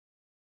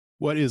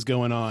What is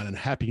going on? And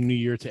Happy New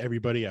Year to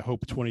everybody. I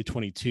hope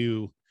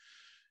 2022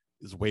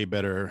 is way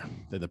better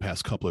than the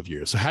past couple of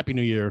years. So Happy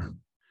New Year.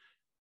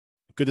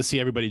 Good to see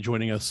everybody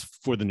joining us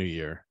for the new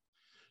year.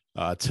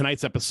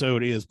 Tonight's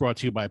episode is brought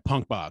to you by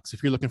Punkbox.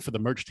 If you're looking for the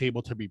merch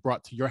table to be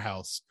brought to your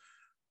house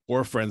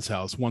or a friend's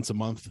house once a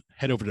month,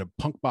 head over to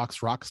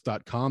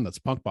punkboxrocks.com. That's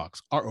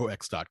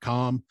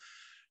punkboxrocks.com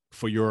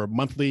for your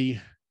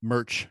monthly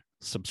merch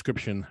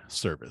subscription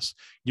service.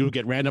 You will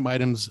get random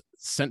items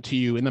sent to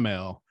you in the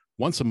mail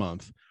once a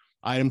month,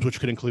 items which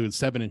could include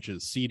 7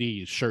 inches,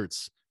 CDs,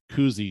 shirts,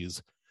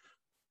 koozies,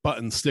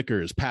 buttons,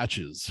 stickers,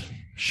 patches,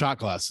 shot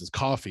glasses,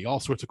 coffee, all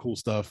sorts of cool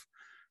stuff.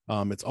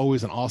 It's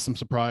always an awesome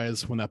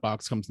surprise when that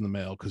box comes in the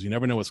mail because you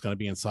never know what's going to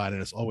be inside,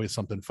 and it's always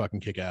something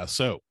fucking kick-ass.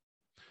 So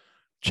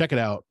check it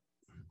out.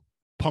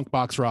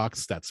 Punkbox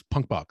Rocks. That's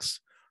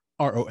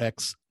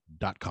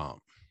punkboxrocks.com.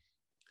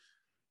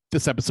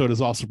 This episode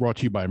is also brought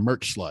to you by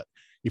Merch Slut.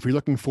 If you're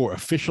looking for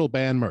official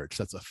band merch,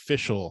 that's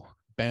official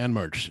band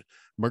merch.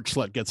 Merch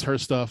Slut gets her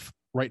stuff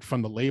right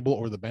from the label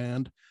or the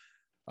band.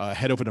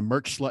 Head over to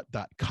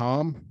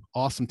merchslut.com.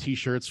 Awesome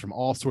t-shirts from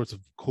all sorts of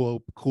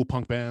cool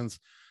punk bands.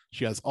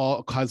 She has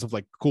all kinds of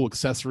like cool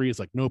accessories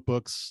like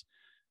notebooks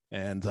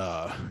and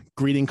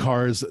greeting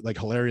cards, like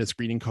hilarious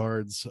greeting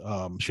cards.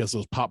 She has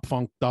those pop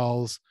funk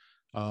dolls.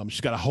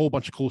 She's got a whole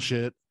bunch of cool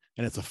shit,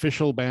 and it's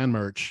official band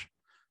merch,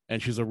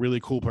 and she's a really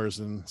cool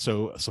person.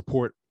 So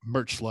support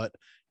Merch Slut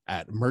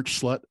at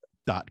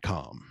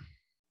merchslut.com.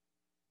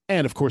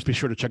 And of course, be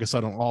sure to check us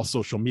out on all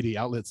social media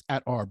outlets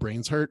at Our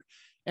Brains Hurt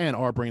and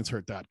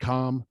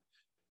ourbrainshurt.com.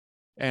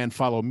 And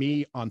follow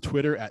me on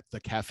Twitter at The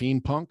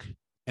Caffeine Punk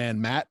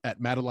and Matt at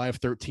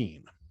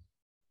MattAlive13.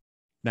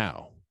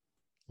 Now,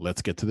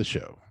 let's get to the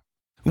show.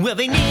 Well,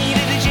 they needed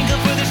a jingle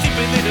for their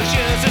stupid little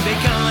show, so they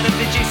called up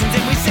the Jasons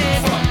and we said,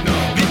 fuck no.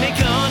 Then they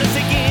called us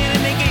again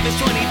and they gave us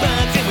 $20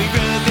 and we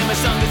wrote them a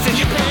song that said,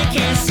 your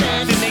podcast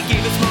sucks. Then they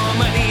gave us more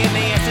money and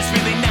they asked us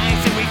really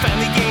nice and we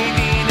finally gave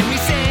in and we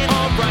said,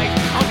 all right,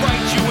 I'll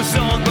write you a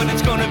song, but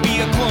it's gonna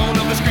be a clone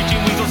of a Screeching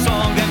Weasel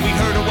song that we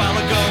heard a while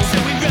ago. So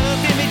we wrote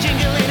them a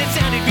jingle and it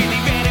sounded really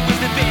rad. It was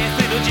the best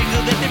little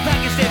jingle that their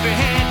podcast ever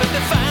had, but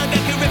the file got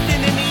corrupted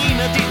and the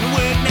email didn't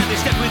work. Now they're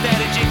stuck without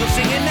a jingle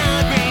singing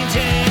Our Brains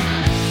Hurt.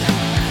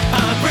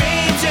 Our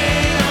brains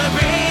hurt, our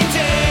brains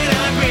hurt,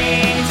 our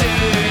brains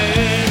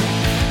hurt.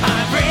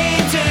 Our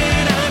brains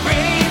hurt, our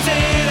brains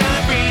hurt,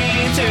 our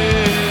brains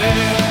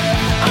hurt.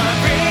 Our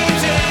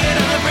brains hurt,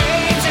 our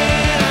brains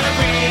hurt, our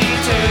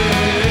brains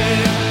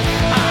hurt.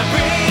 Our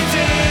brains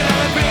hurt,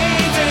 our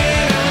brains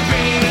hurt, our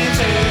brains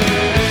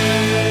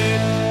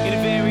hurt. In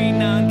a very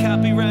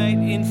non-copyright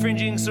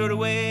infringing sort of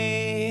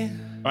way.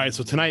 All right,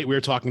 so tonight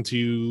we're talking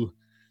to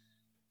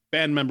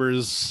band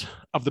members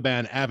of the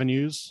band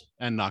Avenues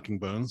and Knocking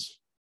Bones.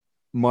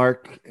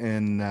 Mark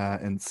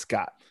and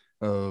Scott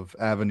of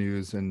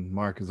Avenues, and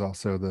Mark is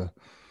also the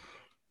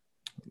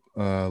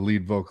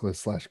lead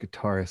vocalist /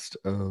 guitarist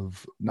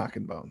of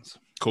Knocking Bones.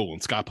 Cool.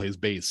 And Scott plays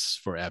bass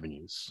for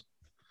Avenues.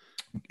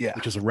 Yeah,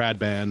 which is a rad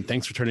band.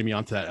 Thanks for turning me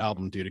on to that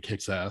album, dude. It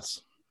kicks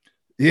ass.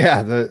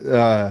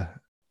 Yeah,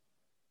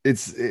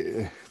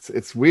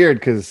 it's weird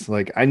because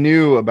like I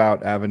knew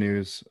about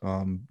Avenues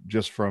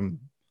just from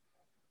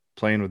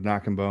playing with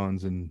Knocking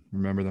Bones, and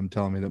remember them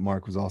telling me that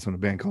Mark was also in a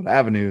band called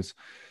Avenues,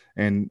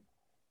 and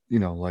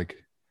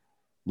like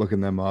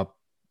looking them up,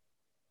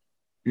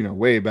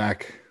 way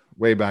back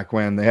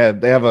when they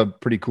have a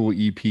pretty cool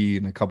EP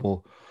and a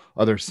couple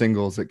other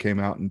singles that came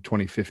out in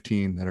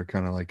 2015 that are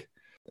kind of like,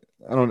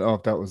 I don't know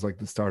if that was like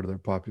the start of their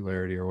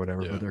popularity or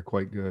whatever, but they're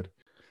quite good.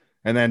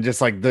 And then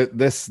just like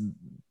this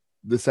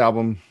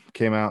album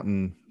came out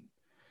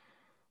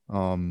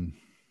on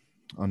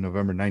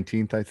November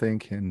 19th, I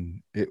think.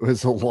 And it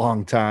was a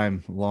long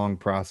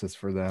process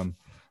for them,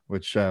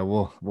 which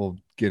we'll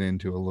get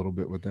into a little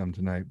bit with them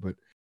tonight.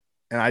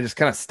 And I just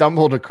kind of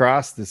stumbled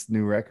across this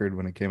new record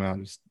when it came out.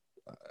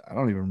 I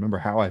don't even remember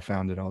how I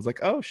found it. I was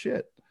like, oh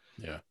shit.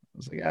 Yeah. I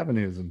was like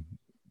Avenues and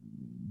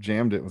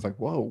jammed it. It was like,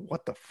 whoa,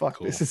 what the fuck?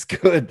 Cool. This is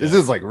good. This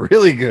is like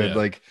really good. Yeah.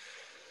 Like,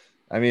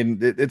 I mean,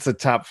 it's a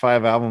top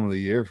 5 album of the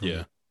year for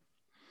me.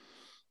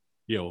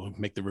 Yeah, we'll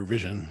make the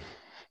revision.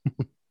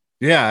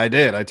 Yeah, I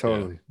did. I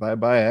totally.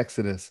 Bye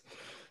Exodus.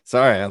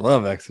 Sorry, I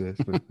love Exodus,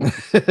 but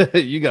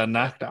you got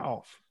knocked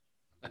off.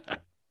 All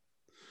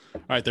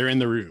right, they're in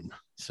the room.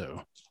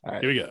 So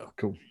here we go.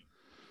 Cool.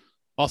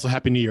 Also,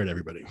 Happy New Year to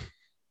everybody.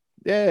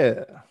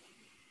 Yeah.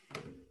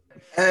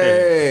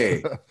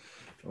 Hey.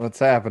 What's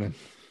happening?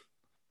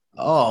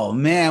 Oh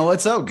man,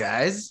 what's up,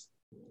 guys?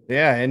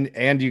 Yeah,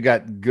 and you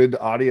got good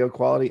audio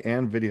quality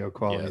and video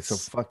quality. Yes. So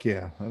fuck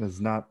yeah. That is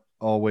not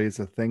always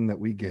a thing that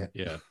we get.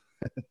 Yeah.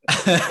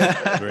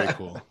 Very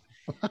cool.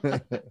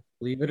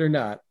 Believe it or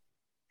not.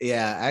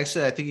 Yeah,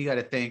 actually, I think you got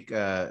to thank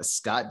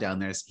Scott down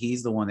there.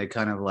 He's the one that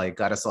kind of like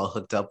got us all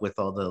hooked up with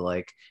all the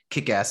like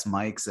kick-ass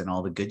mics and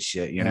all the good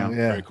shit, you know? Yeah.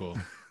 Very cool.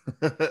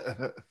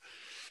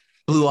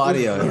 Blue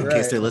Audio, in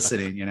case they're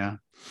listening, you know?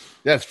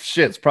 That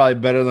shit's probably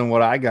better than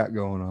what I got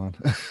going on.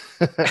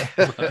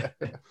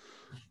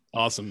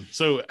 Awesome.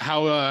 So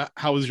how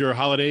was your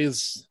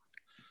holidays?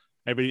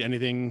 Everybody,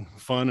 anything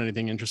fun,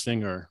 anything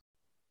interesting, or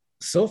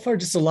So far,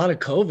 just a lot of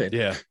COVID.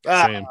 yeah,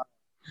 Ah. same.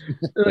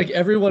 Like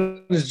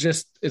everyone is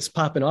just, it's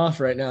popping off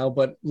right now,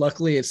 but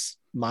luckily it's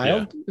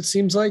mild, it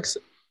seems like.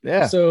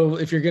 Yeah. So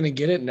if you're going to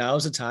get it,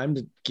 now's the time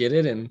to get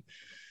it and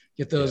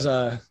get those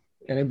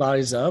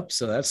antibodies up.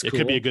 So that's It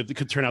cool. it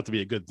could turn out to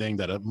be a good thing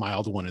that a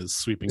mild one is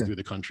sweeping through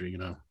the country,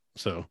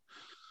 So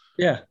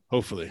Yeah.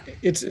 hopefully.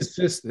 It's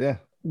just,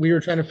 we were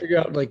trying to figure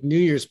out like New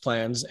Year's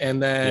plans,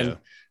 and then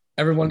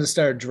everyone just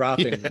started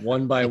dropping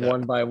one by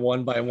one by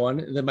one by one.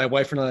 And then my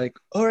wife and I like,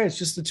 all right, it's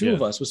just the two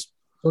of us. Let's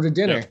go to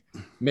dinner.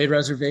 Made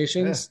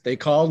reservations. They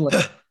called,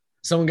 like,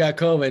 someone got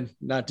COVID,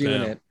 not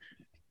doing it.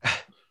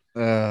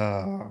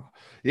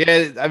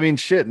 I mean,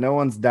 shit, no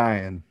one's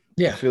dying.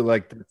 Yeah. I feel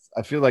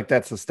like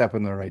that's a step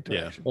in the right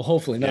direction. Well,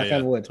 hopefully, knock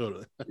on wood.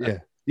 Totally.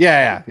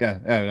 Yeah.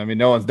 I mean,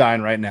 no one's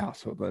dying right now,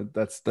 so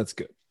that's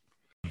good.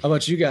 How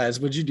about you guys?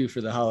 What'd you do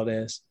for the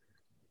holidays?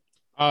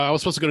 I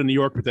was supposed to go to New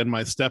York, but then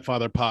my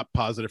stepfather popped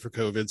positive for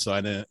COVID, so I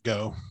didn't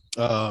go.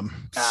 But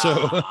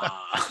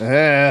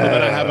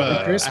then I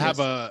have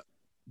a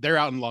they're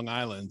out in Long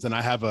Island, and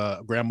I have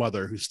a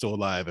grandmother who's still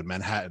alive in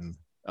Manhattan.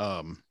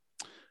 And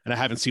I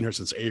haven't seen her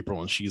since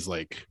April, and she's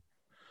like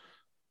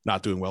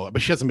not doing well,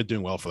 but she hasn't been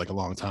doing well for like a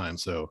long time.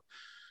 So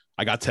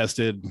I got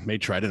tested,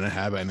 made sure I didn't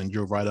have it, and then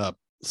drove right up,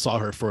 saw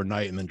her for a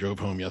night, and then drove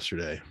home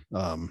yesterday.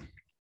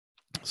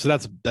 So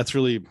that's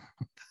really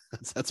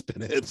that's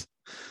been it.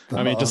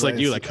 I mean, just like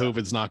you, like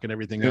COVID's knocking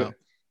everything out.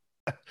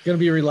 It's gonna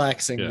be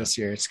relaxing this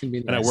year. It's gonna be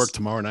nice. And I work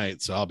tomorrow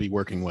night, so I'll be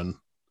working when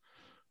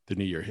the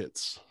New Year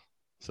hits.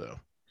 So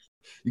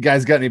you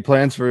guys got any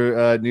plans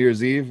for New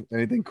Year's Eve?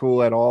 Anything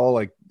cool at all?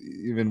 Like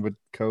even with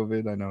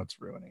COVID, I know it's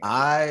ruining.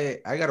 I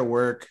gotta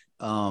work,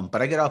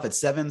 but I get off at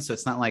 7, so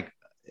it's not like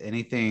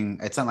anything.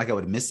 It's not like I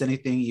would miss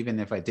anything, even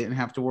if I didn't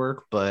have to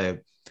work.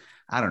 But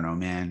I don't know,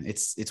 man.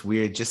 It's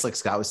weird. Just like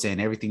Scott was saying,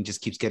 everything just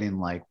keeps getting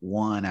like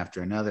one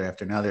after another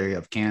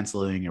of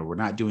canceling, or we're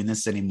not doing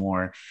this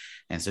anymore.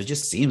 And so it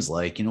just seems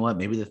like, you know what,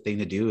 maybe the thing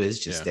to do is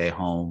just stay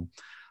home.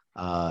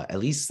 At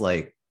least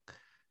like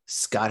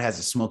Scott has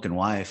a smoking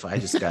wife. I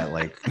just got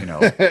like,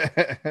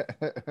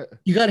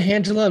 you got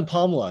Angela and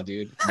Pamela,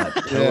 dude. My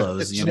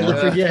pillows, Don't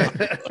forget.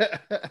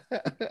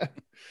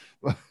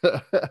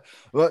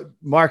 Well,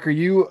 Mark, are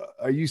you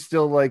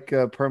still like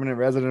a permanent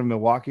resident of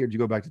Milwaukee, or did you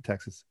go back to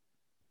Texas?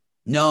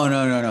 No.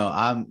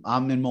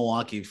 I'm in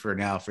Milwaukee for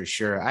now, for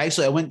sure. I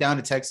went down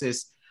to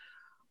Texas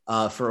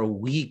for a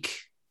week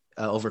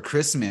over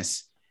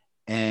Christmas,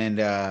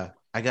 and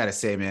I gotta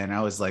say, man, I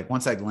was like,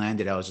 once I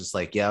landed, I was just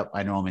like, yep,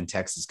 I know I'm in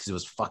Texas, because it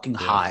was fucking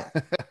hot.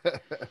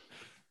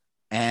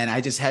 And I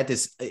just had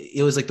this.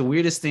 It was like the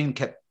weirdest thing.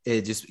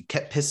 It just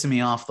kept pissing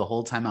me off the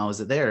whole time I was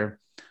there.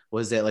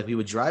 Was that like we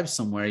would drive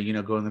somewhere,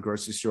 go in the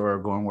grocery store or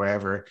going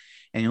wherever,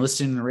 and you're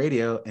listening to the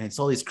radio, and it's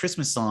all these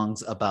Christmas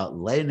songs about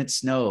letting it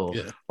snow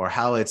or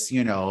how it's,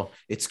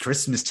 it's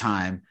Christmas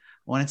time,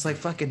 when it's like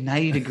fucking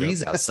 90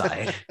 degrees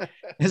outside.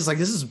 It's like,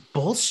 this is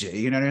bullshit.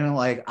 You know what I mean?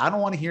 Like, I don't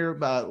want to hear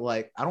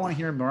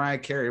Mariah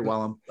Carey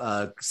while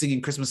I'm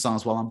singing Christmas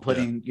songs while I'm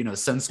putting,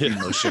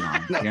 sunscreen lotion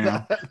on,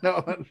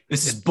 No.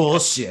 This is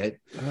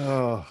bullshit.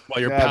 Oh, while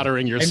you're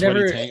powdering your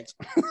sweaty taint.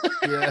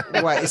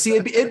 Right. See,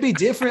 it'd be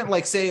different.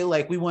 Like, say,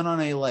 like we went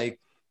on a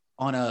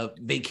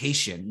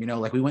vacation,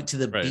 like we went to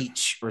the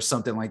beach or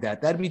something like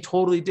that. That'd be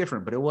totally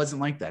different, but it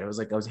wasn't like that. It was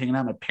like I was hanging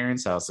out at my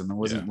parents' house, and there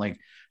wasn't like,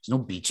 there's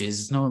no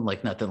beaches, no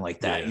like nothing like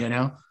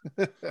that,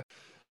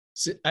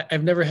 See,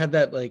 I've never had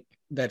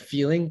that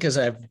feeling, because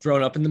I've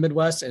grown up in the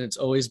Midwest, and it's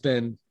always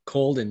been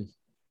cold and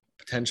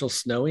potential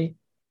snowy.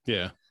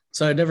 Yeah.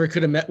 So I never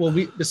could have met. Well,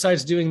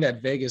 besides doing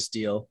that Vegas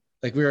deal,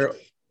 like it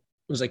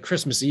was like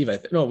Christmas Eve.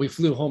 We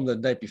flew home the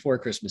night before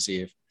Christmas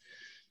Eve,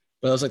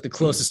 but it was like the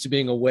closest to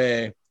being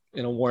away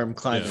in a warm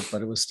climate,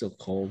 but it was still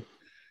cold.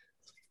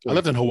 I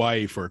lived in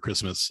Hawaii for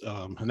Christmas,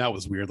 and that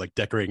was weird, like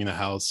decorating the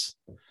house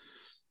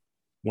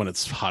when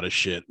it's hot as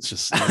shit. It's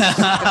just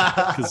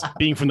because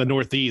being from the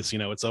Northeast,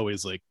 it's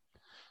always like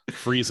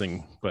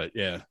freezing. But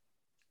yeah,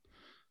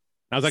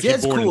 I was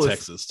actually born in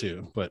Texas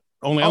too, but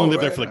I only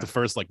lived there for like the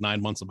first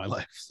 9 months of my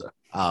life. So.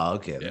 Oh,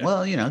 okay. Yeah.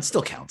 Well, it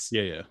still counts.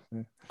 Yeah.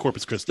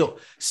 Corpus Christi.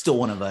 Still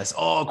one of us.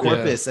 Oh,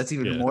 Corpus. That's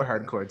even more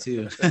hardcore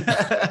too.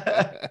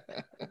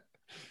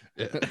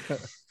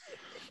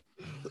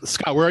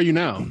 Scott, where are you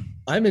now?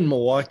 I'm in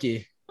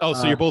Milwaukee. Oh,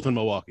 so you're both in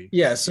Milwaukee.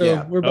 Yeah,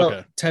 so we're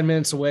about 10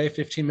 minutes away,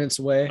 15 minutes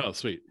away. Oh,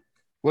 sweet.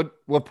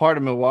 What part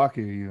of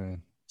Milwaukee are you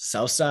in?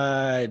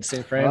 Southside,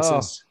 St.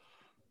 Francis.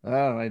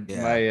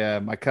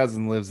 My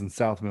cousin lives in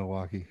South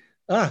Milwaukee.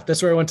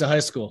 That's where I went to high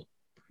school.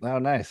 Oh,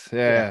 nice.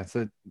 Yeah.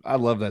 So I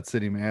love that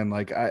city, man.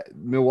 Like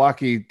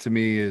Milwaukee to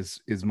me is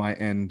my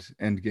end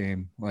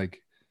game.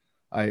 Like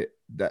I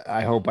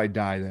hope I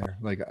die there.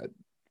 Like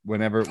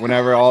whenever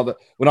seriously,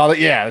 when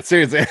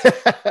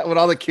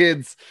all the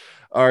kids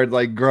are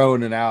like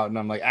grown and out, and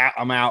I'm like,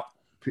 I'm out.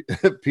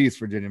 Peace,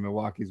 Virginia.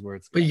 Milwaukee's where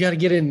it's. But you got to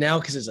get in now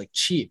because it's like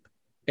cheap,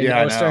 and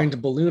now it's starting to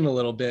balloon a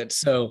little bit.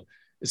 So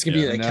it's gonna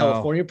be like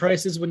California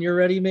prices when you're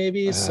ready,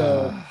 maybe.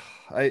 So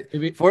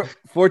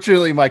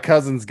fortunately, my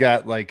cousin's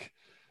got like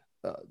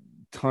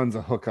tons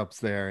of hookups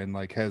there, and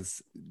like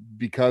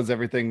because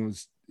everything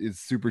is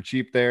super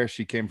cheap there.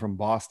 She came from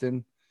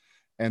Boston,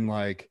 and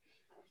like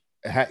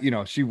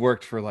she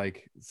worked for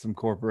like some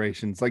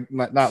corporations, like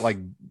not like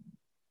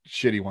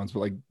shitty ones, but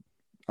like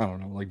I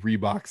don't know, like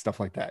Reebok, stuff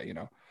like that,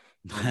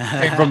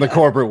 came from the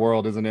corporate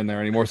world, isn't in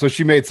there anymore. So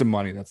she made some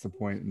money. That's the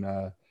point.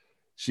 And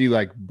she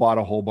like bought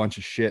a whole bunch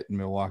of shit in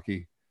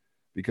Milwaukee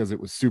because it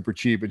was super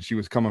cheap, and she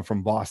was coming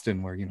from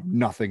Boston where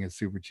nothing is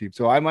super cheap.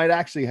 So I might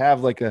actually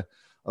have like a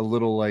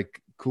little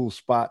like cool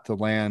spot to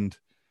land,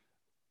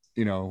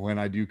 when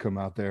I do come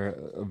out there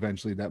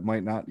eventually. That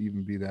might not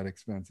even be that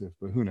expensive,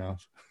 but who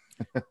knows.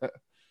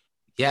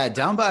 Yeah,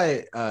 down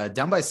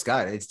by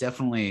Scott, it's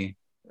definitely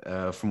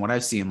from what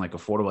I've seen, like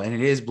affordable, and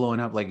it is blowing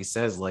up, like he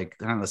says, like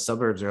kind of the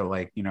suburbs are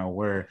like,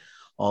 where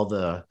all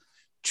the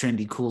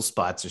trendy cool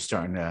spots are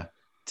starting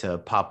to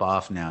pop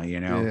off now, I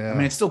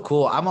mean, it's still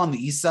cool. I'm on the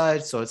east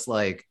side, so it's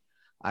like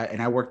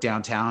I work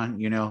downtown,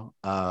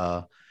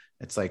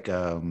 it's like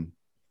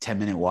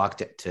 10-minute walk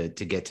to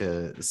get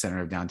to the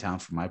center of downtown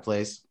from my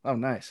place. Oh,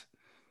 nice.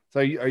 So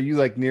are you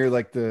like near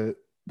like the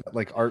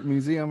like art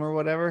museum or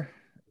whatever?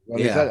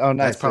 Yeah. Oh,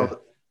 nice.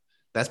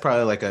 That's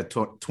probably like a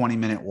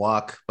 20-minute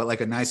walk, but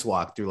like a nice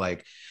walk through,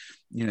 like,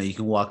 you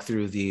can walk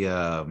through the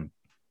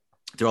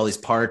through all these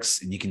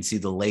parks, and you can see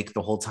the lake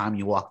the whole time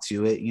you walk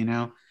to it,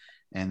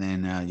 and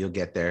then you'll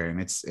get there, and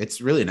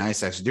it's really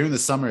nice actually. During the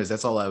summers,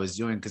 that's all I was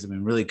doing because I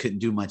mean, really couldn't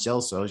do much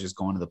else, so I was just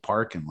going to the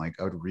park and like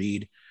I would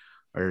read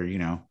or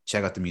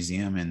check out the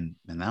museum, and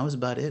that was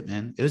about it,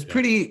 man. It was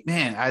pretty,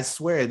 man. I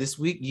swear, this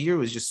year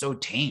was just so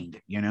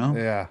tamed,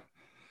 Yeah,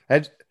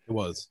 it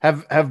was.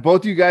 Have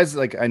both you guys,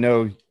 like, I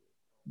know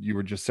you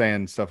were just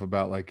saying stuff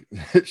about like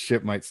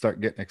shit might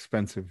start getting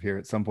expensive here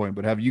at some point,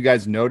 but have you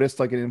guys noticed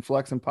like an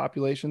influx in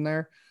population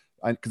there?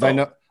 Because I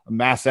know a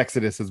mass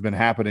exodus has been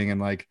happening, and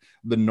like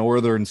the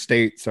northern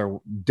states are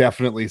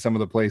definitely some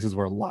of the places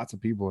where lots of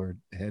people are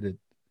headed.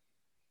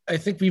 I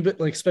think we've been,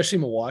 like, especially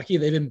Milwaukee,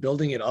 they've been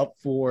building it up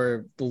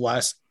for the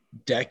last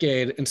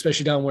decade, and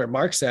especially down where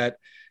Mark's at.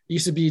 It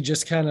used to be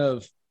just kind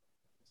of,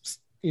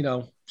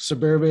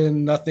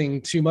 suburban,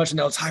 nothing too much. And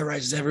now it's high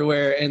rises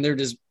everywhere, and they're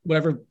just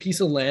whatever piece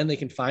of land they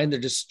can find, they're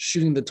just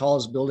shooting the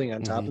tallest building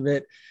on top of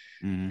it.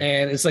 And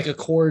it's like a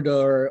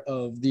corridor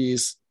of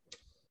these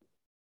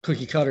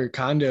cookie cutter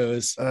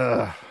condos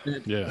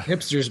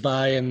hipsters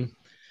buy, and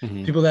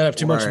people that have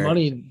too much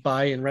money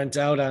buy and rent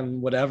out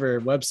on whatever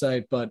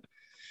website, but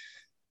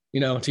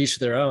to each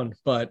their own.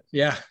 But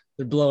yeah,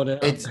 they're blowing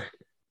it up.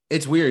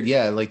 It's weird,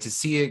 yeah, like to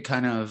see it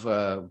kind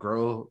of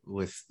grow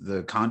with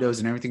the condos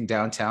and everything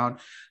downtown.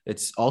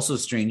 It's also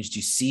strange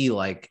to see,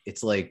 like,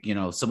 it's like,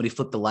 somebody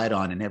flipped the light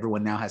on and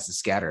everyone now has to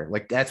scatter.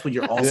 Like, that's what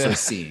you're also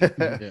seeing.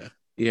 And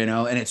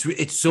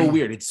it's so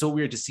weird. It's so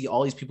weird to see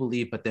all these people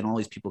leave, but then all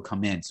these people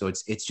come in. So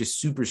it's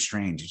just super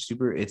strange. It's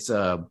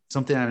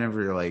something I've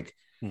never like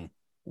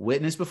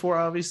witnessed before,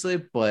 obviously,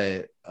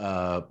 but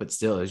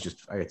still, it's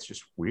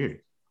just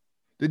weird.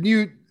 Didn't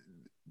you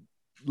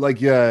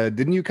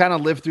kind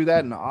of live through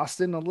that in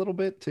Austin a little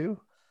bit too?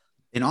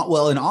 In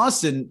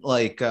Austin,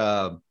 like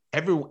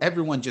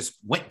everyone just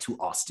went to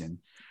Austin.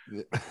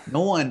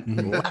 No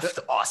one left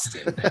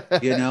Austin,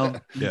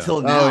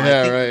 until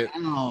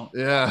now.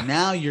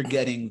 Now you're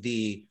getting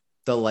the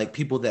like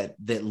people that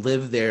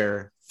live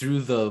there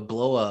through the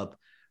blow up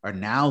are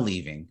now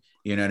leaving.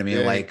 You know what I mean?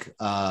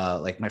 Yeah.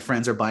 Like my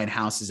friends are buying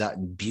houses out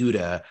in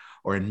Buda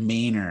or in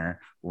Manor,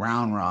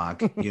 Round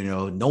Rock.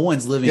 No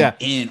one's living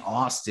in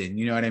Austin.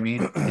 You know what I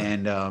mean?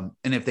 And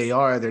if they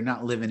are, they're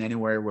not living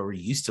anywhere where we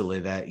used to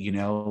live at.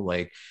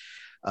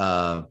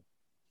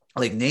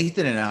 Like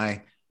Nathan and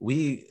I,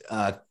 we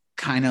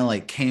kind of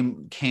like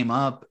came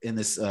up in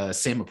this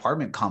same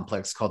apartment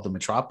complex called the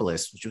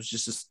Metropolis, which was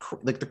just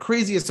like the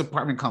craziest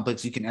apartment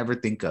complex you can ever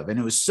think of, and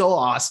it was so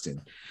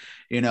Austin.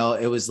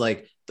 It was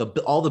like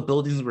all the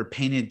buildings were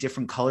painted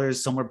different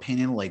colors. Some were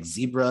painted like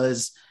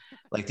zebras.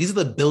 Like, these are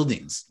the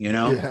buildings,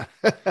 and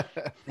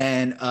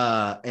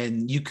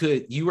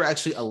you were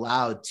actually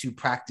allowed to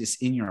practice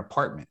in your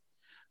apartment.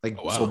 Like,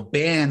 so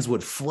bands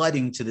would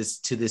flooding to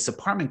this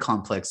apartment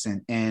complex.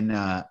 And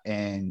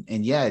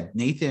yeah,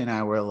 Nathan and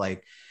I were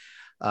like,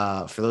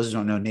 for those who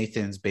don't know,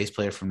 Nathan's bass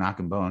player from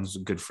Knockin' Bones,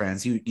 good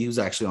friends. He was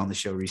actually on the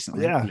show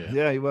recently.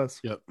 Yeah, he was.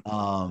 Yep.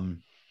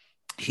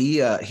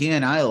 He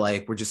and I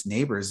like were just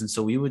neighbors, and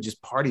so we would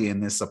just party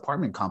in this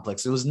apartment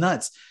complex. It was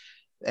nuts.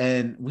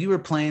 And we were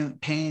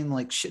paying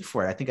like shit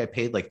for it. I think I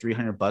paid like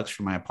 $300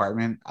 for my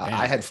apartment.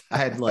 I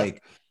had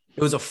like,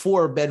 it was a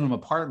 4-bedroom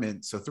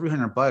apartment. So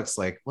 $300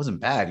 like wasn't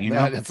bad,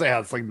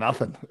 It's like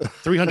nothing.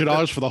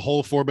 $300 for the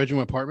whole 4-bedroom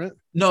apartment?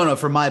 No,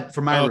 for my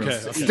room. Okay.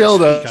 Still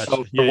though.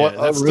 Gotcha.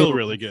 That's still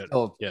really good.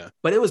 Yeah.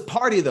 But it was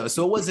party though.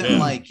 So it wasn't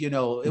like,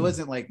 it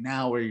wasn't like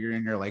now where you're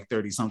in your like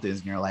 30 somethings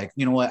and you're like,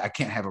 you know what? I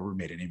can't have a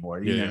roommate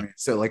anymore. You know what I mean?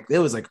 So like, it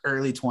was like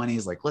early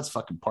 20s, like, let's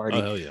fucking party.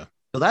 Oh, hell yeah.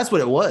 So that's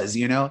what it was,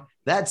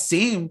 that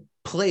same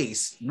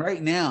place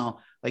right now.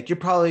 Like, you're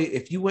probably,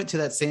 if you went to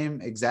that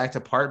same exact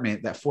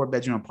apartment, that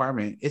 4-bedroom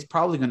apartment, it's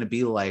probably going to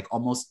be like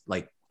almost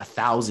like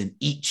 $1,000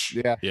 each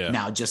Yeah.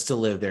 now just to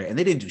live there, and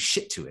they didn't do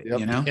shit to it. Yep.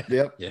 You know?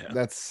 Yep. Yeah.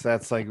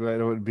 That's like what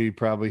it would be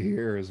probably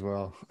here as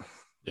well.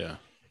 Yeah.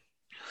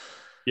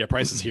 Yeah.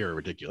 Prices here are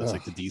ridiculous. Oh,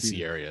 Like the DC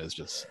dude. area is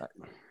just,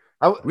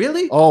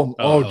 Really? Oh,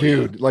 yeah.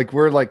 dude. Like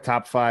we're like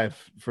top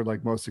 5 for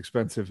like most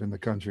expensive in the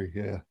country.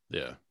 Yeah.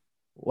 yeah.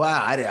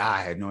 Wow,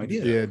 I had no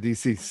idea. Yeah.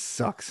 DC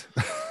sucks.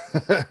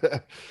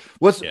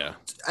 What's Yeah.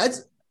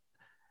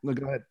 no,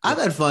 go ahead. I've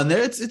had fun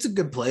there. It's a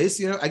good place,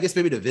 you know. I guess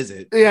maybe to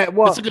visit. Yeah.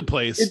 Well, It's a good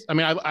place. I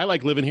mean, I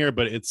like living here,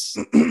 but it's,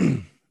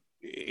 you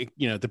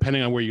know,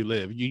 depending on where you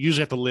live, you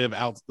usually have to live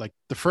out. Like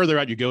the further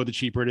out you go, the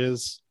cheaper it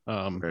is.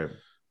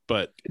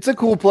 But it's a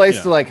cool place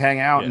Yeah. to like hang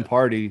out and Yeah.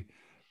 party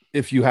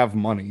if you have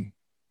money.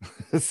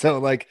 So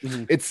like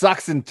Mhm. it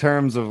sucks in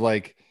terms of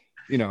like,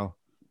 you know,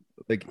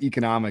 like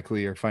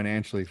economically or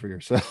financially for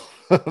yourself.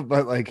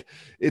 But like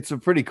it's a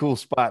pretty cool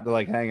spot to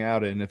like hang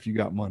out in if you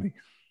got money.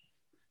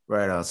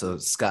 Right on. So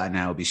Scott and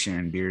I will be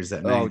sharing beers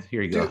that Oh, night.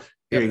 Here you go. dude.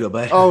 Here you go,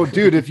 bud. Oh,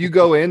 dude, if you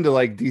go into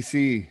like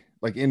DC,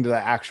 like into the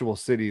actual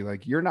city,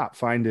 like you're not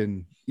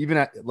finding even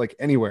at like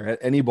anywhere, at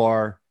any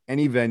bar,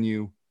 any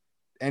venue,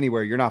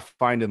 anywhere, you're not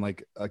finding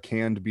like a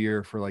canned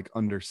beer for like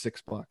under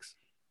 $6.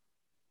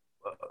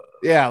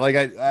 Yeah,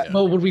 like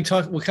Well, would we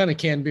talk? What kind of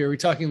canned beer? Are we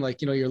talking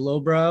like, you know, your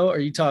lowbrow? Or are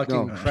you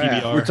talking No,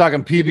 craft? PBR. we're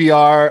talking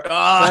PBR,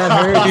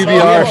 PBR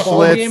PBR,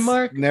 ball game, Schlitz,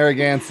 Mark?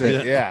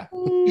 Narragansett. Yeah.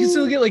 You can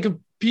still get like a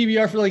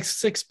PBR for like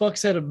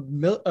 $6 at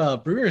a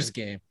Brewers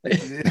game.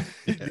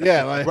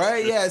 Yeah, like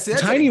Right, yeah. See,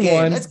 that's Tiny like game.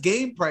 one. That's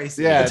game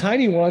pricing. Yeah. A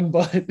tiny one,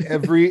 but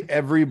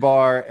every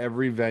bar,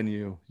 every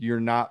venue, you're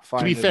not to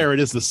finding. be fair, it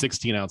is the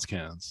 16-ounce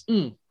cans.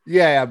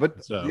 yeah,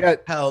 but So yeah,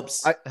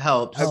 Helps. I-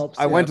 helps. Helps.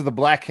 I went to the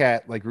Black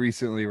Cat like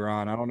recently,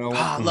 Ron. I don't know.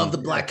 Ah, I love the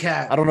Black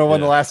Cat. I don't know when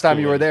Yeah, the last time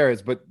you cool. were there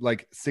is, but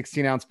like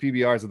 16-ounce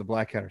PBRs of the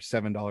Black Cat are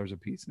 $7 a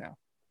piece now.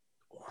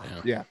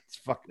 yeah. Yeah, it's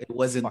fucking It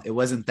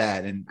wasn't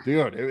that, and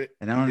dude.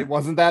 I don't. It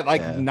wasn't that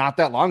like Yeah. not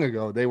that long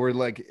ago. They were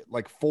like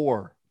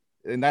 4,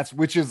 and that's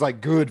which is like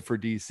good for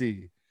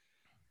DC.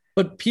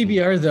 but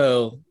PBR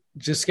though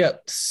just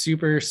got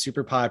super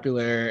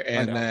popular,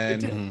 and know.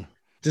 then Mhm.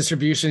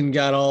 distribution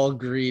got all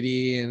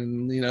greedy,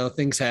 and you know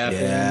things happen.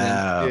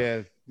 Yeah.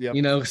 Yeah, yeah, And,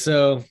 you know,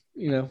 so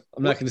you know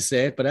I'm not going to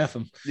say it, but F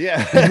them. yeah.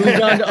 Moved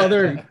on to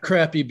other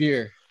crappy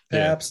beer. Yeah.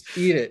 Perhaps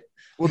eat it.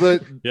 Well,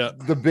 Yeah.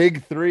 the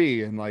big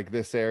 3 in like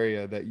this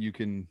area that you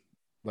can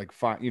like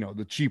find, you know,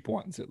 the cheap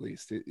ones at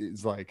least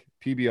is like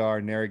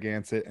PBR,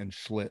 Narragansett, and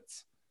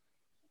Schlitz.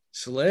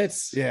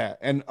 Schlitz. Yeah,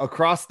 and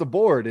across the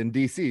board in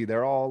DC,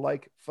 they're all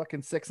like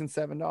fucking $6 and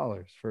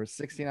 $7 for a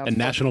 16-ounce. And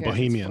National fucking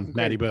can. It's Bohemian, fucking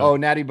Natty great. Bo. Oh,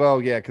 Natty Bo,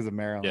 yeah, because of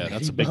Maryland. Yeah,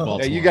 that's a big Yeah,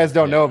 Baltimore. Yeah, you guys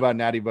don't Yeah. know about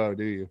Natty Bo,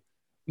 do you?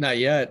 Not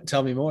yet.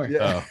 Tell me more.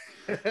 Yeah.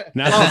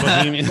 National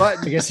Bohemian. I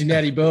But guess you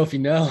natty Bo if you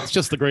know. It's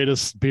just the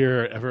greatest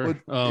beer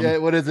ever. yeah,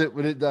 what is it?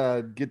 Would it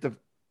get the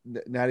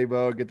Natty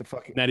Bo? Get the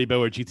fucking Natty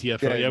Bo or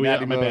GTFO. Yeah, Yeah,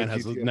 Natty my Bo band or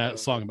has a GTFO.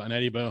 song about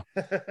Natty Bo.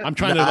 I'm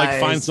trying to like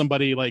find Nice.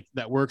 somebody like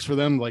that works for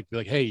them. Like, be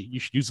like, hey, you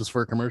should use this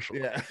for a commercial.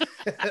 yeah.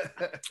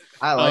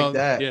 I like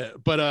that. Yeah,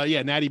 but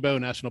yeah, Natty Bo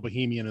National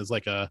Bohemian is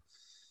like a.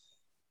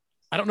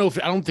 I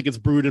don't think it's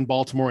brewed in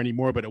Baltimore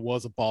anymore, but it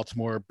was a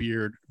Baltimore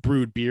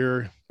brewed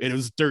beer. It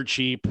was dirt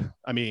cheap.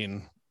 I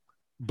mean,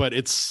 but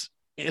it's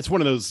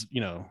one of those, you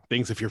know,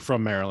 things. If you're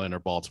from Maryland or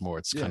Baltimore,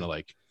 it's Yeah. kind of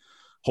like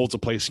holds a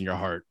place in your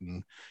heart,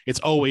 and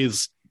it's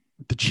always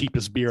the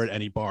cheapest beer at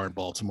any bar in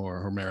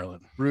Baltimore or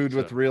Maryland. Brewed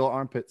with So- real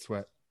armpit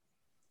sweat.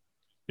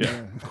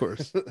 Yeah, of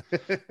course.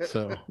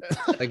 So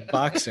Like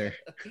Boxer.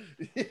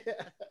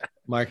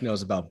 Mark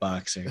knows about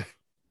Boxer.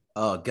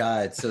 Oh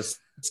God. So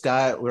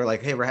Scott, we were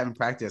like, hey, we're having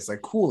practice.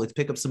 Like, cool, let's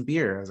pick up some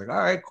beer. I was like, all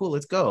right, cool,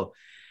 let's go.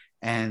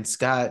 And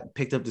Scott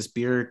picked up this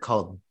beer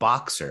called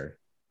Boxer.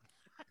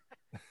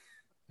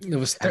 It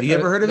was. Have you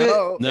ever heard of it?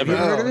 No, Have you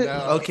never. ever heard of it?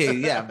 No. Okay,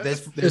 yeah,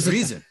 there's There's a-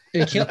 reason.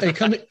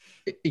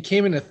 It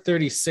came in a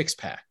 36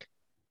 pack.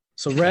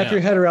 So wrap Yeah.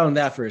 your head around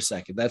that for a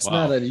second. That's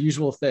Wow. not a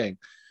usual thing.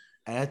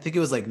 And I think it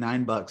was like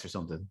 $9 or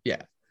something.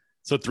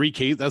 so 3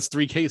 cases. That's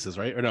 3 cases,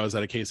 right? Or no, is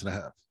that a case and a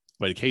half?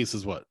 Wait, a case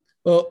is what?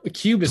 Well, a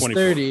cube is 24.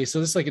 30, so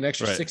this is like an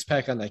extra Right.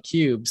 6-pack on that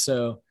cube.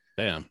 So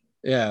Damn,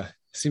 yeah,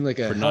 seemed like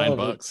a for hell of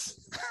a-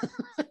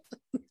 $9.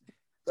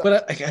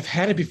 But I've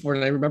had it before,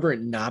 and I remember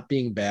it not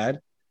being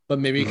bad. But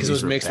maybe because it was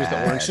These were mixed with the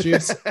bad. orange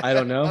juice. I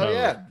don't know. Oh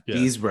yeah. Yeah.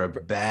 These were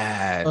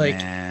bad, Like-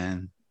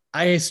 man.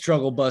 I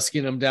struggled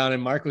busking them down,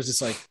 and Mark was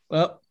just like,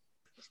 "Well,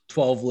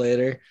 12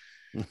 later."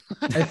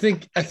 I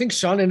think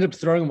Sean ended up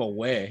throwing them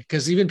away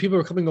because even people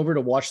were coming over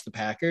to watch the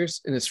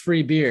Packers, and it's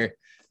free beer.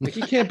 Like,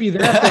 it can't be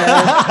that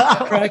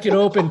bad. Crack it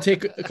open,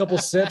 take a couple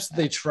sips.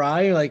 They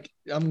try. Like,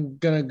 I'm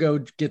gonna go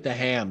get the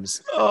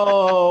hams.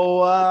 Oh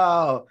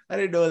wow. I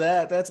didn't know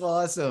that. That's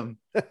awesome.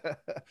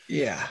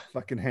 Yeah,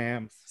 Fucking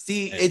hams.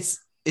 See, Hey.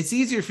 it's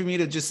easier for me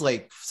to just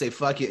like say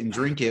fuck it and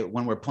drink it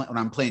when when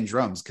I'm playing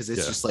drums because it's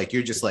Yeah. just like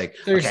you're just like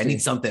okay, Thirsty. I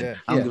need something. Yeah.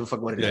 I don't Yeah. give a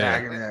fuck what it is.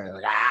 Yeah.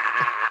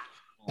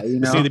 Like, you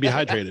Just need know, to be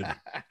hydrated.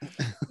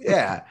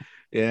 yeah,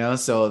 you know.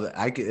 So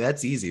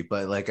that's easy,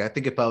 but like I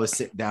think if I was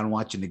sitting down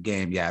watching the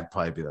game, yeah, I'd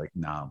probably be like,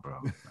 nah, bro,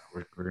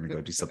 we're We're gonna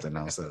go do something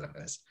else other than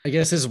this. I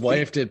guess his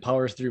wife did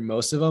power through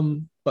most of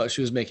them, but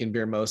she was making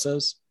beer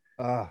mimosas.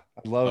 I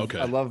love Okay.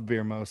 I love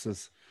beer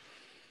mimosas.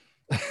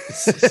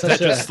 Is that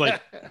just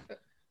like,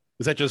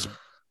 is that just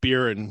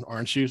beer and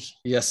orange juice?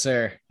 Yes,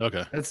 sir.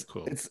 Okay, It's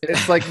cool.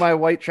 it's like my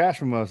white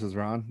trash mimosas,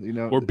 Ron. You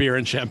know, Or beer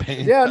and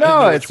champagne. yeah, I didn't know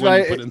no, which it's one my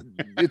you put in.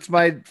 it's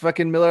my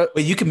fucking Miller.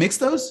 Wait, you can mix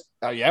those?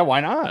 Oh yeah,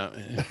 why not?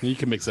 You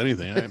can mix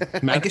anything. I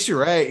Matt, guess you're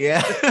right.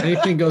 Yeah.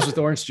 Anything goes with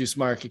orange juice,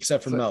 Mark,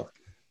 except for milk.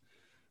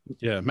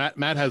 yeah,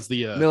 Matt has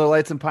the Miller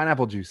Lights and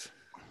pineapple juice.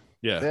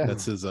 yeah, Yeah.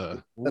 that's his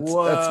That's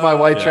my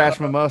white Yeah. trash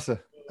mimosa.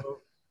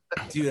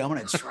 Dude, I'm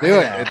gonna try Do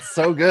it. that. It's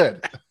so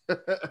good.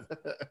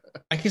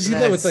 I can see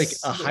that with like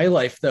That's- a High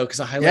Life though, because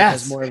a High Life Yes.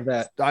 has more of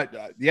that.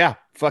 Yeah,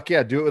 fuck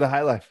yeah, do it with a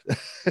High Life.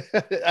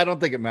 I don't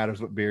think it matters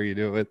what beer you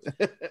do it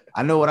with.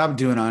 I know what I'm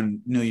doing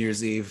on New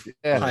Year's Eve.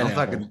 Yeah. I'm Pineapple.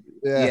 fucking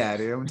yeah,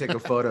 dude. I'm gonna take a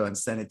photo and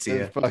send it to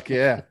you. Fuck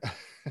yeah.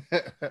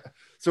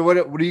 So what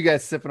are you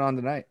guys sipping on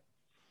tonight?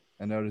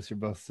 I noticed you're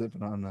both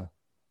sipping on the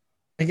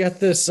I got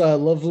this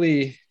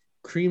lovely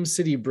Cream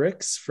City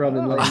Bricks from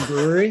Enlightened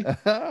Brewery.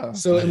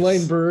 So Nice.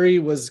 Enlightened Brewery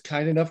was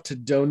kind enough to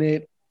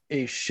donate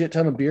a shit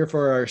ton of beer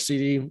for our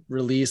CD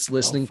release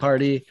listening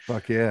party.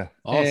 fuck yeah.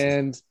 Awesome.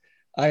 And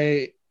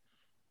I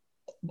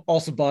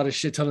also bought a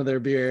shit ton of their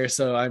beer,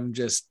 so I'm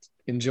just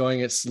enjoying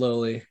it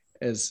slowly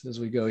as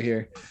we go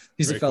here.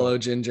 He's Very a fellow cool.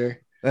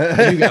 ginger.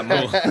 You got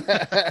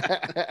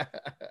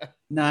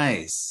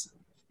Nice.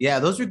 Yeah,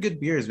 those were good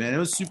beers, man. It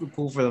was super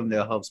cool for them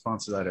to help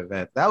sponsor that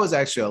event. That was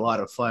actually a lot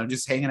of fun.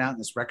 Just hanging out in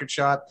this record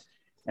shop,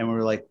 and we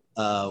were like,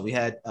 we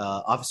had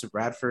Officer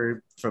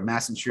Bradford from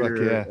Mass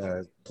Intruder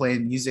Fuck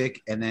playing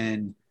music, and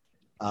then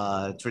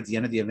towards the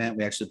end of the event,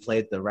 we actually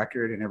played the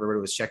record, and everybody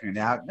was checking it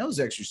out. And that was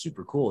actually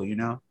super cool, you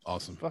know?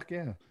 Awesome. Fuck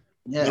yeah.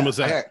 Yeah. When was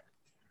that?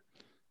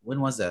 When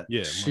was that?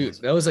 Yeah.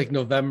 Shoot, that was like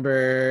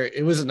November.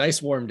 It was a nice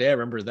warm day. I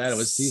remember that. It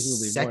was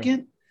seasonably warm.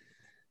 second.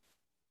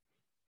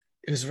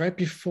 It was right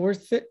before.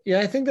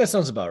 Yeah, I think that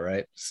sounds about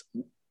right.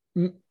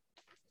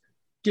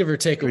 Give or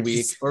take a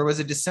week. Or was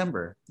it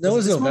December? No, it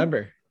was this month?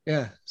 November.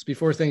 Yeah, it's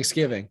before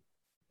Thanksgiving.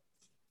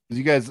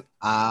 You guys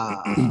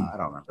I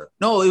don't remember.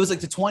 No, it was like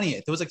the 20th.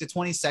 It was like the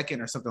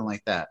 22nd or something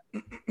like that.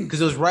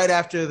 Because it was right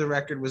after the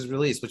record was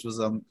released, which was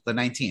the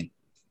 19th.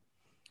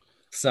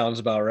 Sounds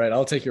about right.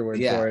 I'll take your word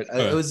Yeah, for it.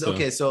 it was so-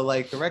 okay. So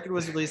like the record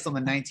was released on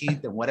the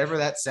 19th, and whatever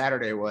that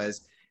Saturday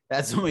was,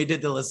 that's when we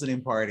did the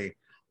listening party.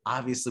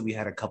 Obviously, we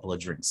had a couple of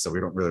drinks, so we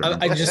don't really. I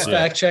Remember. just Yeah.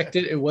 fact checked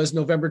it. It was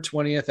November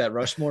 20th at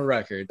Rushmore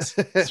Records.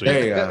 Sweet.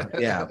 There you go.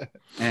 Yeah,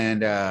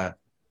 and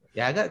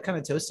yeah, I got kind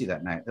of toasty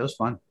that night. It was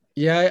fun.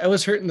 Yeah, I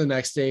was hurting the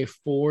next day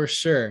for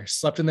sure.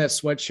 Slept in that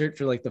sweatshirt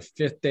for like the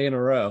 5th day in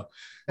a row.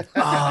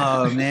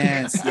 Oh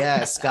man,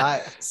 yeah.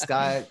 Scott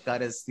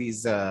got us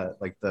these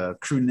like the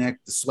crew neck,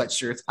 the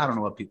sweatshirts. I don't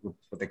know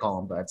what they call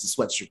them, but it's a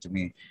sweatshirt to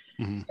me.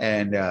 Mhm.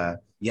 And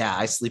yeah,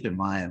 I sleep in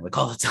mine like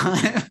all the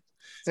time.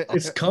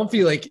 It's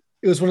comfy. Like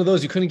it was one of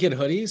those you couldn't get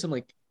hoodies. I'm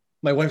like,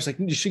 my wife's like,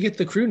 you should get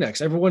the crew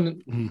necks.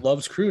 Everyone Mhm.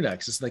 loves crew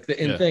necks. It's like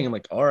the in Yeah. thing. I'm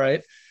like, all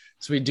right.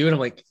 So we do it. I'm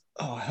like,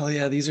 oh hell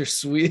yeah, these are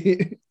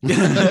sweet.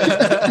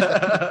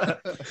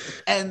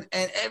 and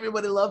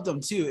everybody loved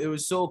them too. It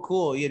was so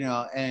cool, you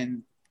know.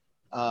 And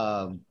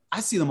I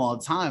see them all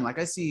the time. Like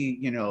I see,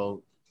 you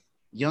know,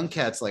 young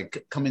cats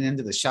like coming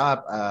into the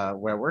shop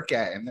where I work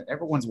at, and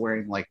everyone's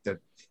wearing like the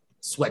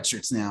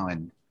sweatshirts now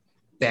and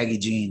baggy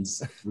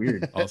jeans. It's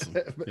weird. Awesome.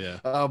 Yeah.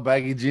 Oh,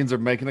 baggy jeans are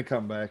making a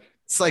comeback.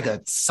 It's like a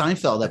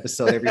Seinfeld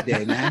episode every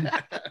day, man.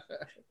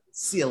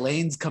 See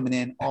Elaine's coming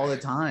in all the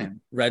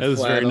time. Red That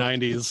was very flannel.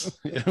 90s.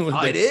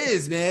 Oh, it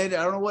is, man.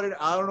 I don't know what it.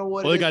 I don't know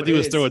what. All it you gotta but do it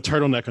is throw a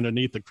turtleneck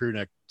underneath the crew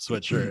neck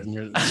sweatshirt, and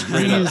you're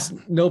straight up. These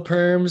no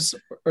perms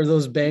or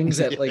those bangs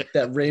that like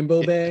that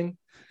rainbow bang.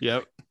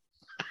 Yep.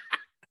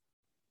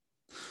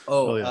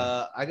 Oh, Oh,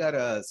 yeah. I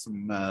got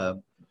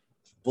some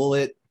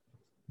Bullet,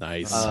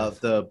 Nice.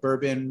 the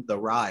bourbon, the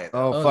rye,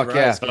 Oh, Oh, fuck the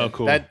yeah. rye's good. Oh,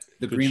 cool. That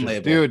the good green shit.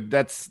 label. dude,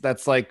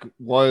 that's like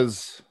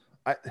was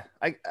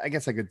I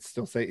guess I could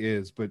still say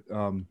is, but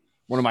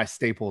one of my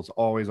staples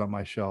always on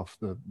my shelf,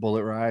 the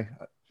Bullet Rye.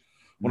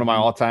 One of my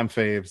all-time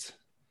faves.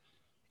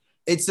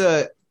 It's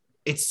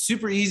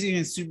super easy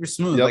and super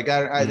smooth. Yep. Like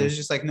Mhm. there's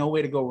just like no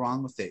way to go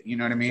wrong with it. You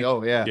know what I mean?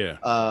 Oh yeah. Yeah.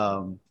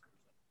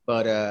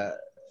 But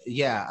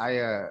yeah,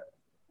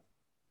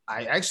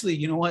 I actually,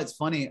 you know what? It's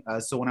funny.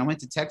 So when I went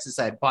to Texas,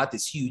 I bought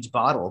this huge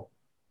bottle,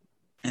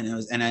 and it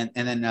was, and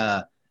then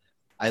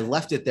I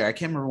left it there. I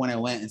can't remember when I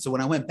went, and so when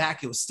I went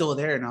back, it was still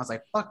there, and I was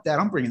like, "Fuck that!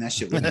 I'm bringing that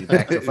shit with me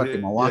back to fucking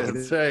Milwaukee Yeah,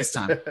 that's right. this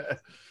time."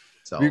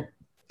 So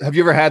Have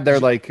you ever had their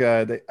like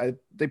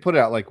they put it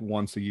out like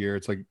once a year?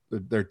 It's like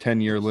their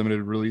 10-year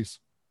limited release.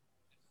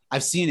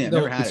 I've seen it. No,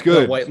 Never had it's it.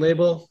 good. The white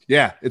label.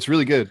 Yeah, it's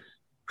really good.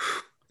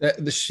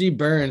 She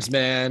burns,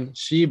 man.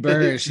 She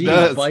burns. She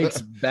does.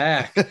 bites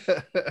back.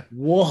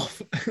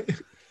 Wolf.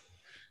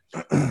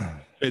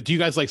 Do you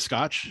guys like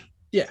scotch?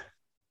 Yeah.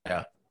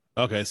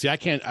 Okay. See, I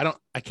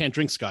can't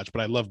drink scotch,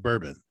 but I love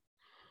bourbon.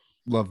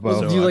 Love Well,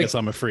 So both. do you I like- guess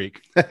I'm a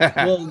freak.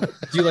 Well, do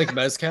you like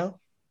mezcal?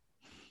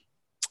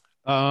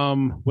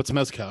 What's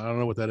mezcal? I don't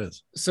know what that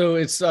is. So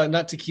it's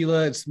not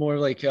tequila. It's more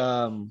like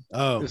Oh,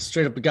 it's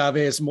straight up agave.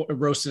 It's more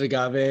roasted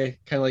agave,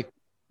 kind of like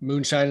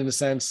moonshine in a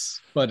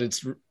sense, but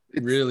it's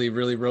really,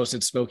 really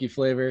roasted, smoky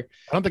flavor.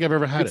 I don't think I've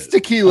ever had It's it.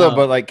 tequila,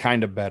 but like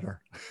kind of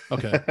better.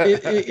 Okay.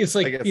 It's I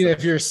like, guess you know, so.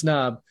 if you're a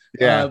snob,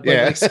 Yeah, but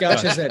yeah. like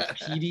Scotch has that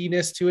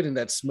peatiness to it and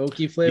that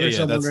smoky flavor. Yeah,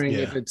 So I'm that's- wondering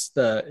yeah.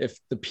 if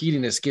the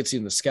peatiness gets you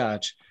in the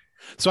Scotch.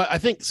 So I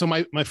think so.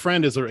 My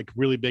friend is like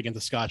really big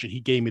into Scotch, and he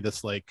gave me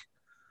this like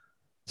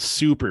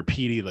super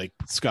peaty like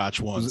Scotch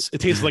once. It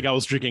tasted like I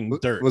was drinking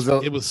dirt. was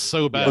it it- was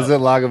so bad. Was it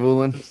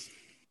Lagavulin?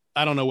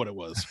 I don't know what it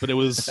was, but it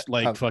was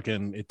like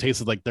fucking. It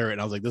tasted like dirt,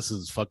 and I was like, "This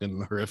is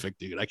fucking horrific,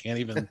 dude. I can't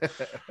even."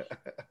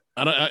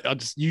 I'll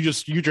just you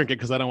drink it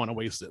because I don't want to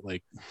waste it.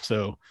 Like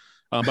so,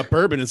 but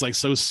bourbon is like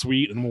so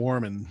sweet and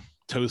warm and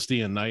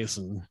toasty and nice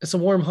and It's a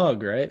warm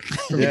hug, right?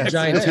 From Yeah. a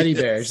giant teddy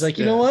bear. It's like,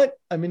 you know Yeah. what?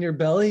 I'm in your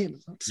belly.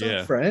 What's Yeah.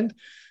 up, friend?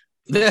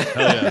 hell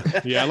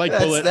yeah, yeah. I like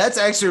Bullet. That's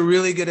actually a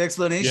really good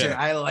explanation. Yeah.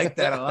 I like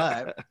that a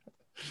lot.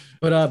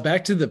 But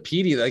back to the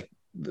peaty, like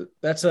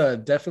that's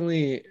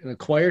definitely an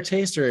acquired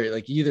taste, or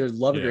like you either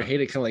love it or Yeah.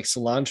 hate it, kind of like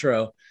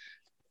cilantro.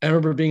 I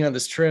remember being on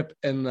this trip,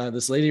 and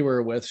this lady we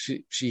were with,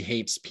 she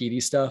hates peaty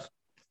stuff.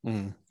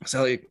 Mhm.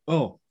 So like,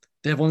 oh,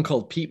 they have one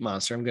called Peat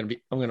Monster. I'm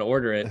gonna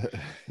order it.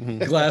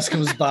 Mhm. Glass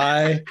comes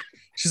by.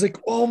 She's like,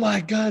 oh my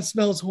god, it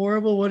smells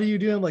horrible. What are you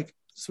doing? I'm like,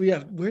 so we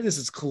have wear this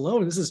is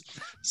cologne.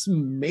 It's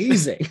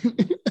amazing.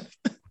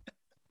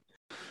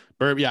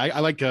 Bourbon. Yeah, I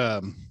like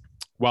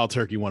Wild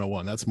Turkey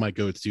 101. That's my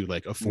go-to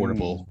like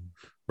affordable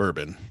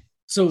bourbon.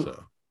 So,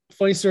 So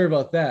funny story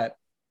about that.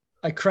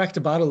 I cracked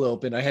a bottle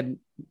open. I hadn't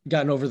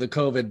gotten over the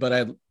COVID, but I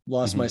had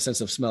lost Mhm. my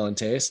sense of smell and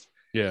taste.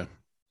 yeah,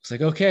 It's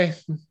like, okay,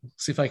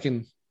 see if I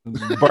can.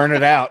 Burn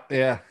it out.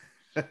 Yeah.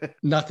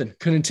 Nothing.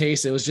 Couldn't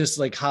taste it. It was just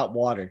like hot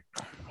water.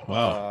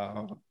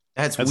 wow,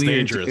 That's That's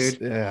weird, dangerous.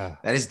 dude. Yeah.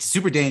 That is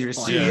super dangerous.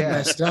 Oh, too. I Yeah. got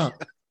messed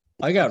up.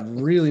 I got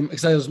really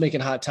because I was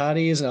making hot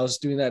toddies and I was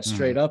doing that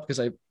straight up because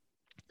I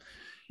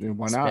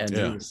Why It's not? bad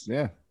Yeah. news.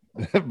 Yeah.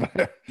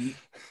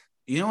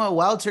 You know what?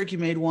 Wild Turkey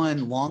made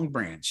one Long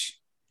Branch,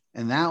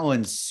 and that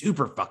one's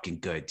super fucking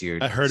good,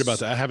 dude. I heard about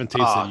that. I haven't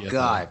tasted Oh it yet.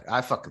 god,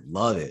 I fucking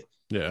love it.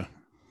 though. Yeah.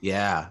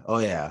 Yeah. Oh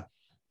yeah.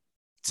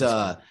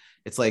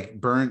 It's like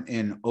burnt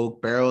in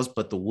oak barrels,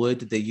 but the wood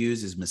that they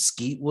use is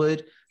mesquite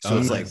wood. So Oh,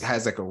 it's nice. like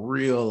has like a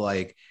real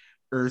like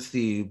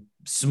earthy,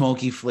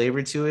 smoky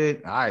flavor to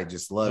it. I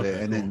just love it.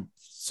 Okay,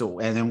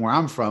 And then where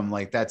I'm from,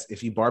 like that's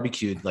if you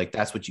barbecued, like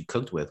that's what you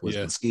cooked with was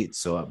Yeah. mesquite.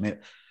 So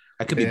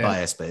I could be Yeah.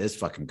 biased, but it's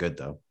fucking good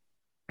though.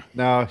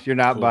 No, you're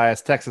not Cool.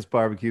 biased. Texas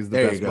barbecue is the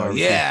There you best go.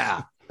 barbecue.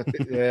 Yeah.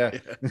 Yeah.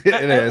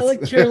 I, It is. I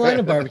like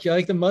Carolina barbecue. I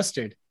like the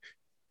mustard.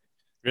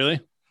 Really?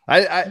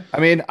 I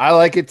mean, I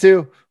like it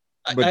too.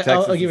 But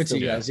I'll Texas give is it to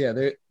you still- guys.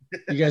 Yeah,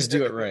 you guys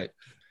do it right.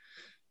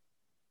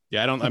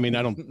 Yeah. I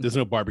don't. There's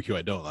no barbecue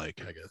I don't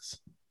like. I guess.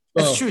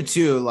 That's Oh. true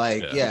too.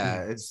 Like, Yeah.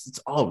 yeah, it's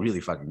all really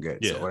fucking good.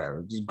 Yeah. So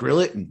whatever. Just grill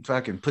it and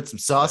fucking put some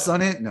sauce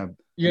on it. No.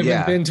 You haven't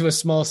Yeah. been to a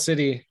small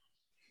city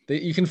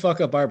that you can fuck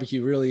up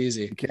barbecue really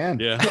easy. You can.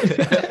 Yeah.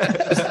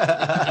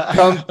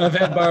 Come I've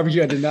had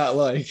barbecue I did not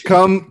like.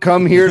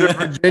 come here to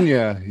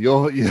Virginia.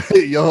 You'll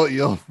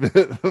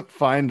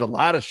find a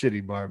lot of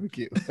shitty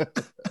barbecue.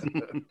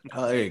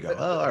 Oh, there you go.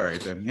 Oh, all right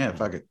then. Yeah,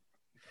 fuck it.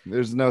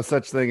 There's no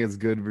such thing as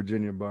good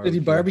Virginia barbecue.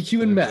 City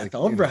barbecue and meth. Like,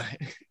 All you know,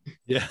 right.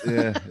 Yeah.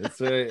 Yeah, that's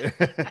right.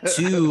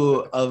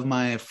 2 of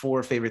my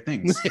 4 favorite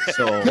things.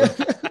 So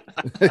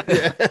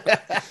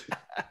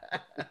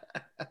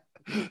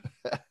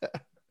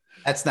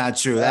that's not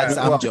true. That's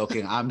Well-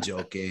 I'm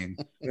joking.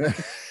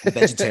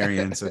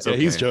 Vegetarian, so it's Yeah.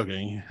 okay. He's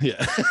joking.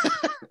 Yeah.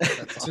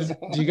 So,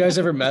 do you guys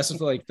ever mess with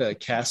like the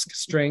cask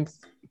strength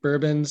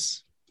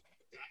bourbons?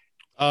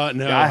 No,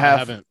 Yeah, I I have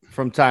haven't.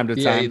 from time to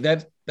Yeah, time.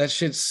 that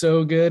shit's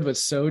so good, but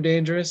so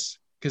dangerous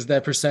because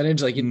that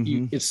percentage, like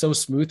it's so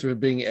smooth for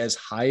being as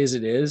high as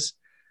it is,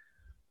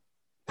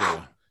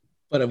 Yeah.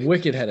 but a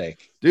wicked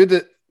headache.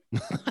 Dude,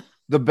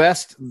 the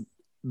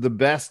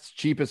best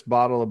cheapest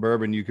bottle of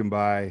bourbon you can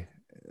buy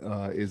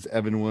is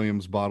Evan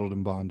Williams Bottled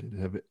and Bonded.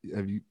 Have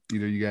you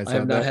either of you guys I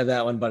have had not that? had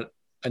that one, but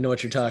I know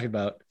what you're talking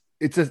about.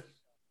 It's a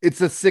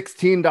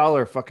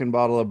 $16 fucking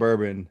bottle of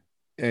bourbon,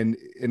 and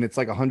it's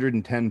like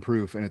 110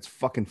 proof, and it's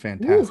fucking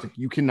fantastic.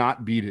 You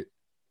cannot beat it.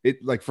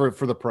 It like for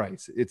the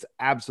price, it's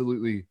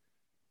absolutely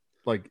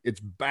like it's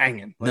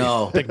banging. Like,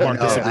 No, I think Mark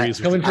no, disagrees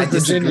with Coming you. I from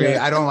disagree. Virginia.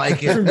 I don't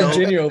like it. From No,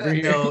 Virginia over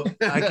here. No,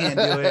 I can't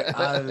do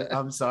it.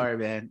 I'm sorry,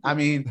 man. I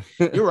mean,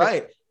 you're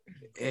right.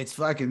 It's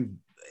fucking.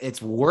 It's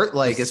worth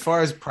like as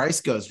far as price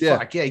goes. Yeah.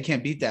 Fuck yeah, you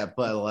can't beat that.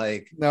 But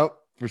like, Nope,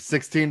 for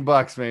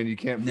 $16, man, you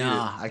can't beat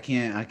nah, I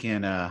can't.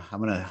 I'm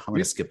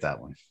gonna skip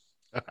that one.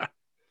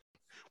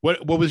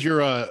 What was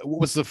your what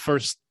was the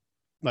first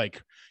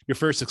like your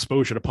first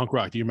exposure to punk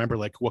rock? Do you remember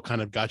like what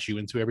kind of got you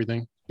into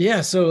everything?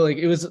 Yeah, so like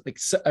it was like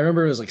I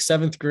remember it was like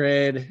 7th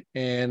grade,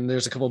 and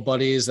there's a couple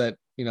buddies that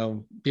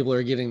people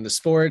are getting the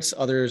sports,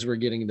 others were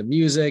getting into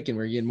music, and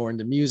we're getting more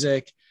into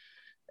music,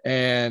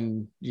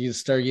 and you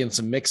start getting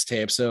some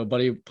mixtapes. So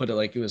buddy put it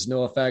like it was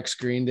NoFX,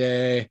 Green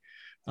Day,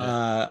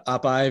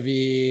 Op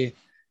Ivy,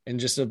 and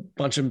just a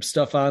bunch of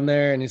stuff on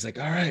there. And he's like,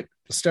 all right,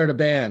 let's start a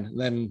band. And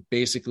then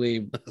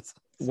basically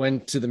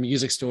went to the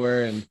music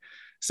store, and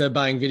instead of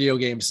buying video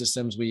game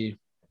systems, we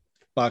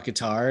bought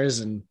guitars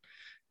and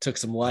took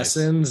some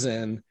lessons. Nice.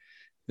 And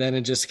then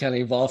it just kind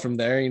of evolved from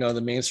there,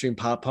 the mainstream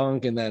pop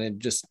punk. And then it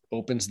just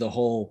opens the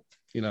whole,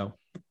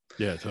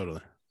 Yeah,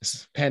 totally.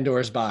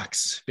 Pandora's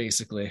box,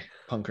 basically,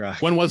 punk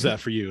rock. When was that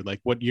for you? Like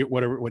what year,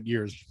 what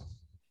years?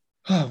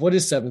 What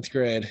is 7th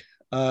grade?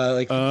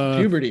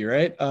 Puberty,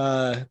 right?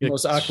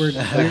 Most awkward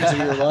years of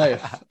your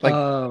life.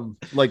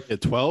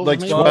 Like 12, like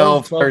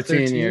 12,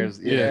 13 years.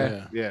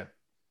 Yeah.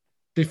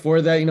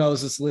 Before that, I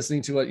was just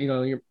listening to what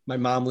my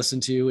mom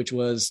listened to, which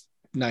was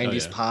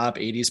 90s pop,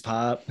 80s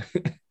pop.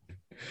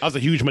 I was a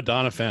huge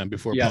Madonna fan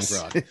before punk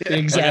rock.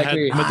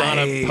 Exactly. Like I had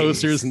Madonna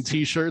posters and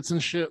T-shirts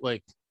and shit,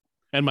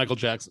 and Michael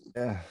Jackson.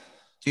 Yeah,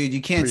 dude,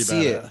 you can't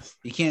see it.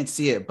 You can't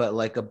see it, but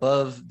like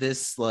above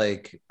this,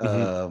 air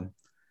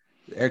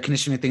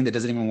conditioning thing that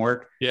doesn't even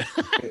work. Yeah,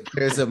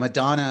 there's a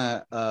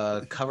Madonna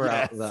cover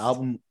out the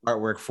album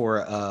artwork for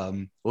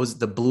what was it,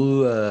 the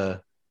blue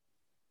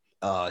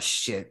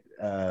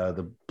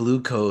the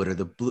blue code or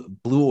the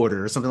blue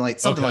order or something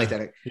like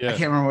that. Yeah. I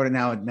can't remember what it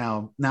now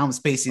I'm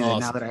spacing it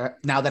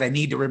now that I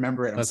need to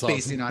remember it. I'm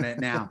spacing on it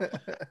now.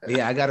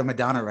 Yeah, I got a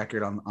Madonna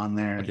record on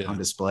there on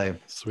display.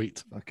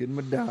 Sweet. Fucking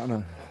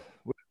Madonna.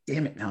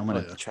 Damn it. Now I'm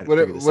gonna try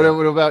to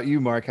what about you,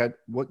 Mark?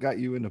 What got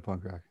you into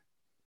punk rock?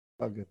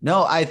 Oh, good.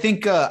 No, I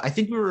think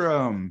we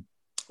were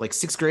like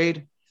 6th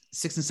and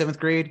 7th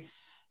grade.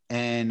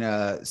 And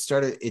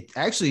it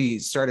actually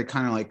started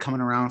kind of like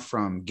coming around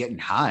from getting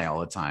high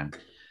all the time.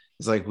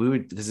 It's like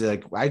because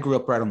I grew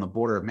up right on the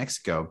border of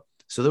Mexico,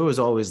 so there was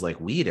always like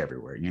weed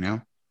everywhere,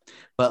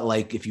 But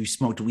like if you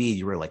smoked weed,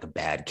 you were like a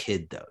bad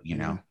kid, though,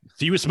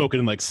 So you were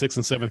smoking in like 6th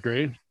and 7th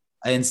grade?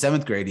 In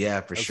 7th grade,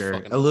 yeah, for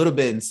sure. A little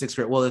bit in 6th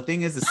grade. Well, the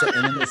thing is, the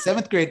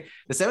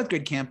 7th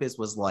grade campus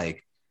was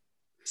like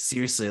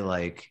seriously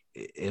like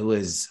it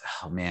was.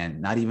 Oh man,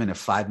 not even a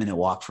 5-minute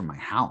walk from my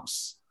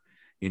house,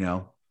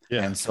 Yeah.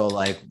 And so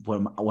like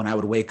when I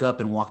would wake up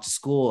and walk to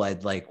school,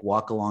 I'd like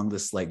walk along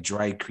this like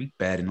dry creek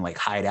bed and like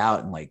hide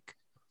out and like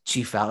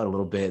chief out a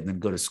little bit and then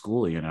go to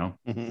school,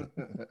 Mm-hmm.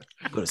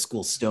 Go to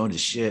school stoned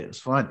as shit. It was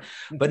fun.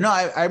 But no,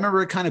 I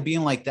remember it kind of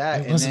being like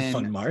that. It wasn't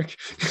fun, Mark.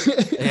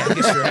 Yeah, I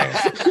guess you're right.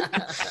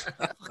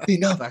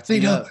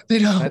 They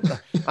know.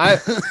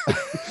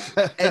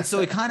 And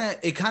so it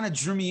kind of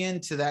drew me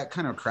into that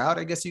kind of crowd,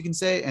 I guess you can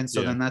say. And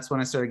so then that's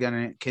when I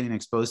started getting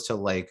exposed to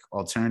like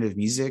alternative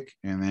music.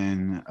 And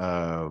then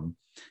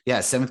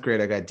 7th grade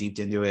I got deep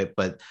into it,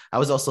 but I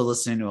was also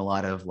listening to a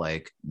lot of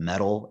like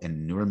metal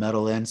and newer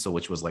metal then, so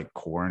which was like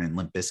Korn and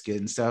Limp Bizkit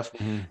and stuff.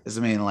 Because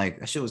I mean, like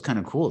that shit was kind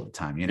of cool at the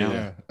time,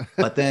 Yeah.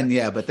 But then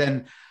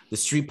the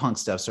street punk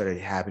stuff started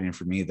happening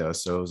for me though.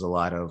 So it was a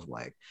lot of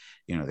like,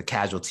 the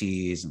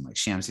Casualties and like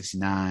Sham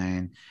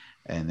 69.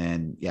 And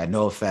then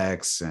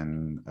NoFX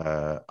and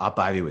Op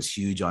Ivy was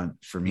huge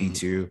for me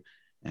too.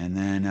 And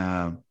then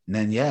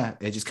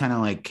it just kind of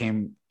like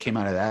came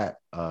out of that.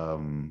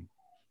 And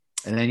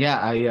then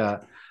I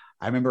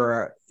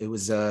remember it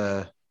was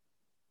I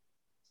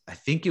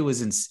think it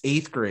was in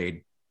 8th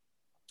grade.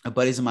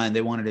 Buddies of mine,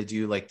 they wanted to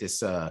do like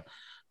this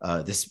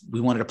we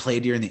wanted to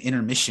play during the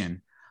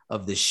intermission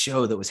of this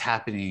show that was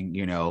happening,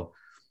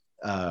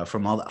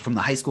 from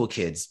the high school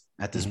kids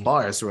at this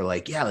bar. So we're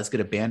like, yeah, let's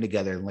get a band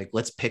together and like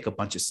let's pick a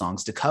bunch of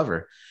songs to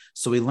cover.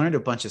 So we learned a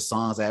bunch of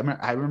songs. I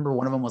remember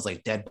one of them was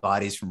like Dead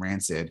Bodies from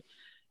Rancid,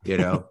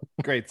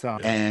 Great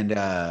song. And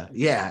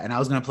and I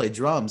was gonna play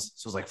drums.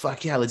 So I was like,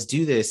 fuck yeah, let's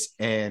do this.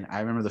 And I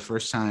remember the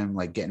first time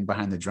like getting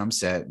behind the drum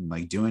set and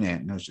like doing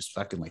it, and I was just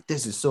fucking like,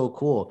 this is so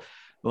cool.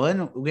 Well,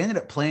 then we ended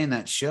up playing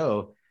that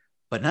show,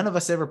 but none of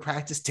us ever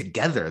practiced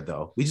together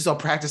though. We just all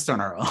practiced on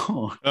our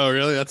own. Oh,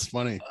 really? That's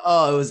funny.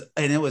 Oh,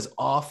 it was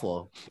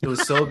awful. It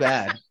was so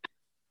bad.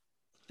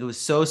 It was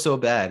so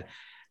bad.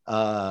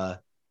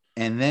 But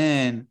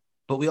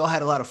we all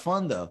had a lot of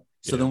fun though.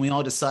 So then we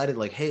all decided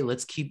like, hey, do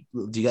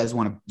you guys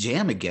want to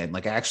jam again?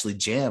 Like actually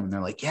jam. And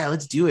they're like, yeah,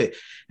 let's do it.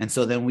 And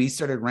so then we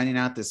started renting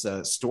out this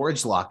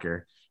storage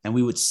locker, and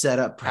we would set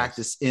up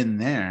practice in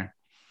there.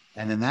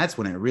 And then that's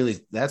when it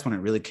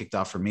really kicked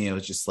off for me. It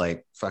was just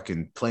like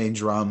fucking playing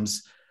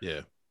drums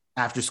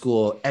after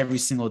school every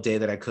single day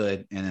that I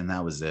could. And then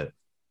that was it.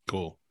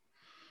 Cool,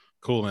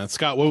 man.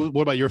 Scott,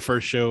 what about your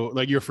first show,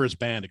 like your first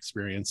band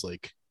experience?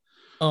 Like,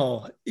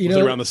 was it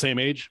around the same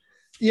age?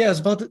 Yeah, it's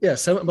about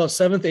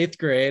 7th, 8th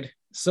grade.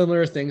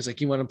 Similar things, like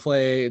you want to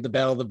play the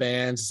Battle of the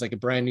Bands. It's like a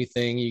brand new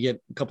thing. You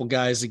get a couple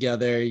guys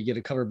together, you get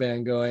a cover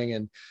band going,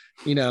 and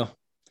you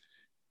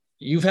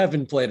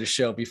haven't played a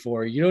show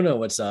before. You don't know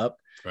what's up,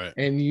 right?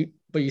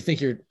 But you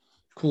think you're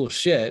cool as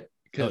shit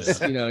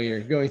because you're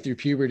going through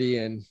puberty,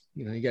 and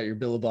you got your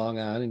Billabong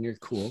on, and you're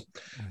cool.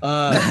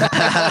 Pep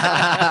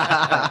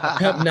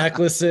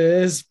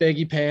necklaces,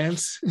 baggy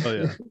pants,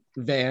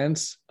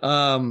 Vans.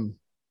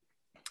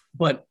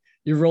 But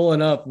you're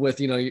rolling up with,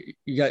 you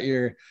got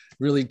your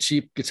really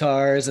cheap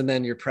guitars, and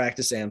then your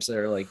practice amps that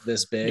are like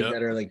this big,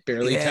 that are like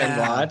barely 10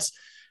 watts.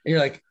 And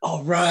you're like,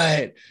 all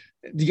right,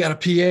 you got a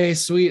PA,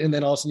 sweet. And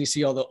then all of a sudden you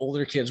see all the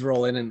older kids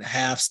roll in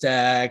half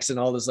stacks and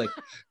all this like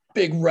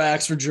big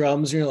racks for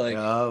drums. You're like,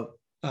 oh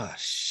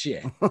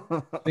shit.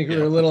 I think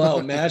we're a little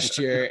outmatched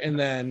here. And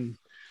then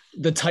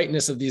the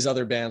tightness of these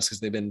other bands, because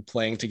they've been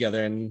playing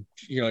together and,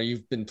 you know,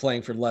 you've been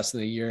playing for less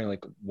than a year and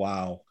like,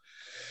 wow,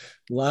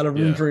 a lot of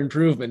room for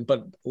improvement,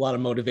 but a lot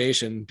of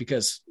motivation,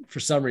 because for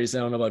some reason,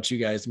 I don't know about you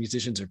guys,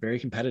 musicians are very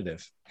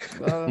competitive.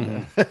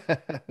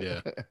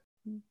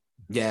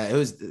 Yeah, it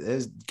was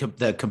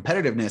the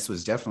competitiveness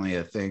was definitely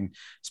a thing,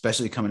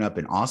 especially coming up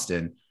in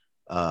Austin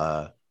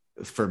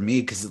for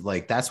me, because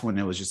like that's when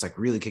it was just like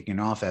really kicking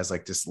off as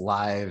like this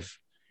live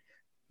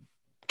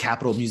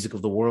capital music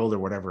of the world or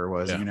whatever it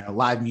was, you know,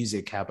 live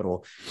music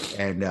capital.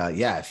 And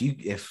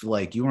if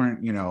like you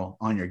weren't, you know,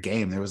 on your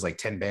game, there was like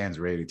 10 bands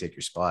ready to take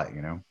your spot,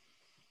 you know.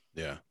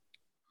 Yeah.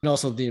 And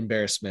also the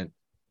embarrassment.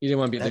 You didn't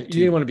want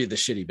to be the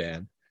shitty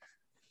band.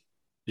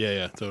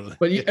 Yeah, totally.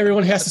 But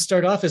everyone has to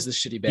start off as the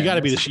shitty band. You got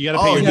to be the. You got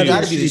to pay your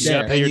dues. You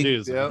got to pay your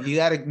dues. You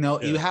got to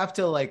know. You have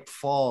to like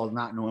fall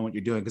not knowing what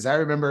you're doing. Because I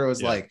remember it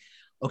was like,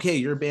 okay,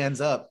 your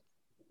band's up.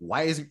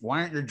 Why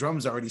aren't your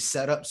drums already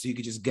set up so you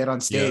could just get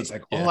on stage? I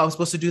was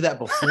supposed to do that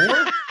before.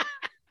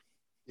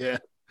 Yeah.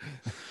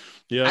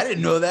 I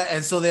didn't know that,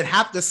 and so then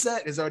half the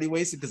set is already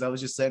wasted because I was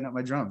just setting up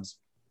my drums.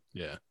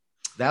 Yeah.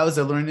 That was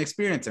a learning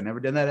experience. I never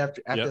done that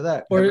after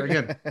that. Or never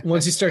again.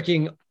 Once you start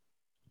getting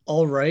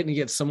all right and you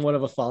get somewhat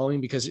of a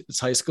following because it's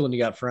high school and you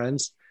got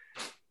friends,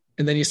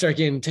 and then you start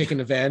getting taken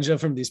advantage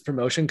of from these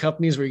promotion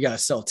companies where you got to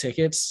sell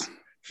tickets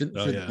for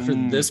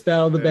this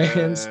battle of the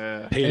bands.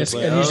 And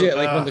usually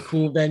like one of the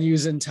cool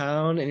venues in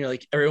town, and you're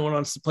like, everyone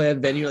wants to play at a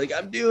venue. You're like,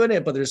 I'm doing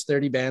it, but there's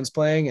 30 bands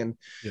playing, and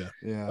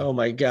oh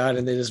my God.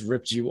 And they just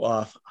ripped you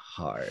off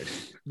hard.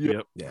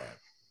 Yep. Yeah.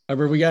 I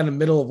remember we got in the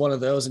middle of one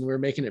of those and we were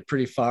making it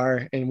pretty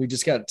far, and we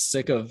just got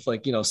sick of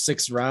like, you know,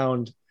 6th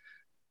round,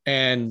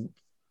 and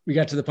we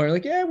got to the point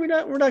like, we're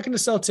not going to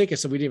sell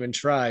tickets. So we didn't even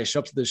try. Show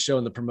up to the show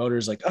and the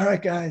promoter's like, all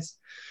right, guys,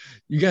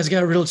 you guys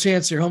got a real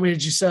chance here. How many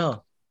did you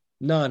sell?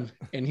 None.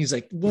 And he's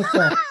like, what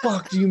the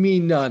fuck do you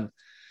mean none?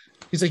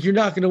 He's like, you're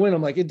not going to win.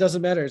 I'm like, it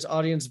doesn't matter. It's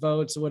audience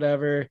votes or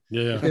whatever.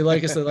 Yeah. If they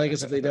like us, they like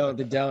us. If they don't,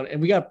 they don't.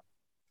 And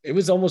it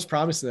was almost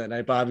promising that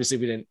night, but obviously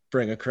we didn't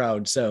bring a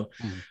crowd. So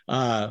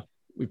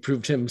we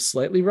proved him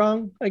slightly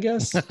wrong, I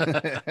guess.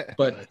 But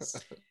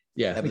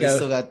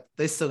but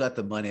they still got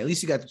the money. At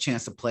least you got the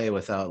chance to play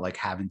without like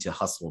having to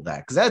hustle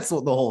that. Cause that's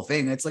the whole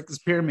thing. It's like this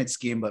pyramid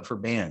scheme, but for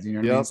bands, you know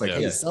what I mean? It's like,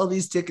 hey, sell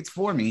these tickets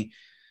for me.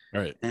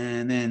 Right.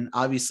 And then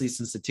obviously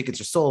since the tickets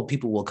are sold,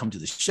 people will come to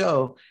the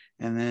show,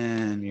 and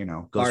then, you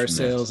know, bar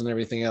sales and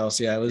everything else.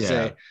 Yeah. It was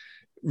a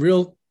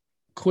real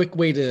quick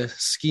way to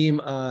scheme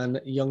on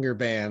younger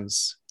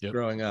bands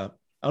growing up.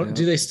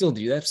 Do they still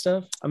do that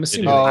stuff? I'm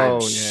assuming.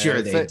 I'm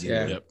sure they do.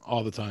 Yep,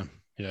 all the time.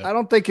 Yeah. I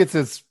don't think it's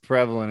as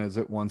prevalent as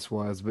it once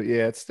was, but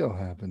yeah, it still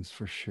happens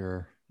for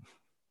sure.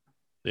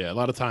 Yeah, a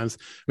lot of times.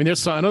 I mean, I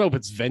don't know if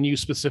it's venue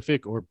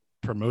specific or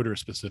promoter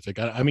specific.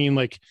 I mean,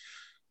 like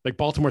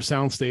Baltimore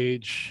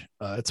Soundstage,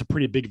 it's a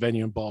pretty big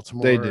venue in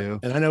Baltimore. They do.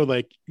 And I know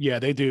they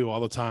do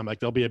all the time. Like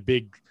there'll be a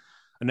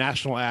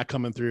national act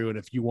coming through. And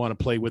if you want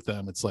to play with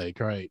them, it's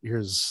like, all right,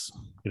 here's,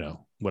 you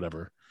know,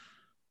 whatever.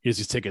 Here's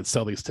these tickets,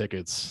 sell these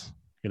tickets,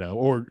 you know,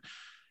 or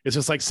it's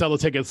just like sell the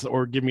tickets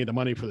or give me the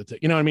money for the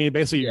ticket. You know what I mean?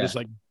 Basically you just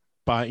like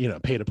buy, you know,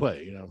 pay to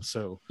play, you know,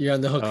 so you're on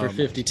the hook for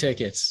 50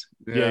 tickets.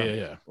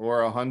 Yeah.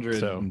 Or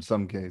 100 in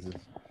some cases.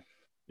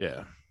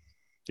 Yeah.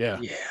 Yeah.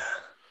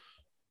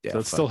 So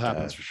it still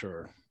happens for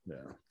sure. Yeah.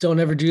 Don't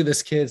ever do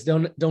this, kids.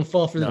 Don't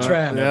fall for the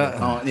trap.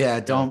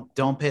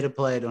 Don't pay to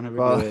play. Don't ever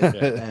do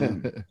it.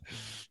 And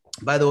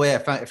by the way, I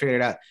figured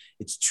it out.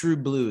 It's True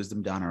Blue is the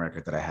Madonna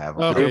record that I have.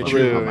 Okay,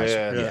 True.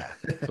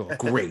 Cool.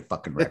 Great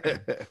fucking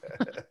record.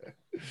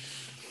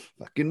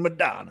 Fucking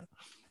Madonna.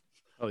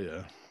 Oh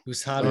yeah.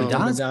 Who's hot?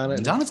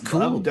 Madonna's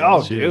cool.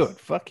 Oh, dude.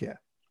 Fuck yeah.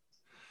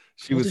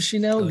 Does she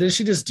know? Did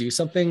she just do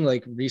something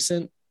like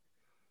recent?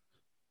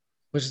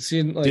 Was she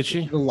in like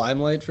the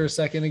limelight for a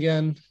second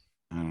again?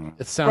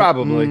 It sounds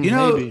probably.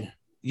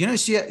 You know,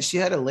 she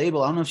had a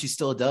label. I don't know if she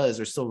still does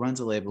or still runs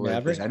a label.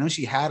 I know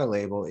she had a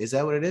label. Is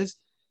that what it is?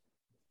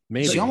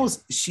 Maybe.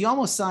 She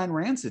almost signed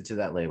Rancid to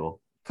that label.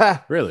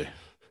 Really?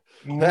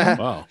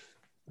 Wow.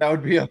 That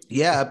would be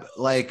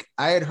like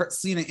I had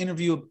seen an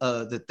interview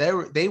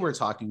that they were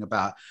talking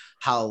about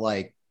how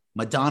like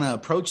Madonna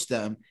approached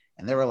them,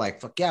 and they were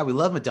like, "Fuck yeah, we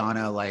love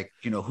Madonna." Like,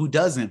 you know, who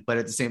doesn't? But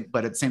at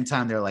the same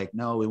time, they're like,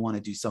 "No, we want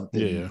to do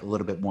something a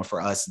little bit more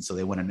for us," and so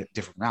they went a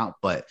different route.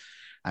 But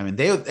I mean,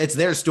 it's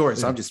their story,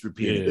 so I'm just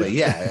repeating. But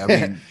I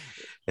mean,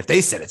 if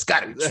they said it's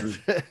got to be true,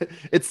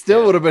 it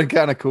still would have been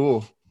kind of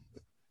cool.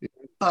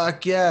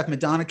 Fuck yeah! If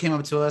Madonna came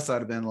up to us, I'd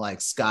have been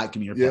like, "Scott, give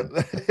me your pen."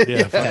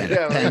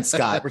 Pen,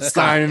 Scott. We're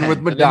signing with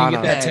Madonna.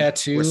 Get that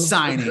tattoo. We're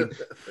signing.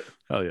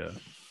 Oh yeah,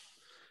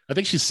 I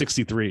think she's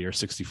 63 or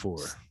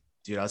 64.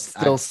 Dude, I'd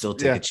still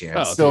take a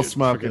chance. Still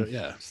smoking.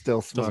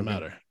 Still smoking. Doesn't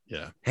matter.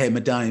 Yeah. Hey,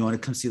 Madonna, you want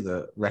to come see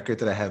the record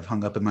that I have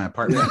hung up in my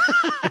apartment?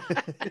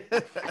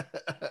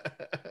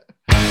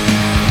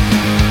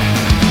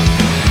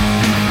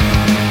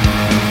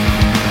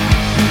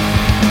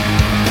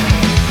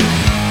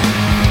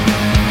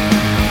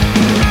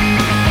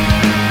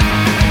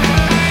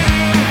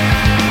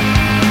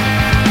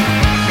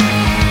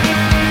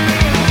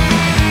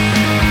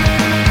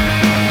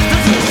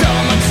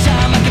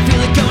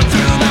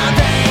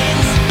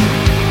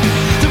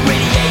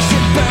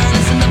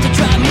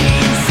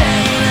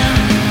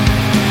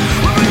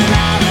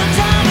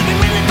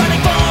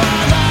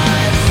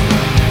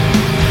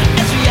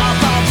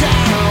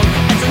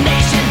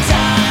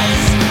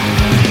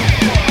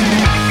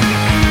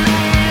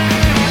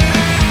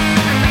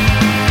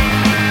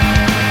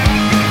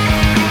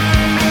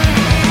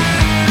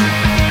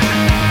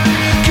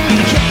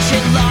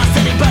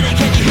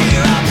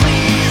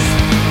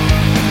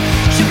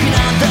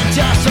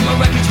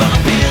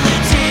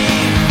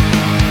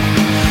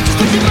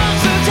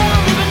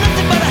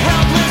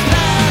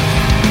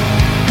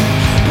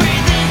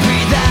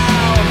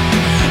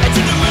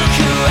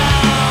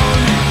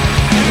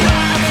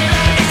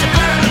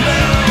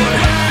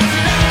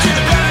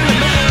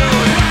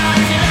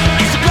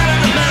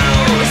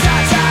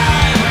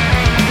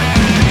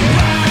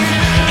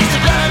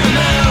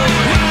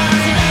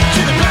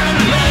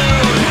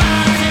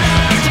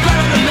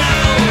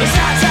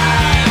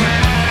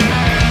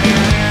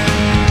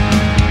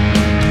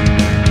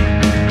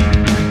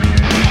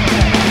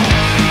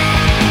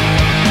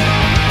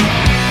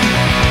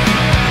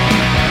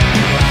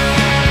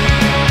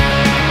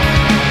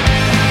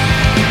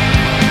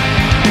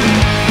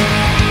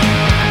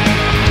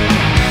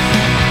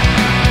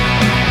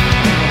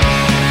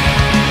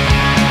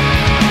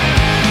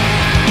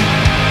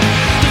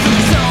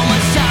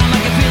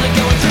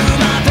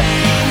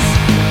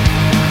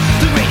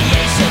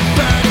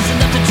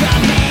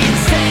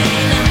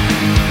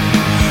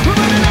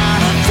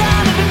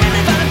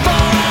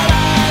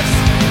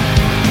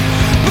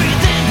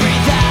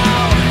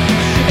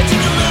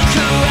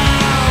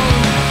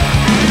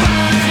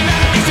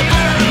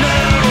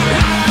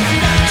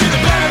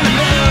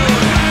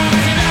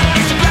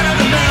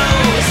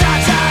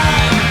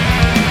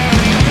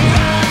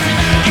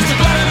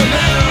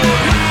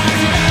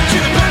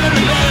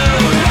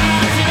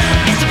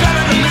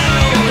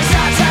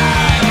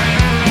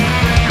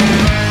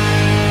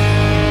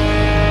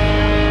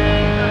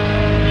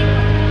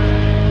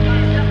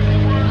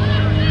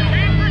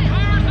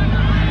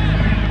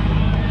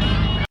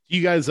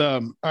 You guys,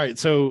 all right.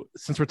 So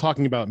since we're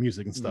talking about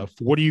music and stuff,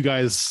 what are you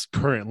guys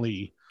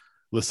currently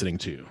listening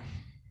to?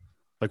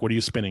 Like, what are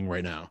you spinning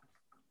right now?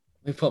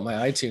 Let me put my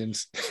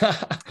iTunes.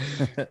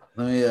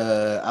 Let me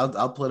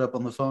I'll pull it up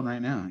on the phone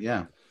right now.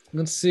 Yeah.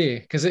 Let's see,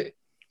 because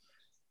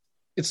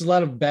it's a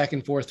lot of back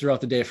and forth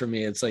throughout the day for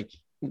me. It's like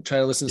try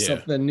to listen to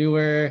something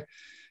newer,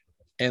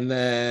 and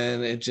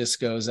then it just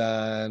goes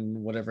on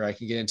whatever I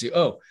can get into.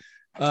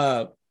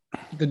 The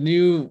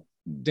new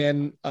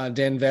Dan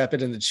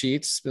Vapid and the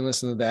Cheats. Been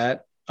listening to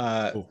that.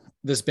 Cool.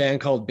 This band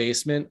called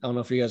Basement. I don't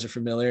know if you guys are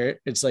familiar.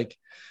 It's like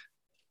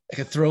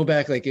a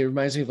throwback. Like it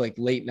reminds me of like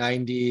late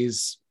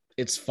 90s.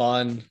 It's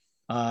fun.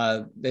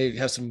 They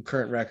have some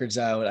current records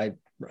out. I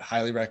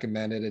highly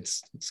recommend it.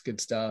 It's good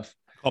stuff.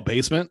 Called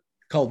Basement.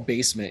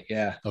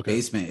 Yeah. Okay.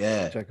 Basement.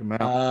 Yeah. Check them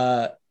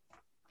out.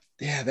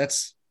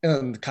 That's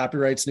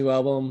Copyright's new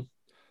album.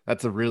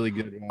 That's a really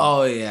good one.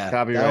 Oh yeah.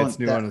 Copyright's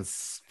new one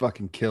is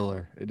fucking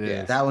killer. It is.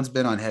 Yeah, that one's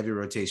been on heavy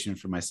rotation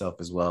for myself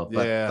as well.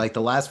 But like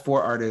the last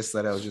 4 artists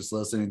that I was just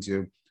listening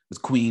to was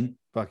Queen.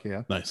 Fuck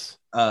yeah. Nice.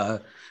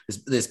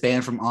 This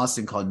band from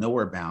Austin called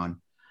Nowhere Bound.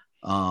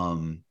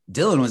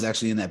 Dylan was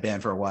actually in that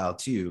band for a while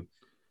too.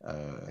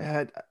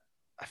 I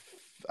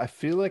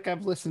feel like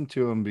I've listened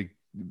to him.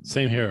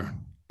 Same here.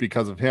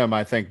 Because of him,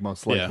 I think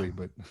most likely. Yeah.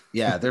 But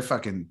yeah, they're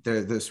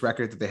this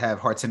record that they have,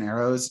 Hearts and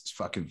Arrows, it's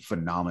fucking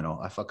phenomenal.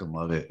 I fucking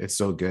love it. It's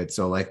so good.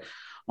 So like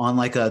on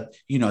like a,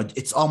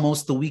 it's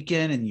almost the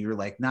weekend and you're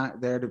like not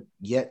there to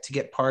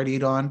get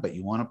partied on, but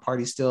you want to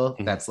party still.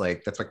 Mm-hmm. That's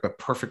like the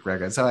perfect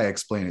record. That's how I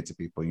explain it to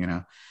people,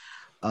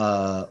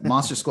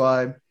 Monster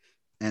Squad,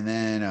 and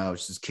then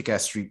which is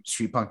kick-ass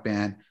street punk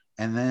band,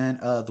 and then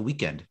The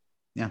Weeknd.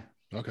 Yeah.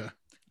 Okay.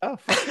 Oh,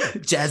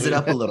 jazz it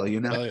up a little,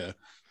 Oh yeah.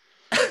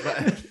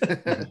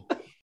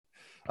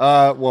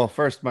 Well,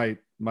 first my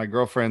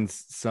girlfriend's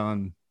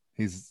son,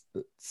 he's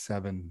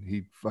 7.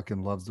 He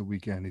fucking loves The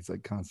Weeknd. He's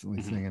like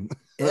constantly singing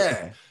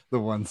the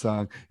one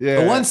song.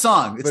 Yeah, the one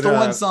song. It's the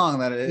one song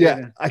that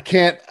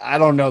it, I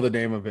don't know the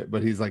name of it,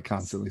 but he's like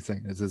constantly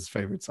singing. It's his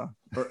favorite song.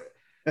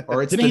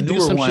 Or it's didn't he do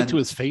some one. shit to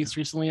his face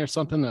recently or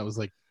something that was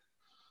like,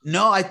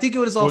 no, I think it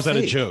was all. Or was fake.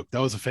 that a joke? That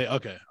was a fake.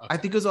 Okay. I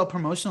think it was all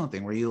promotional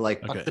thing where you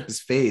like fucked up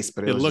his face,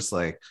 but it was just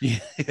like, yeah.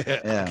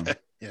 Okay.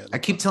 Yeah, I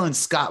keep telling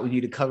Scott we need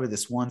to cover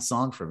this one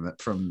song from The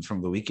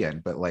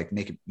Weeknd, but like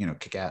make it,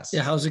 kick ass.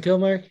 Yeah, how's it go,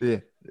 Mark? Yeah.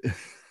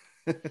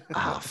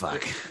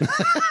 Fuck.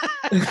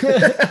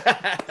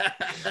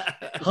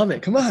 Hum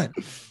it, come on.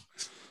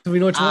 Do we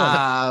know what you want?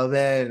 Oh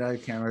man, I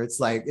can't remember. It's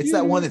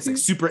that one that's like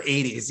super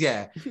 80s.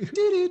 Yeah.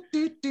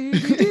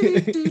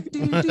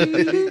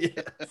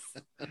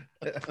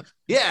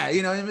 Yeah,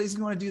 he's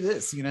going to do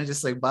this,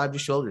 just like bob your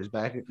shoulders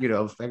back, back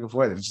and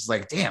forth. And it's just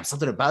like, damn,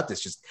 something about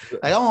this. Just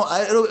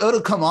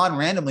it'll come on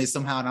randomly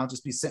somehow, and I'll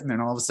just be sitting there,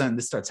 and all of a sudden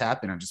this starts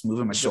happening. I'm just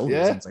moving my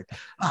shoulders. And it's like,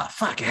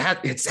 fuck,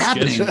 it's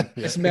happening.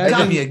 It's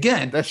got me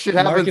again. That shit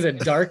Mark happens at a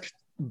dark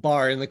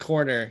bar in the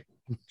corner,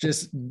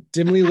 just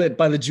dimly lit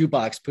by the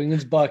jukebox, putting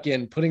his buck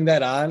in, putting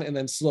that on, and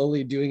then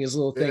slowly doing his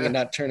little thing and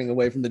not turning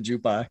away from the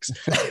jukebox.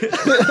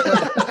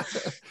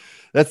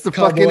 That's the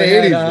Cowboy fucking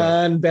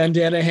 80s on,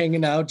 bandana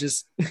hanging out,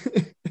 just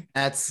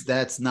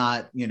that's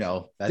not,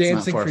 that's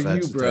dancing not for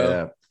you,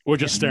 bro. Or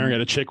just staring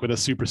at a chick with a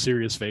super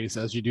serious face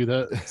as you do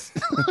that.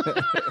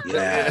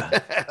 Yeah.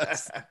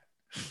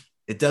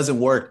 It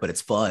doesn't work, but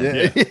it's fun.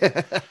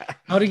 Yeah.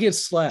 How to get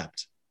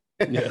slapped.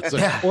 Yeah,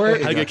 or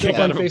how to get kicked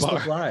out of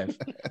Facebook a bar. Live.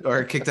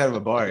 Or kicked out of a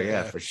bar.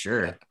 Yeah, for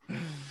sure.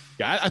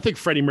 Yeah, I think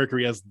Freddie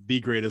Mercury has the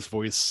greatest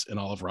voice in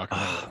all of rock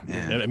and roll.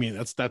 Man. I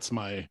mean, that's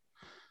my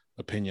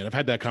opinion. I've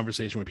had that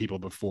conversation with people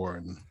before,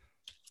 and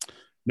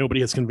nobody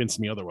has convinced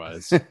me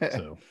otherwise.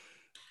 So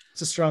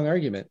it's a strong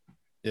argument.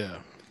 Yeah.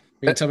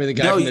 You're gonna tell me the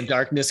guy from The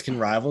Darkness can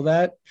rival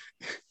that?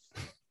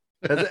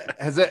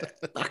 Has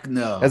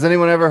no. Has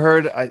anyone ever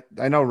heard? I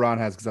know Ron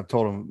has because I've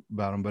told him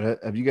about him. But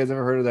have you guys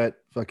ever heard of that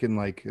fucking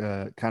like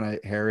kind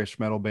of hairish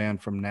metal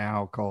band from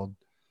now called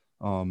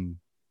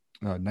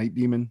Night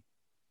Demon?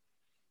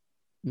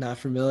 Not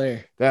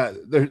familiar.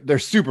 That they're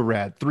super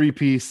rad.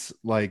 3-piece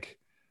like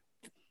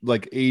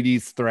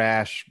 80s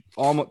thrash.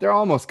 They're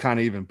almost kind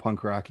of even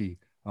punk rocky.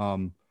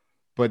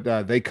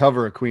 But they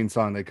cover a Queen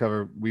song. They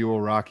cover "We Will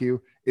Rock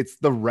You." It's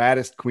the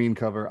raddest Queen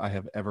cover I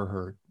have ever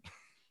heard.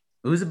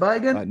 Who's it by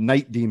again?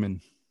 Night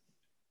Demon.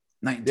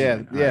 Night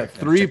Demon. Yeah. Right,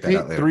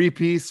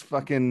 3-piece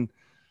fucking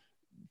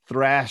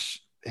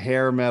thrash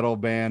hair metal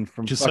band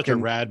from just such a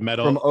rad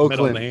metal from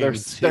Oakland. Metal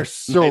They're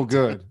so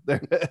good.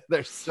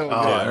 They're so good.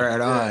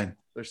 Right on.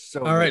 They're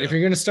so all right. good. If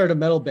you're gonna start a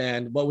metal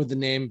band, what would the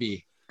name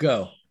be?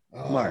 Go,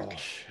 Mark.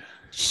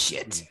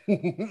 Shit.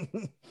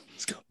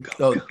 Let's go.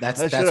 Oh,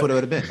 that's what it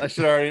would have been. I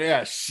should already.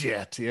 Yeah.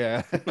 Shit.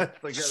 Yeah.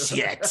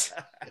 Shit.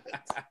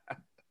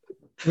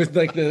 With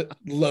like the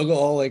logo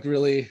all like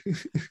really.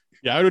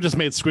 Yeah, I would have just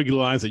made squiggly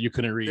lines that you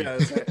couldn't read. Yeah,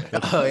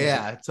 Oh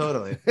yeah,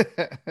 totally.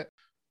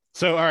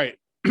 So, all right.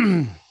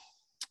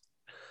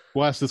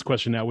 We'll ask this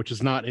question now, which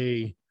is not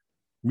a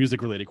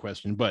music related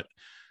question, but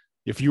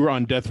if you were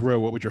on death row,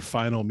 what would your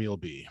final meal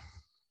be?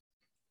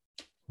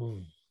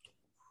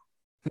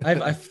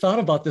 I've thought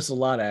about this a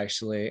lot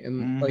actually,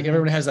 and like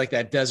everyone has like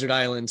that desert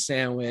island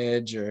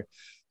sandwich or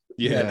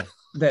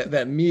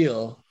that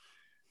meal.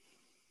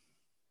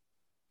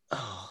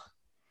 Oh,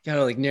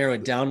 gotta like narrow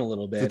it down a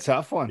little bit. It's a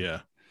tough one.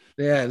 Yeah.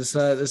 This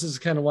is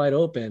kind of wide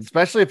open,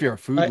 Especially if you're a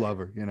food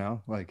lover, you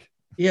know, like.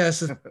 Yeah, it's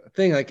the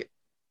thing. Like,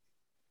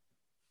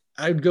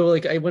 I'd go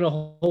I went a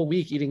whole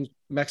week eating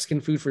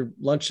Mexican food for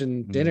lunch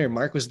and dinner.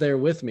 Mark was there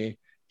with me.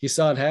 He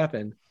saw it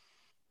happen.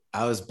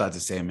 I was about to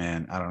say,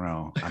 man, I don't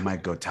know. I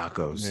might go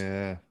tacos.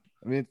 Yeah.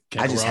 I mean,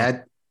 I just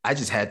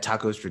had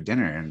tacos for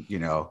dinner, and you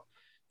know,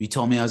 you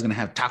told me I was gonna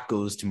have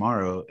tacos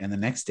tomorrow and the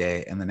next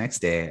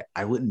day,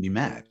 I wouldn't be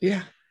mad.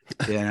 Yeah.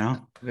 You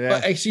know? Yeah.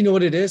 But actually, you know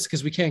what it is?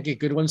 Because we can't get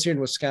good ones here in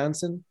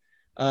Wisconsin.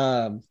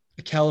 A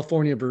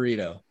California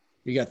burrito.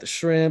 You got the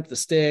shrimp, the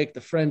steak,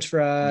 the French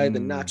fry, the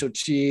nacho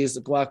cheese,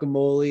 the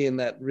guacamole, and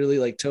that really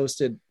like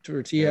toasted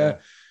tortilla.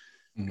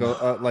 Yeah.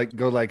 Go like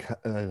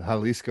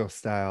Jalisco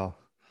style.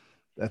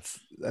 That's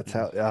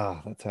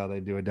how they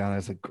do it down there.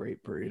 It's a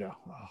great burrito.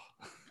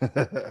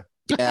 Oh.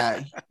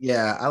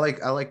 yeah. I like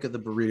the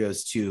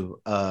burritos too.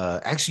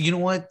 Actually, you know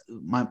what?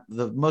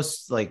 The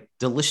most like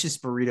delicious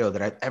burrito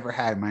that I've ever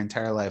had in my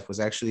entire life was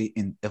actually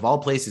of all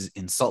places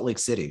in Salt Lake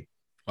City.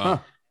 Wow. Huh.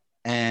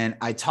 And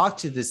I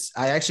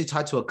actually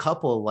talked to a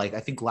couple, like, I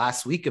think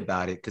last week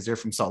about it, because they're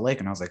from Salt Lake.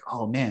 And I was like,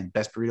 oh man,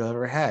 best burrito I've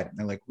ever had. And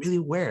they're like, really,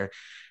 where?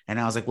 And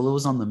I was like, well, it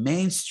was on the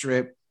main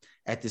strip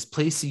at this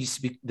place that used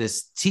to be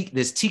this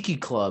tiki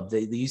club.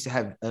 They used to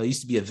have,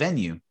 used to be a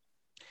venue.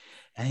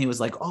 And he was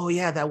like, oh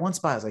yeah, that one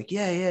spot. I was like,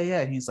 yeah.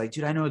 And he's like,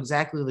 dude, I know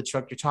exactly the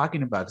truck you're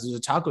talking about, because there's a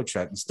taco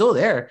truck and still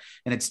there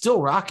and it's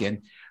still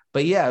rocking.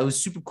 But yeah, it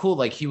was super cool.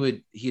 Like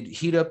he'd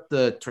heat up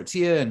the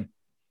tortilla and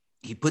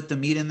he put the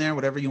meat in there,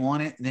 whatever you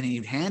wanted, and then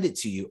he'd hand it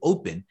to you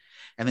open.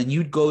 And then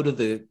you'd go to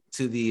the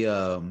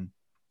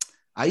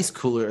ice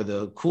cooler or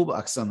the cool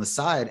box on the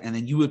side, and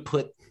then you would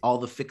put all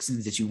the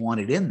fixings that you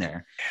wanted in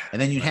there.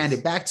 And then you'd hand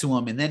it back to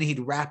him, and then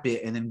he'd wrap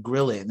it and then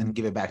grill it and then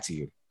give it back to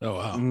you. Oh,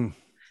 wow.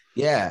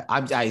 Yeah.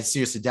 I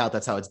seriously doubt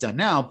that's how it's done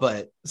now,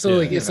 but so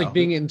like it's like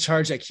being in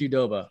charge at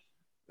Qdoba.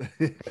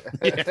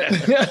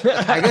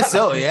 I guess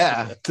so.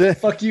 Yeah.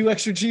 Fuck you,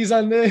 extra cheese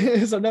on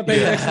this. I'm not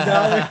paying an extra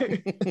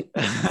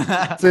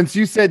 $1. Since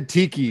you said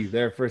tiki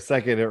there for a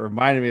second, it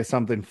reminded me of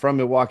something from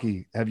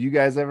Milwaukee. Have you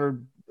guys ever?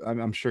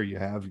 I'm sure you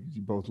have.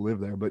 You both live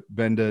there, but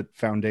been to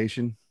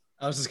Foundation?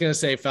 I was just gonna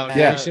say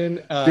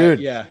Foundation. Dude.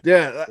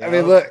 Yeah. I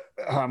mean, look.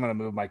 I'm gonna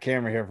move my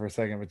camera here for a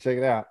second, but check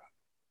it out.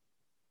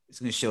 He's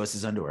gonna show us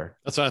his underwear.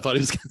 That's what I thought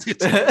he was going to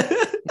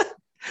do.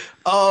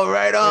 Oh,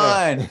 right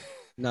on. Yeah.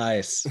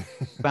 Nice.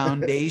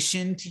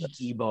 Foundation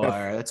Tiki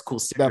Bar. That's cool.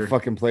 Sticker. That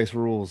fucking place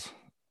rules.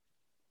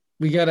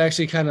 We got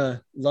actually kind of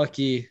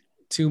lucky.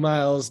 2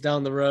 miles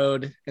down the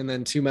road, and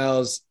then 2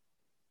 miles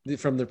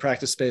from the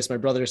practice space, my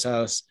brother's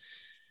house,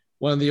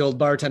 one of the old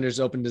bartenders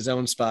opened his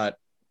own spot.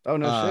 Oh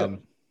no shit.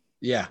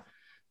 Yeah.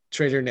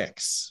 Trader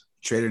Nick's.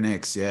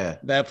 Yeah.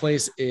 That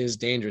place is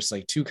dangerous.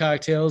 Like 2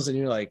 cocktails and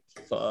you're like,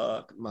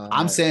 fuck my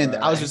I'm saying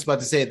God. I was just about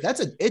to say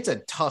it's a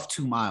tough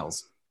 2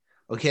 miles.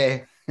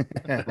 Okay.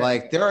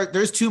 Like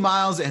there's 2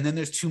 miles and then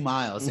there's 2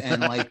 miles.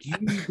 And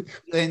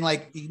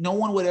like no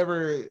one would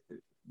ever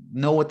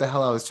know what the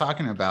hell I was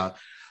talking about.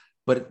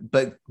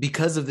 But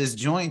because of this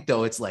joint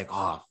though, it's like,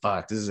 oh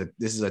fuck, this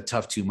is a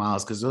tough 2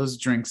 miles, because those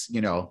drinks,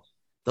 you know,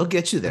 they'll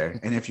get you there.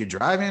 And if you're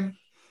driving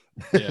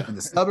in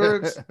the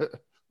suburbs,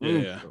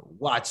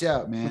 watch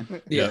out,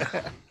 man. Yeah.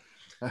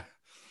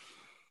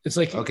 It's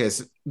like, okay,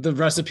 so the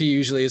recipe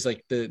usually is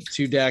like the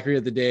 2 daiquiri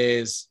of the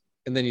days,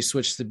 and then you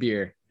switch to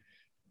beer.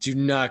 Do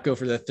not go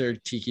for the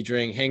third tiki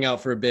drink. Hang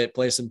out for a bit,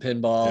 play some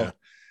pinball,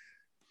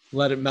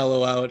 let it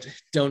mellow out.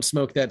 Don't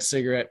smoke that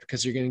cigarette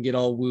because you're going to get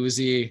all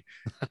woozy.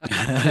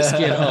 Just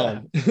get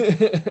home.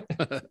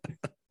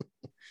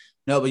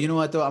 No, but you know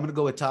what though? I'm going to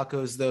go with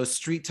tacos though.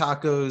 Street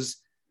tacos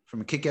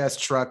from a kick-ass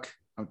truck.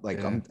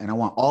 And I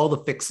want all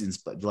the fixings,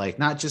 but like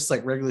not just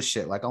like regular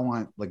shit. Like I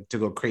want like to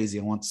go crazy.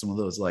 I want some of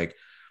those like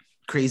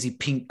crazy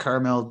pink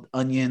caramel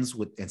onions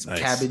and some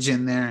cabbage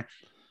in there.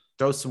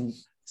 Throw some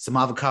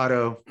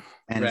avocado,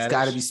 and It's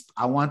got to be.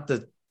 I want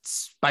the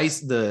spice,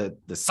 the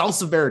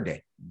salsa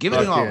verde. Give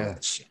it all of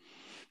that shit.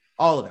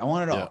 All of it. I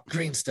want it all.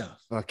 Green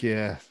stuff. Fuck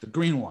yeah. The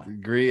green one.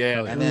 Green,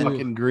 and then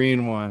fucking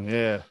green one.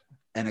 Yeah.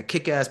 And a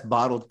kick-ass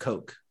bottled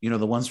Coke. You know,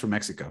 the ones from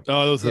Mexico.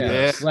 Oh, those are the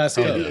best. Last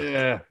Coke.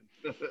 Yeah.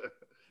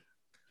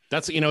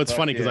 That's, you know, it's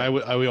funny because I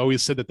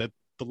always said that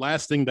the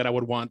last thing that I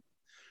would want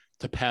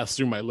to pass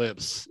through my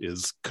lips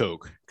is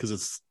Coke,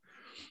 because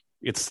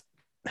it's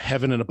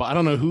heaven in a bottle. I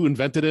don't know who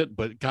invented it,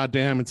 but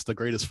goddamn, it's the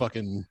greatest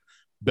fucking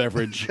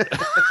beverage.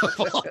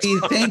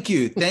 Thank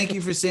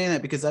you for saying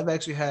that, because I've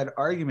actually had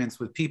arguments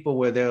with people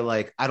where they're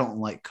like, I don't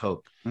like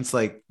Coke. And it's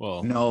like,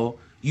 well, no,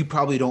 you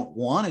probably don't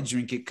want to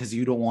drink it because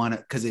you don't want it,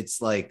 because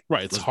it's like,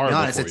 right, it's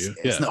horrible for you.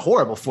 It's not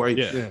horrible for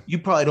you. Yeah. You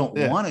probably don't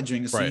want to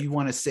drink it, so you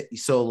want to say,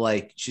 so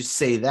like just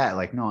say that,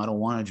 like, no, I don't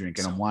want to drink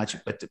it. I'm watching.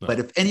 But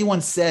if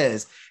anyone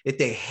says that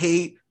they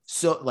hate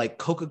so like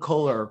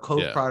Coca-Cola or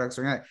Coke products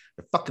or not,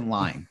 they're fucking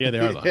lying. Yeah, they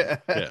are lying.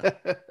 Yeah.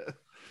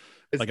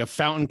 It's like a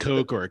fountain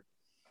Coke or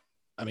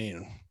I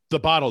mean, the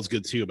bottle's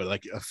good too, but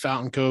like a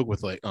fountain Coke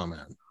with like, oh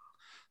man,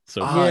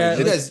 so Yeah,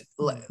 you guys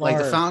like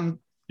the bar. fountain.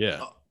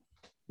 yeah,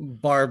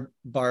 Bar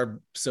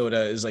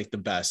soda is like the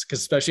best because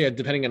especially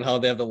depending on how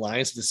they have the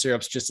lines, the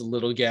syrup's just a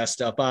little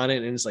gassed up on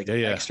it and it's like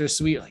Yeah. extra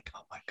sweet. Like,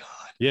 oh my god.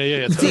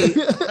 yeah. See,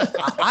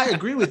 I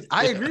agree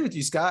with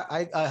you, Scott.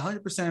 I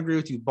 100% agree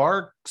with you.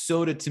 Bar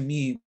soda to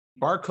me,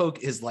 bar Coke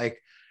is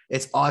like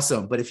it's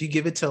awesome, but if you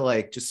give it to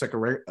like just like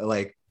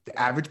like the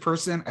average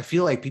person, I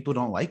feel like people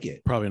don't like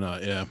it. probably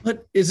not. Yeah,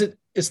 But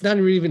it's not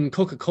even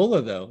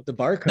Coca-Cola though. The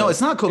bar Coke. No,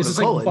 it's not It's just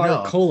Coca-Cola. like bar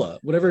no. cola,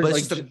 whatever. But Like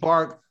it's just a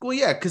bar. Well,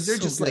 yeah, because they're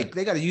So just good. like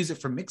they got to use it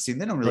for mixing.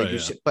 They don't really Right, do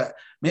yeah. shit. But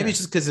maybe Yeah. it's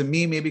just because of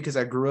me. Maybe because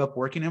I grew up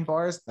working in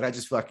bars that I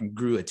just fucking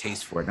grew a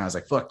taste for it. And I was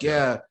like, fuck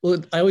yeah.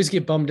 well, I always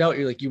get bummed out.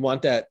 You're like, you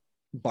want that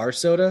bar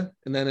soda,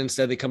 and then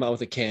instead they come out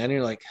with a can. And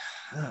you're like,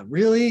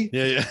 really?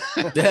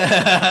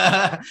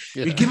 yeah.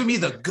 You're giving me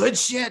the good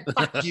shit.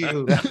 Fuck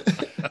you.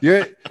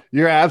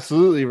 You're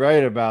absolutely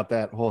right about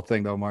that whole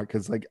thing though, Mark.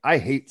 Because like I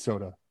hate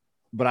soda,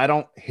 but I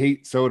don't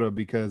hate soda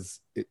because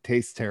it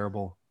tastes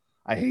terrible.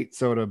 I hate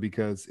soda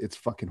because it's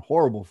fucking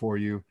horrible for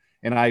you.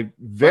 And I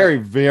very,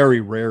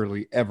 very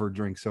rarely ever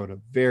drink soda.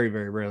 Very,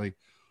 very rarely.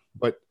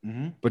 But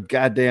Mhm. but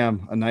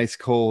goddamn, a nice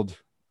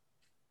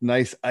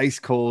ice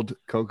cold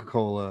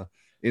Coca-Cola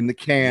in the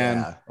can,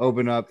 Yeah.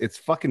 open up. It's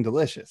fucking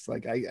delicious.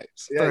 Like I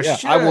For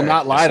I will sure.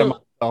 not lie to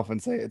So- myself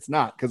and say it's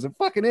not because it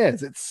fucking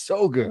is. It's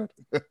so good.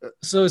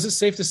 So is it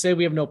safe to say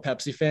we have no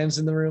Pepsi fans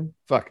in the room?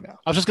 Fuck no.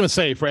 I was just gonna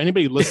say for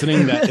anybody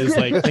listening that is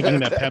like thinking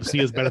that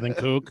Pepsi is better than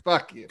Coke,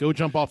 Fuck you. go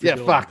jump off. Yeah,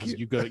 building, fuck 'cause you.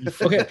 You go. You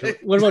Okay.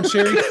 What about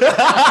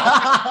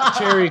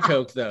cherry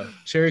Coke though?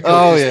 Cherry Coke.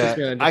 Oh just puts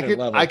me yeah, on a I different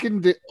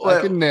can level.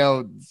 I can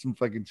nail some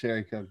fucking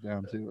cherry Coke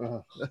down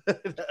too.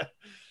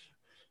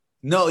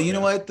 No, you know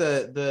Yeah. what?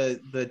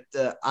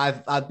 The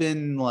I've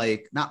been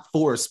like not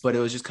forced, but it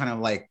was just kind of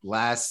like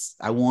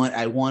I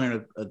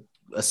wanted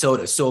a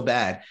soda so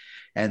bad,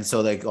 and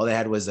so like all they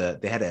had was a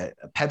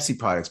Pepsi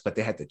products, but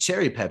they had the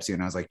cherry Pepsi,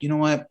 and I was like, you know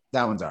what,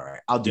 that one's all right.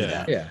 I'll do Yeah.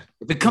 that. yeah.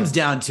 If it comes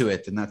down to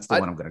it, then that's the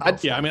one I'm gonna go.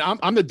 For. Yeah, I mean,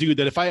 I'm the dude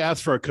that if I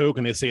ask for a Coke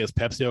and they say it's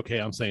Pepsi, okay,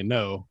 I'm saying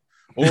no,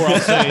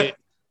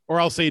 or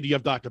I'll say, do you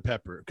have Dr.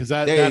 Pepper? Because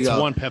There you that's go.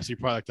 one Pepsi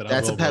product that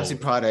That's I a will roll Pepsi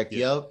with. product.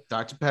 Yeah. Yep,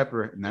 Dr.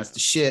 Pepper, and that's the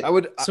shit. I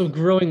would. So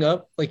growing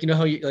up, like you know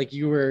how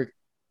you were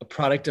a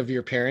product of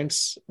your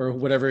parents or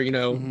whatever,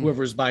 Mhm. whoever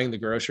was buying the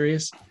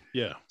groceries.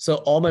 Yeah, So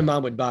all my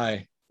mom would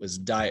buy was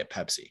Diet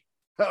Pepsi.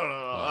 Oh,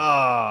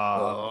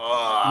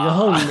 You know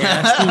how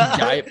nasty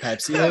Diet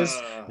Pepsi is?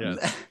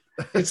 yeah,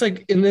 It's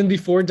like, and then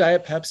before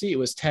Diet Pepsi, it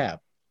was Tab.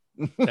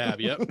 tab.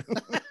 Yep.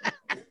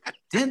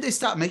 Didn't they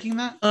stop making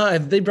that?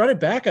 They brought it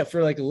back up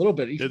for like a little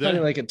bit. You Did could find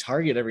they? it like at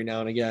Target every now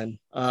and again.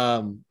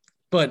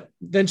 But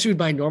then she would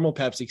buy normal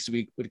Pepsi because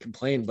we would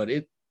complain. But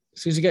as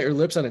soon as you get your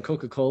lips on a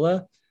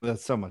Coca-Cola,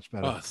 That's so much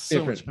better. Oh, so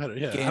Different. much better.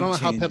 Yeah, Game I don't know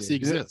how changer. Pepsi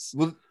exists.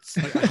 Well,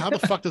 Like, how the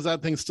fuck does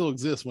that thing still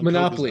exist? When Coke is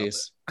out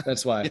monopolies.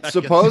 That's why. Yeah. I guess.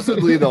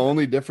 supposedly the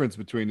only difference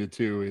between the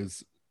two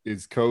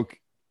is Coke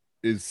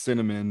is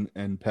cinnamon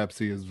and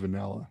Pepsi is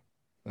vanilla.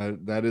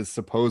 That is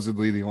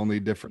supposedly the only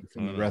difference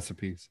in the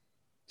recipes.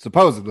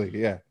 Supposedly,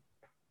 yeah.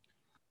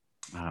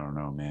 I don't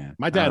know, man.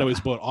 My I dad don't- always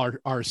bought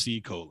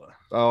RC cola.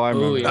 Oh, I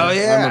remember. yeah. that. Oh,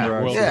 yeah. I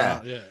remember World RC. Yeah.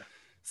 Without- yeah.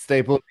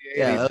 Staple. of the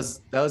Yeah,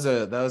 80s.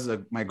 that was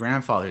my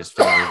grandfather's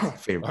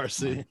favorite.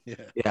 RC. Yeah.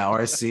 Yeah,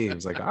 RC. It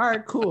was like, all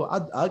right, cool.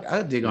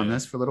 I'll dig on Yeah.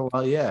 this for a little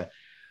while. Yeah.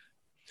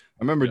 I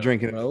remember Yeah.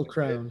 drinking it. Well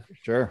crowned. For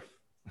sure.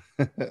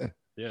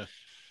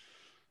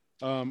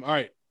 All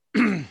right.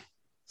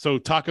 So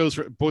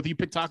tacos. Both of you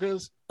pick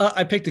tacos.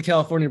 I picked the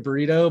California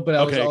burrito, but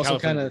I was Okay, also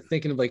kind California. of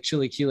thinking of like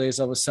chili quiles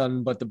all of a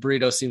sudden. But the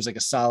burrito seems like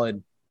a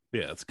solid.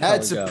 Yeah, it's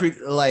That's Go. a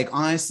pretty, like,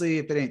 honestly,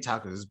 if it ain't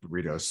tacos, it's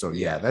burritos. So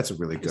yeah, that's a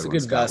really good It's a one.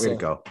 good Scott. Way to vessel.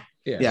 go.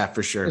 Yeah, Yeah,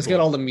 for sure. It's got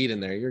all the meat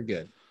in there. You're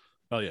good.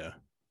 Oh yeah.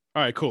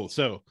 All right, cool.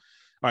 So, all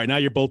right, now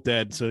you're both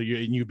dead. So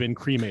you've been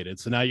cremated.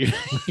 So now you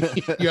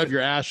you have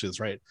your ashes,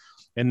 right?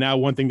 And now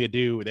one thing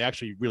they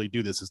actually really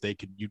do this is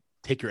you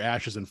take your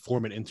ashes and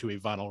form it into a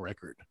vinyl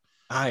record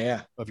Ah,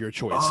 yeah. of your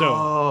choice. So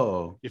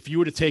Oh, if you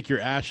were to take your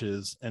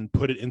ashes and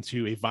put it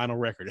into a vinyl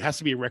record, it has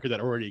to be a record that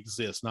already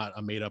exists, not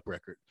a made up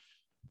record.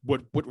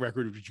 What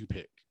record would you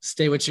pick?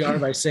 Stay What You Are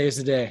by Saves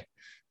the Day.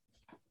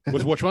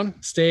 With which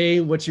one? Stay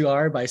What You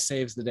Are by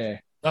Saves the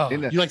Day. Oh,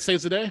 In the- you like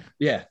Saves the Day?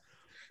 Yeah.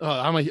 Oh,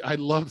 I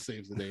love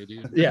Saves the Day,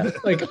 dude. Yeah.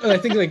 Like, I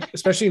think, like,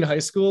 especially in high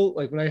school,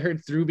 like when I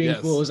heard Through Being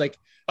Yes. Cool, it was like,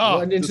 Oh, I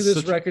went into this this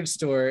is such- record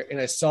store and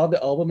I saw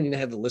the album and it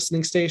had the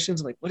listening stations.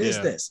 I'm like, what is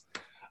Yeah. this?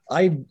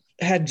 I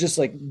had just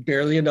like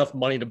barely enough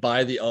money to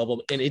buy the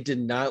album and it did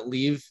not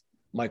leave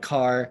my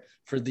car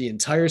for the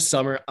entire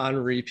summer on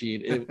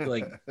repeat. It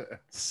like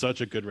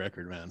Such a good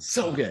record, man.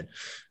 so good.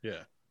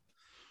 Yeah.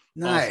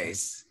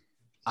 nice.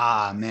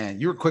 Ah, man,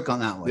 you were quick on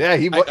that one. Yeah,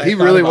 he I he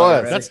thought really about it was.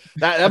 already. That's I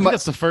that think mu-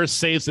 that's the first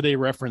Saves the Day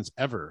reference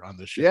ever on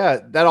this show. yeah,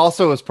 that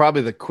also was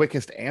probably the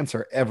quickest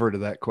answer ever to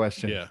that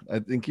question. Yeah. I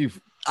think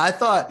you've I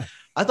thought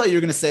you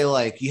were gonna say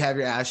like you have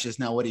your ashes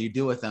now. What do you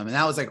do with them? And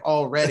that was like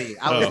already.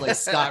 I was Oh. like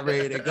Scott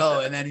ready to go,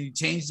 and then he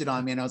changed it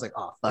on me, and I was like,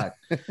 oh fuck.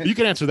 You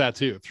can answer that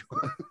too.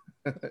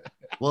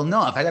 Well,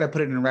 no, if I got to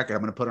put it in a record,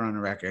 I'm going to put it on a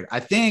record. I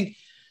think,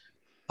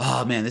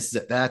 oh man, that's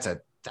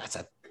a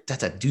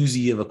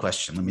doozy of a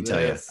question. Let me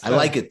tell you. I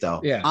like it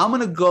though. Yeah. I'm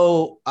going to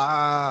go,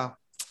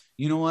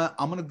 you know what?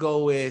 I'm going to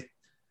go with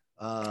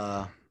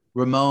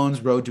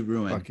Ramones Road to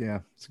Ruin. Fuck yeah.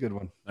 It's a good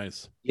one.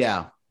 Nice.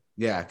 Yeah.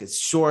 Yeah. It's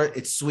short.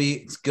 It's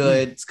sweet. It's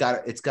good.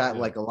 It's got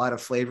like a lot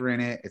of flavor in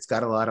it. It's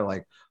got a lot of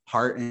like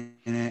heart in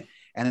it.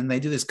 And then they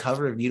do this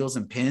cover of Needles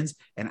and Pins.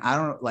 And I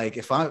don't like,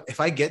 if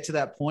I get to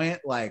that point,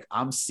 like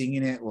I'm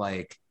singing it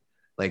like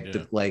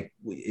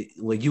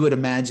you would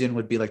imagine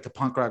would be like the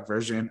punk rock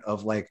version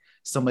of like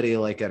somebody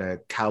like at a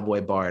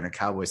cowboy bar and a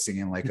cowboy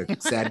singing like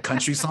a sad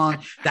country song.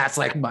 That's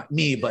like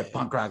me, but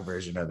punk rock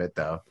version of it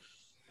though.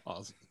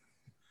 Awesome.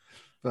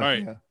 Fuck All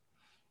right. yeah.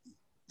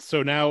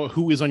 So now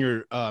who is on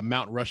your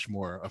Mount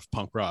Rushmore of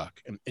punk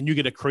rock? And you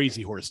get a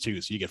Crazy Horse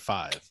too. So you get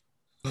 5.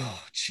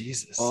 Oh,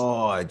 Jesus.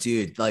 Oh,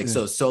 dude. Like,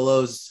 so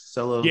solo.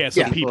 Yeah.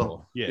 So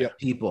people. Yeah.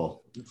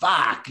 People.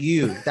 Fuck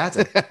you. That's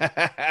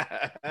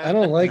a. I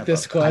don't like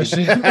this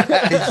question.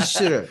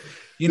 Sure.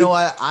 You know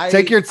what?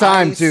 Take your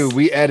time too.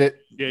 We edit.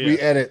 Yeah. We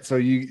edit. So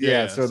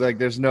so like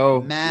there's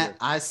no. Matt,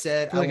 I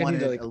said I like I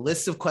wanted need to, a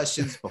list of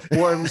questions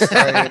before we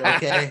started.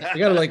 Okay. I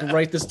gotta like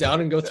write this down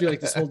and go through like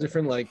this whole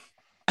different like.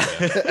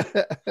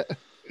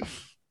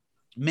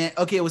 Man.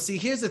 Okay. Well, see,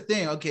 here's the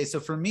thing. Okay. So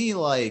for me,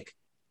 like,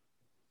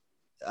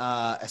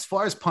 as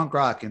far as punk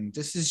rock, and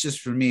this is just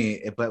for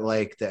me, but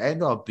like the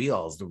end all be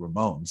all is the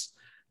Ramones.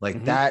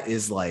 Like that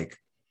is like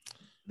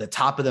the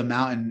top of the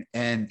mountain.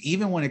 And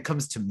even when it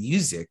comes to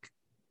music,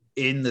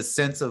 in the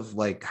sense of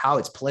like how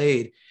it's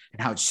played and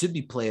how it should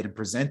be played and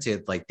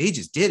presented, like they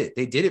just did it.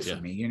 They did it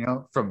for me, you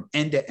know, from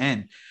end to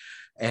end.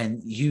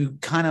 And you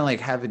kind of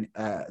like having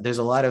there's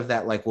a lot of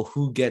that, like, well,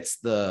 who gets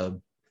the,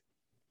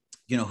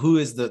 you know, who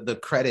is the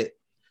credit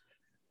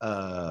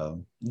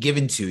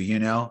given to, you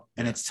know?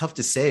 And it's tough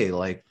to say,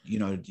 like, you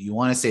know, you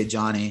want to say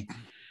Johnny,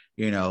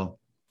 you know,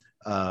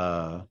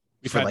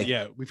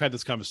 we've had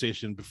this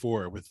conversation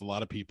before with a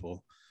lot of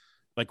people,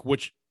 like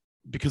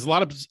because a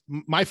lot of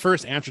my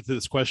first answer to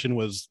this question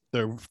was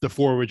the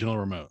 4 original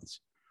Ramones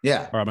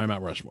are my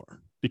Mount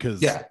Rushmore,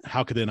 because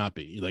how could they not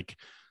be like,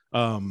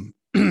 but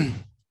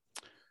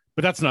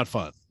that's not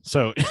fun.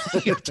 So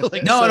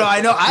no,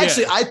 I know.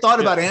 I thought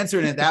about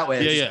answering it that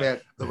way.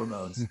 The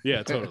Ramones.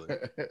 Yeah, totally.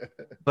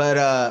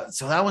 But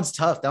so that one's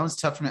tough. That one's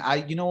tough for me.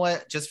 You know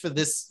what? Just for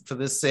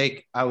this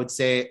sake, I would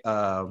say,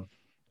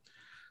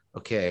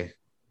 okay,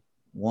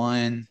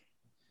 one.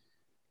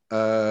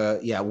 I'm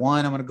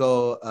gonna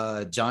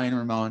go Johnny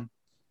Ramone,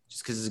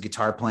 just because he's a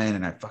guitar playing,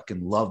 and I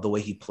fucking love the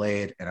way he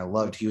played, and I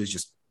loved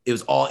it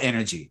was all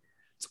energy.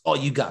 It's all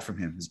you got from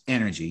him, is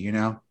energy, you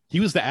know.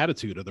 He was the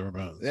attitude of the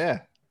Ramones.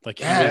 Yeah. Like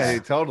he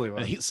totally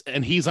was.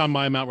 And he's on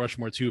my Mount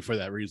Rushmore too for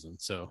that reason.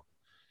 So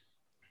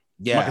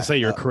yeah, I'm not gonna say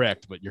you're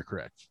correct, but you're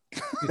correct.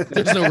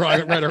 There's no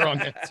right or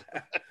wrong answer.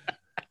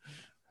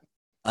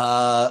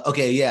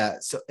 Okay, yeah.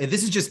 So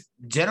this is just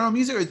general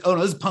music, or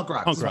this is punk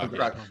rock. Punk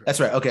rock. That's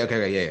right.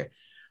 Okay, yeah.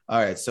 All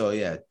right, so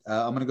yeah,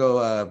 I'm gonna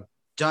go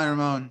Johnny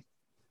Ramone.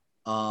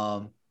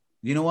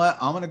 You know what?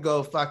 I'm gonna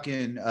go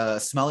fucking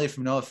Smelly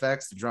from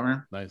NoFX, the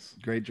drummer. Nice,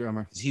 great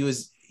drummer. He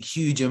was a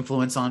huge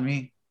influence on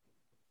me.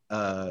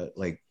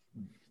 Like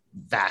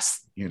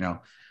vast, you know.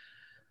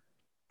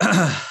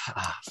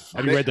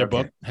 Have you read their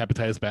book,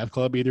 Hepatitis Bad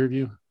Club? Either of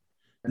you?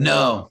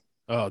 No.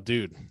 Oh,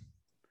 dude,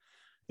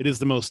 it is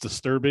the most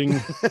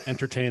disturbing,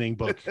 entertaining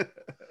book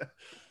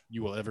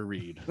you will ever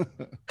read.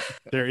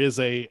 There is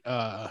a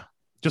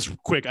just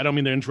quick. I don't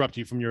mean to interrupt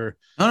you from your.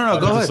 No.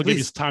 Go ahead. Will give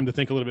you time to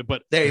think a little bit,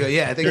 but there you go.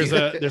 Yeah, I think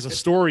there's a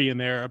story in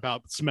there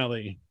about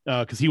Smelly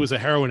because he was a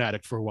heroin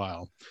addict for a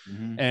while,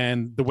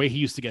 and the way he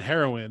used to get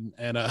heroin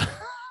and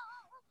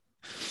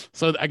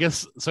So I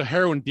guess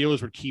heroin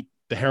dealers would keep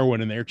the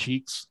heroin in their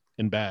cheeks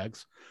in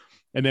bags,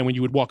 and then when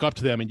you would walk up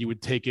to them and you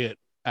would take it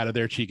out of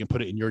their cheek and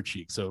put it in your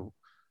cheek, so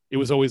it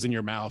was always in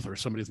your mouth or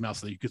somebody's mouth,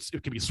 so that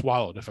it could be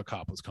swallowed if a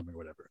cop was coming or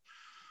whatever.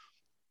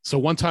 So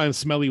one time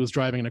Smelly was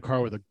driving in a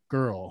car with a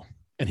girl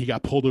and he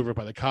got pulled over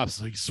by the cops,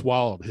 so he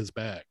swallowed his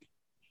bag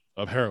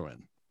of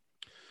heroin.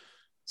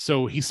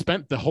 So he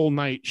spent the whole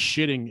night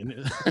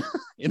shitting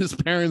in his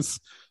parents'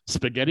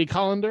 spaghetti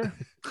colander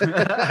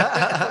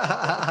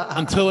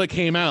until it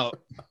came out.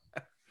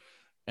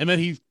 And then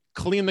he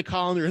cleaned the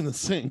colander in the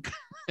sink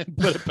and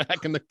put it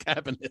back in the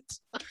cabinet.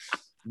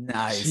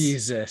 Nice.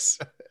 Jesus.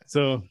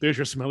 So there's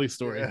your Smelly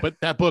story. But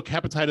that book,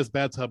 Hepatitis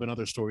Bad Tub and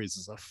Other Stories,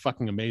 is a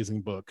fucking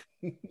amazing book.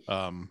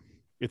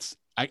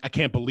 I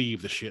can't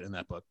believe the shit in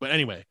that book. But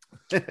anyway,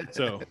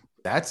 so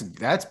that's a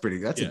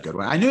good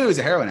one. I knew he was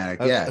a heroin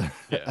addict. Yeah.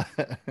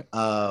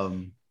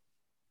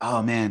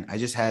 Oh man, I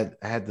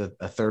had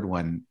a third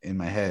one in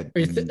my head.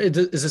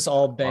 Is this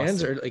all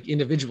bands or like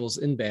individuals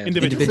in bands?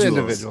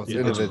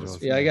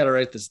 Individuals. Yeah, I gotta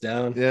write this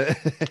down. Yeah.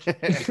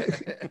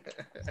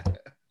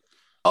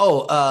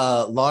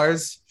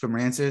 Lars from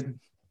Rancid.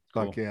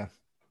 Fuck yeah.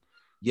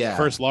 Yeah.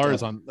 First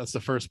Lars that's the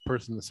first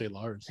person to say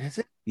Lars. Is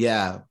it?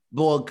 Yeah.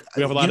 Well,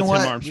 we have a lot of Tim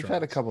Armstrong. You've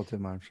had a couple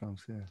Tim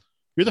Armstrongs, yeah.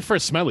 You're the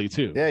first Smelly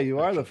too. Yeah, you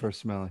are the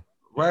first Smelly.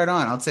 Right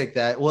on. I'll take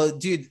that. Well,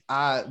 dude,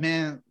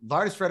 man,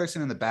 Lars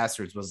Fredriksson and the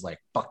Bastards was like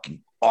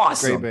fucking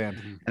awesome. Great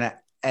band.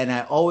 And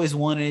I always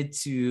wanted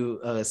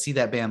to see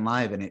that band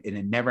live, and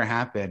it never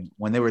happened.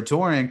 When they were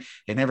touring,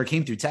 it never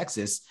came through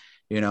Texas,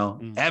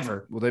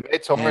 ever. Well, they may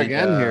tour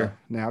again here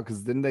now,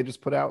 because didn't they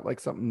just put out like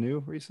something new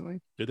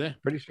recently? Did they?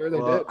 Pretty sure they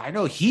did. I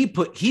know he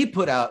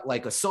put out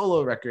like a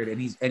solo record, and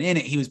in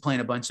it he was playing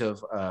a bunch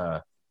of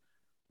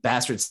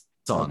Bastards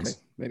songs. Okay.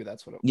 Maybe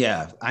that's what it was.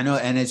 Yeah, I know.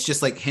 And it's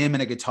just like him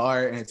and a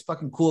guitar, and it's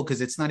fucking cool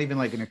because it's not even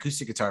like an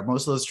acoustic guitar.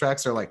 Most of those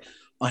tracks are like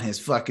on his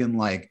fucking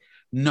like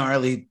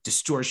gnarly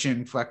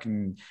distortion,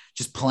 fucking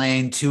just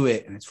playing to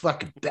it, and it's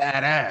fucking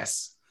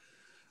badass.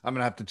 I'm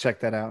gonna have to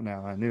check that out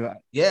now. I knew it.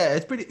 Yeah,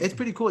 it's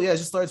pretty cool. Yeah,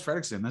 it's just Lars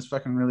Fredriksson. That's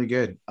fucking really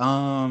good.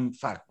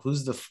 Fuck,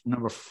 who's the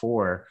number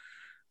 4?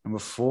 Number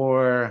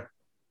 4,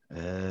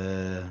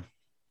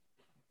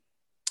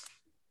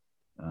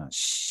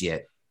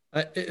 shit.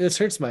 It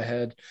hurts my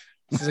head.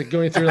 It's like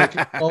going through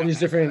like all these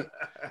different.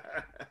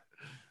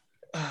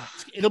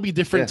 It'll be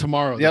different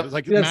tomorrow. Yep.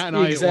 Like Yes, Matt and I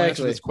will answer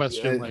exactly. this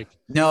question. Like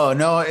No,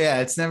 yeah,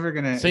 it's never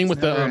gonna. same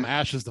with never, the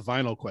Ashes the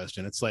Vinyl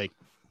question. It's like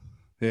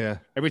Yeah.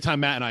 every time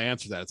Matt and I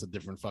answer that, it's a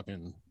different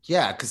fucking.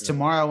 Yeah, because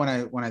tomorrow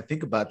when I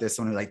think about this,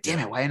 I'm gonna be like, damn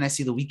it, why didn't I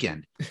see The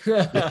Weeknd?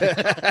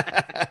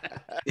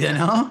 You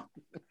know?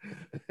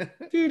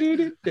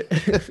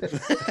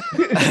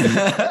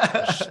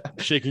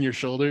 Shaking your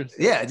shoulders.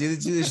 Yeah, do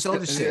the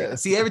shoulder shake. Yeah.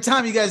 See, every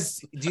time you guys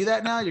do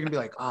that now, you're gonna be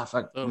like, oh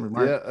fuck, Oh,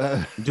 Mark.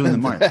 Yeah. I'm doing the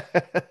Mark.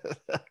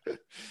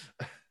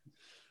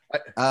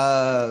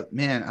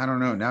 Man, I don't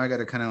know. Now I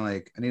gotta kind of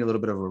like, I need a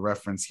little bit of a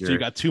reference here. So you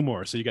got 2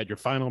 more. So you got your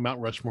final Mount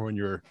Rushmore and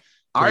your.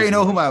 I already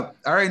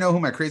Crazy know who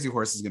my crazy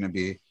horse is gonna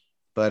be,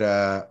 but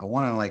I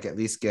want to like at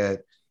least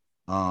get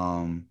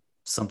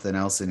something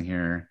else in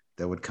here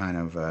that would kind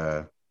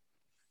of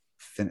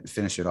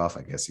finish it off,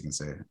 I guess you can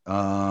say.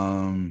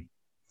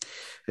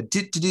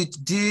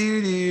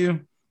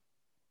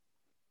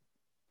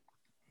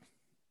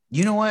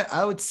 You know what?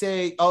 I would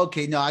say,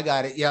 okay, no, I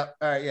got it. Yep.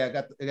 All right, yeah, I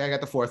got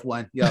the 4th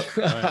one. Yep.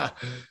 Right.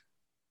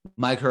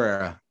 Mike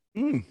Herrera,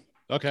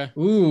 Okay,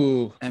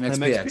 Ooh,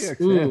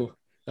 MXPX. ooh.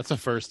 that's the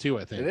first 2,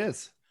 I think. It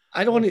is.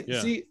 I don't want to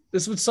Yeah. see.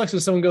 This would suck when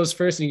someone goes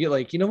first and you get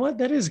like, you know what?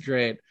 That is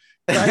great.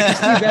 But I can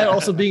see that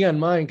also being on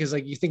mine because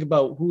like you think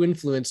about who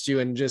influenced you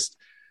and just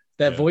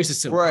that Yeah. voice is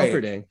so Right.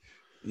 comforting.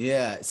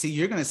 Yeah. See,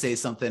 you're gonna say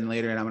something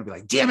later, and I'm gonna be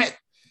like, damn it.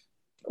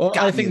 Well,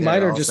 Got I me think there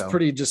mine are also. just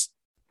pretty just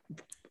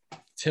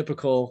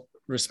typical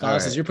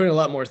responses. All right. You're putting a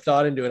lot more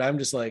thought into it. I'm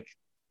just like,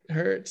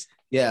 hurts.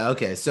 Yeah.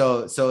 Okay.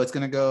 So it's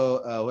gonna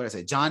go. What did I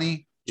say?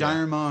 Johnny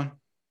Ramone,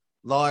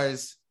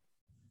 Lars,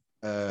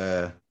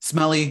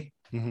 Smelly,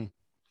 Mhm.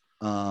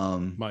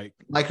 Mike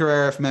Mike.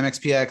 Herrera from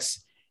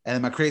MXPX, and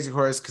then my crazy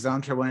horse, because I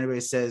don't care what anybody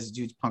says,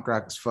 dude's punk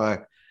rock as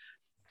fuck.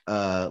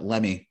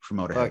 Lemmy from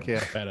Motorhead. Fuck yeah.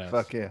 Badass.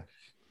 Fuck yeah.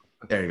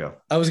 There you go.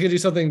 I was gonna do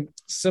something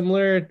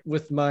similar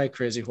with my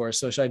crazy horse.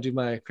 So should I do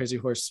my crazy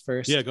horse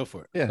first? Yeah, go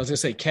for it. I was gonna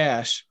say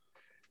Cash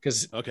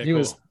because Okay, he cool.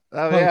 was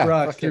Oh punk yeah.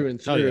 rock Fuck through yeah.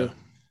 and Hell through. yeah.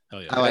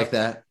 Hell yeah. I like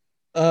that.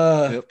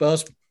 Yep. But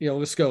else,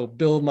 let's go.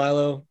 Bill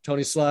Milo,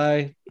 Tony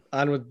Sly,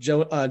 on with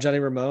Johnny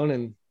Ramone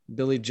and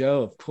Billy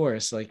Joe, of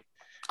course. Like,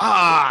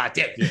 Damn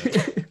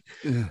it.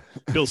 Yeah.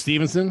 Bill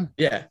Stevenson.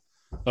 yeah.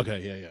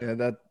 Okay, yeah. Yeah,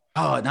 that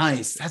Oh,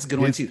 nice. That's a good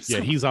one too. Yeah,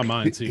 he's on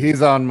mine too.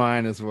 he's on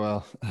mine as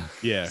well.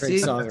 Yeah, Great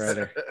See?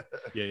 songwriter.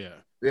 yeah.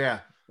 Yeah.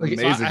 Like,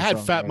 So Amazing. I had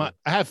songwriter.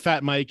 I have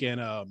Fat Mike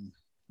and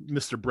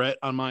Mr. Brett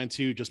on mine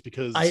too, just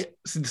because I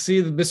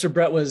see the Mr.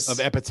 Brett was of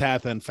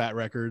Epitaph and Fat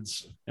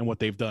Records and what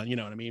they've done. You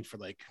know what I mean? For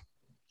like,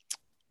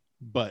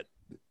 but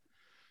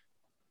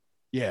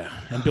yeah,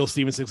 and Bill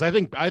Stevenson. 'Cause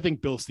I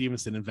think Bill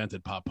Stevenson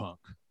invented pop punk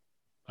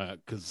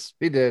because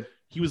He did.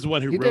 he was the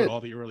one who He wrote did. all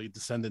the early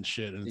Descendants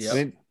shit. And it's, Yep. I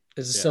mean,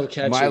 this is Yeah. so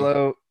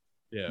catchy.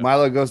 yeah,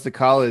 Milo Goes to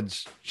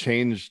College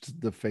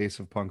changed the face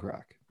of punk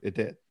rock. It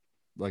did.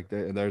 Like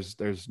there's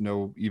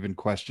no even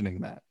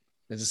questioning that.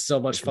 This is so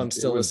much fun It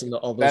still was- listening to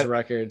all those that-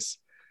 records.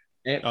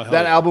 And, Oh, hell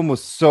That yeah. album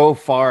was so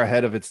far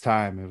ahead of its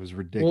time. It was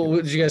ridiculous. well,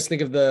 what did you guys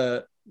think of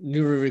the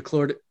new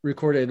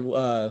recorded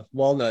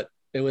Walnut?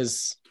 It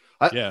was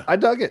Yeah. I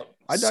dug it.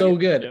 I dug so it.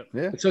 good. Yep.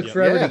 Yeah. It took Yeah.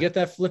 forever Yeah. to get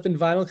that flipping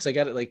vinyl because I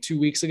got it like 2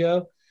 weeks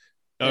ago.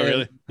 Oh, And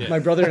really? Yeah. My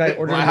brother and I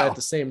ordered him Wow. at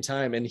the same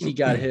time, and he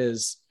got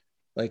his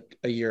like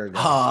a year ago.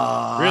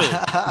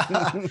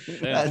 Yeah.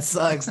 That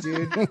sucks,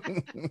 dude.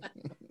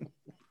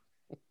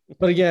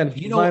 But again,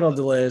 You know- vinyl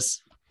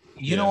delays.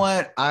 You know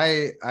what?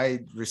 I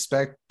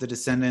respect the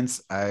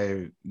Descendants.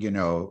 I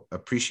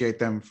appreciate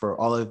them for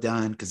all they've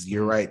done, because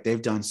you're right,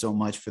 they've done so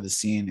much for the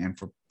scene and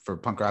for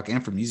punk rock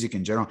and for music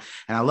in general.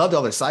 And I loved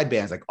all their side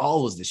bands. Like,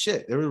 all was the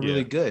shit. They were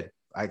really Yeah. good.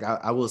 Like,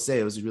 I will say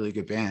it was a really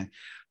good band.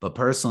 But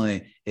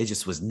personally, it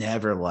just was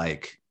never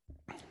like,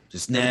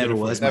 never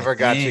was. my Never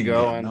got you thing,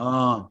 going.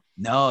 man.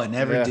 No, it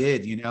never Yeah.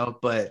 did.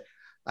 But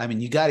I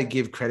mean, you got to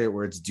give credit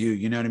where it's due.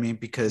 You know what I mean?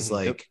 Because Mhm.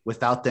 like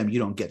without them, you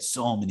don't get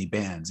so many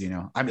bands. I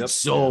mean, Yep.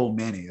 so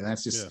many. And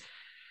that's just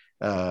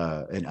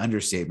an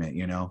understatement.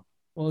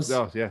 Well, it's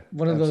Oh, yeah.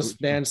 one of those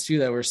Absolutely. bands too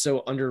that were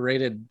so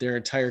underrated their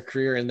entire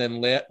career, and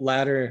then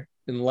latter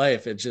in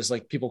life. It's just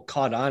like people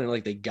caught on and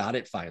like they got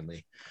it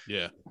finally.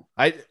 Yeah.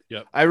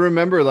 I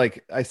remember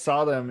like I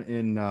saw them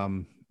in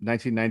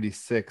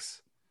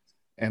 1996,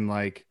 and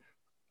like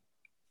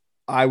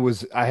I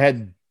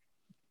had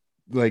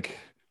like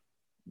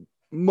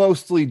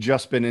mostly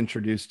just been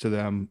introduced to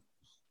them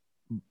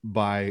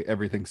by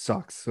Everything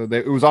Sucks. So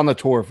it was on the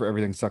tour for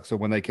Everything Sucks. So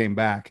when they came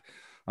back,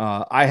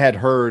 I had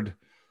heard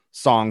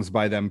songs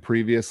by them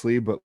previously,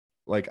 but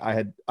like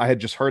I had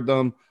just heard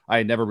them. I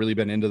had never really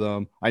been into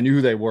them. I knew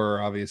who they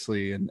were,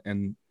 obviously,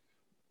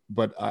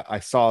 but I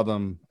saw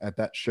them at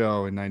that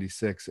show in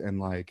 '96, and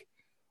like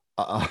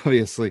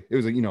obviously it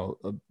was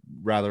a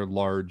rather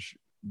large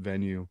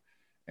venue,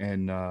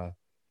 and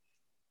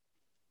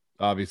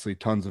obviously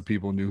tons of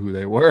people knew who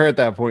they were at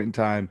that point in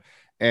time,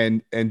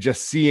 and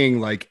just seeing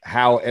like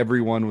how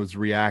everyone was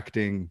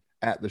reacting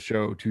at the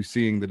show to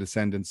seeing the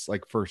Descendants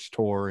like first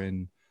tour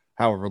in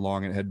however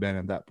long it had been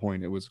at that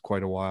point. It was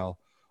quite a while.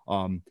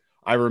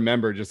 I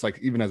remember just like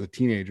even as a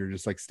teenager,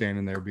 just like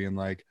standing there being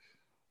like,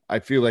 I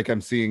feel like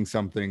I'm seeing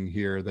something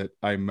here that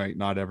I might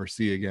not ever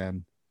see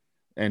again.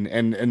 And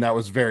that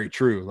was very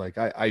true. Like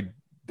I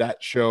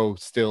that show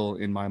still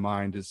in my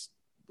mind is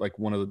like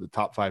one of the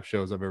top 5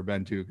 shows I've ever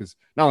been to, because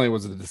not only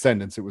was it the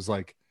Descendants, it was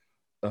like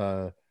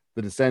the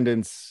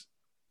Descendants,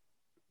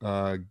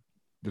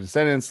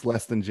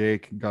 Less Than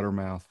Jake,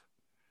 Guttermouth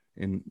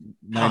in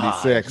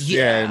 96.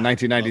 Yeah.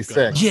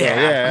 1996.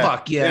 Yeah, So,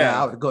 fuck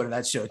yeah. I would go to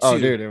that show too. Oh,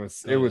 dude,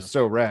 it was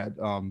so rad.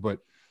 But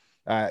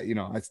I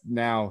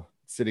now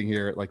sitting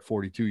here at like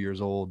 42 years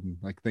old and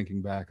like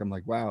thinking back, I'm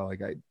like, wow,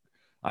 like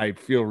I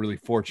feel really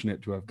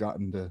fortunate to have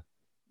gotten to,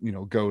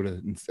 go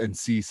to and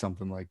see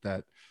something like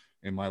that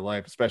in my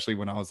life, especially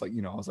when I was like,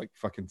 I was like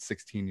fucking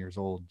 16 years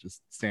old,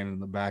 just standing in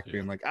the back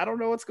being like, I don't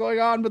know what's going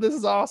on, but this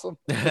is awesome.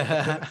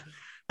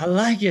 I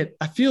like it.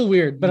 I feel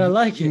weird, but I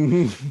like it.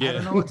 Yeah. I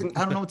don't know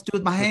what to do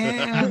with my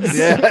hands.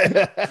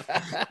 Yeah.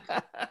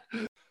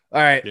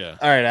 All right. Yeah.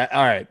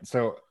 All right.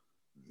 So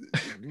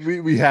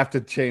we have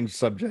to change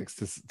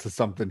subjects to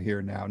something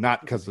here now,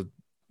 not because of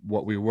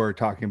what we were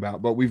talking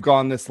about, but we've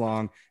gone this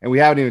long and we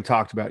haven't even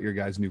talked about your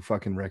guys' new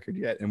fucking record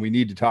yet. And we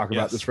need to talk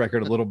about this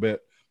record a little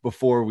bit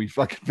before we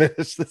fucking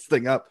finish this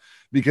thing up,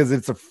 because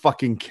it's a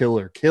fucking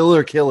killer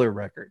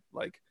record.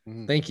 Like,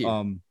 thank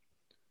you.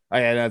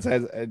 As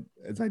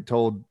I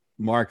told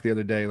Mark the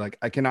other day, like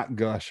I cannot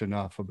gush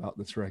enough about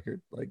this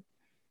record. Like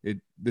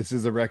this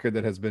is a record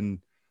that has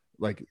been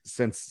like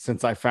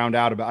since I found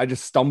out about. I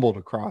just stumbled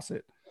across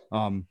it.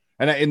 I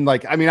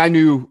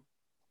knew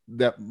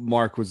that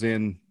Mark was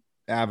in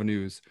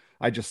Avenues.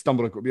 I just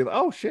stumbled across. Be like,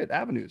 oh shit,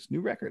 Avenues, new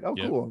record. Oh,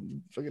 cool.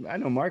 I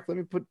know Mark. Let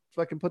me put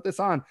this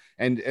on.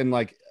 And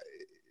like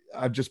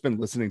I've just been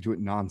listening to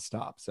it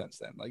nonstop since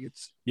then. Like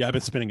I've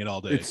been spinning it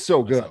all day. It's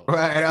so good.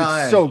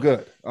 Right. It's so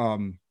good.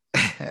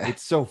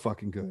 It's so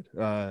fucking good.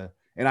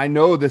 And I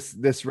know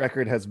this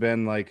record has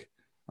been like,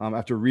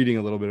 after reading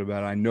a little bit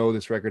about it, I know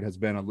this record has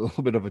been a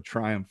little bit of a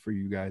triumph for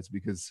you guys,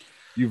 because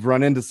you've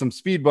run into some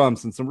speed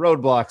bumps and some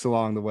roadblocks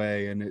along the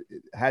way, and it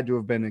had to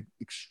have been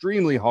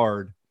extremely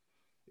hard.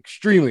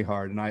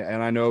 And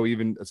I know,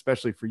 even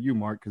especially for you,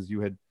 Mark, because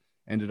you had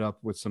ended up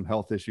with some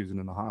health issues and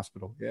in the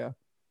hospital. Yeah.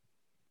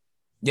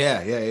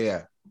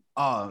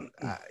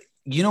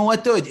 You know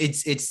what though?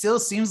 It still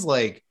seems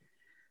like,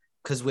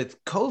 because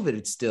with COVID,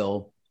 it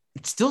still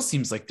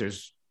seems like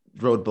there's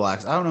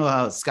roadblocks. I don't know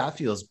how Scott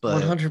feels,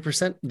 but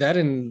 100% that,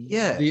 and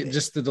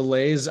just the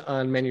delays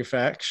on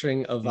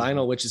manufacturing of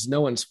vinyl, which is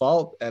no one's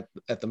fault at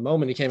the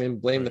moment. You can't even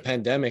blame the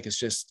pandemic. It's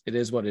just, it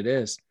is what it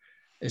is.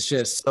 It's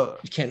just,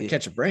 you can't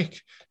catch a break.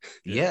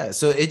 Yeah.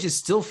 So it just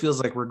still feels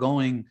like we're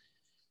going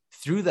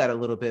through that a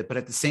little bit, but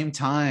at the same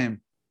time,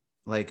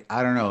 like,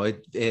 I don't know,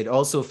 it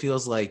also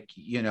feels like,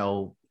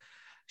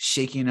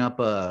 shaking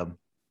up a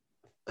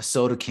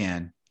soda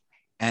can,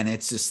 and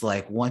it's just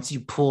like, once you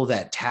pull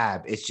that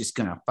tab, it's just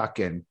gonna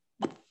fucking,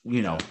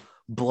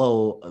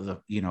 blow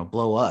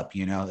up,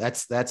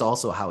 that's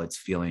also how it's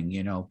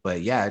feeling,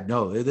 but yeah,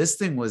 no, this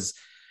thing was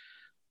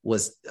it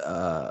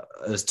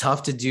was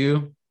tough to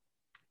do,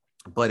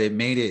 but it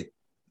made it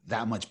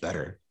that much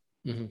better.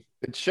 Mm-hmm.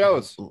 It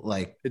shows.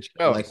 Like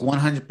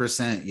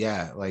 100%.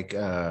 Yeah. Like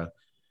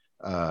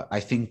I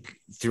think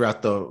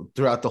throughout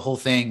the whole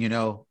thing,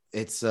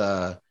 it's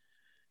it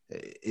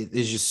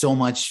is just so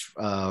much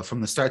from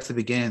the start to the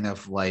beginning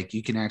of like,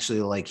 you can actually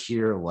like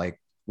hear like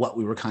what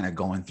we were kind of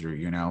going through,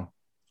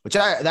 which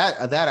I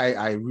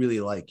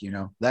really like,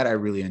 that I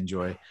really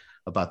enjoy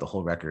about the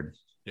whole record.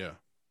 Yeah.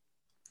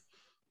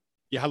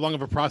 How long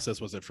of a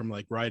process was it from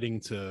like writing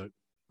to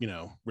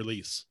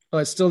release? Oh,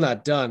 it's still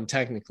not done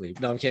technically.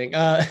 No, I'm kidding.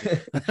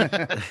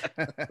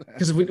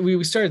 Because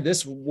we started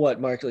this,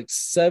 what, Mark, like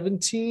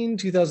 2016,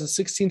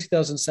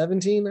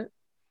 2017,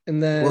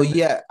 and then. Well,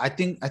 yeah, I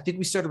think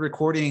we started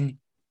recording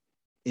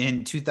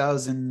in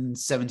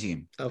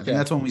 2017. Okay, I think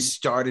that's when we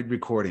started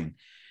recording,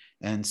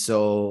 and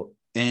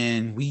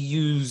we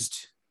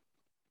used.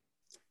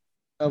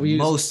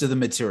 Most of the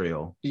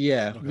material.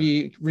 Yeah, okay.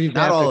 We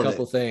revamped a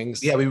couple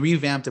things. Yeah, we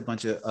revamped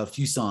a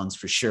few songs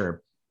for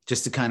sure.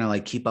 just to kind of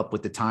like keep up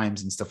with the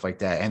times and stuff like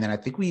that. And then I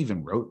think we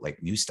even wrote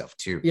like new stuff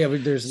too. Yeah,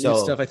 there's new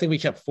stuff. I think we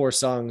kept 4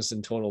 songs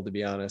in total, to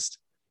be honest.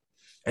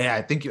 Yeah,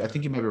 I think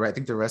you may be right. I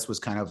think the rest was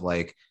kind of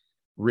like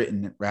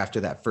written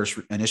after that first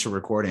initial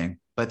recording.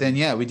 But then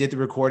yeah, we did the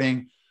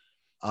recording,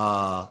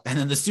 and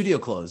then the studio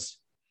closed.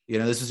 You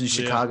know, this was in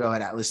Chicago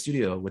at Atlas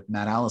Studio with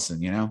Matt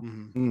Allison. You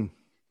know,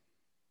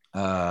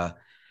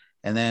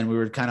 and then we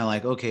were kind of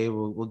like, okay,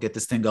 we'll get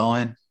this thing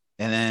going.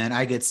 And then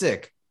I get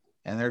sick,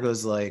 and there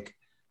goes like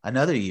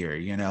another year,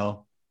 you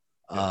know,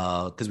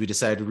 because we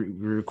decided to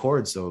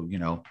re-record. So, you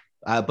know,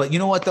 but you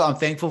know what, though? I'm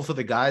thankful for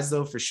the guys,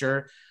 though, for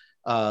sure,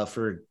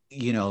 for,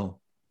 you know,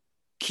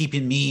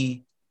 keeping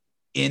me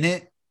in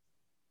it.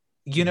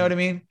 You know what I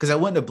mean? Because I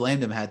wouldn't have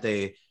blamed them had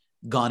they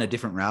gone a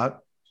different route.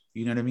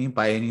 You know what I mean?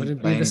 It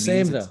wouldn't be the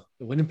same, though.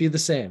 It wouldn't be the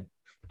same.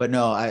 But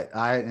no,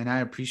 I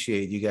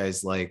appreciate you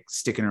guys like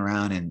sticking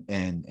around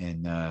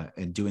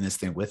and doing this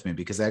thing with me,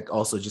 because that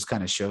also just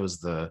kind of shows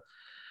the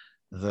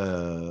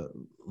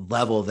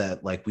level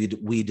that like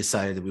we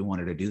decided that we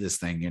wanted to do this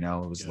thing. You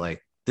know, it was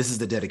like, this is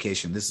the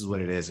dedication, this is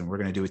what it is, and we're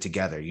going to do it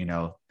together, you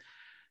know,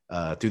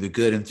 through the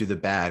good and through the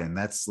bad. And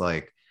that's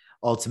like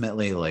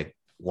ultimately like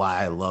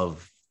why I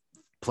love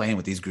playing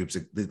with these groups,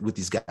 with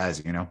these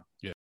guys, you know.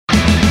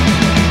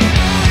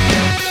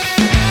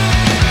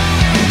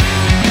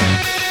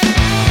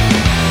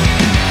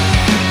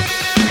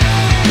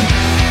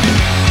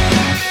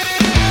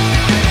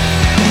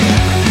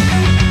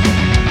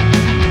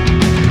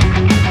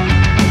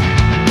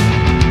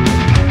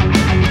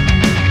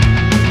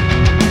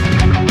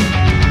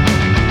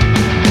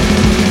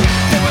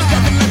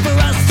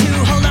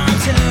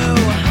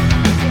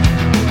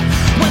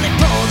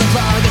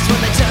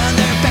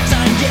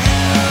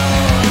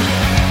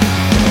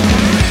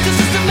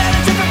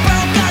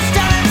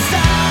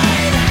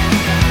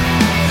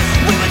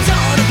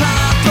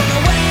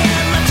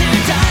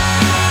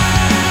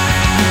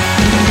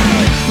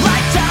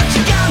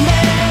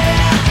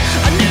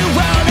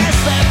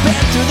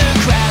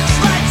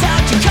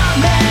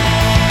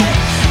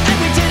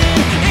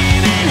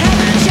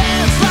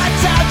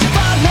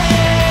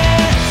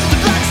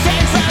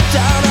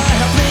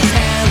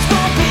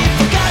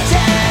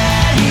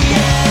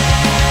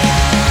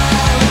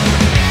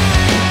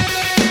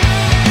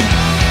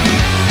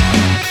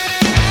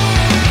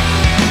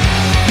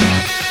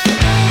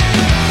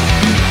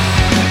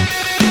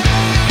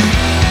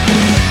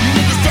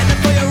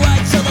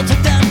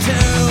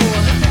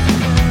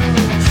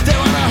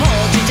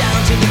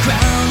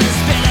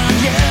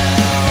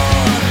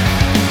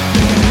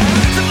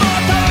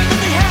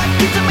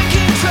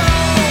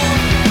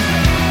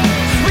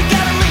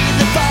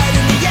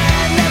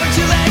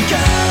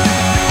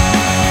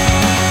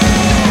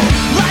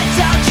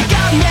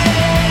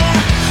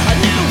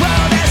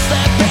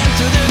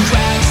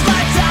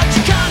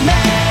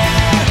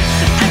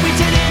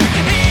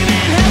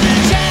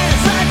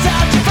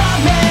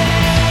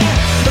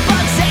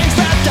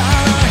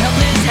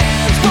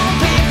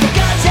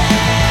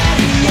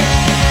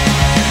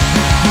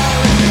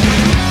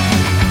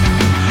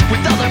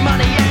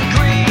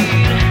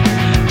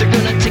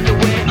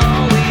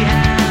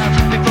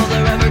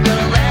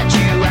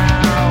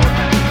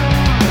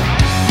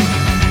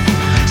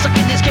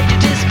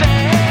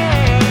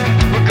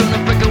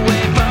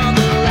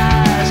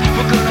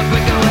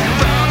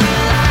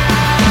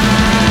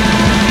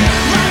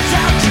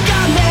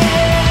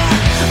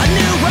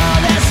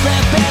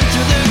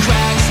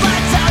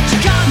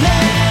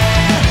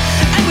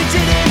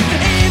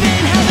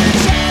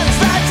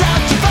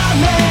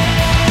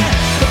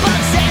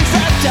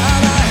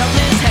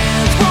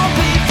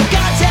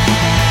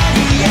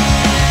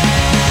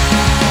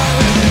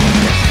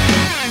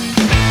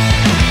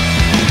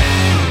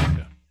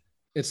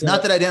 It's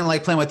not that I didn't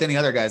like playing with any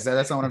other guys.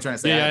 That's not what I'm trying to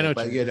say. Yeah, I know.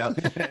 But you know,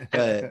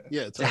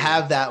 to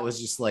have that was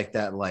just like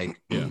that.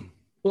 Like,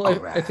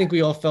 well, I think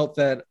we all felt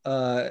that,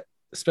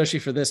 especially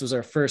for this was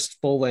our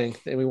first full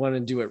length, and we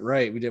wanted to do it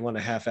right. We didn't want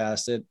to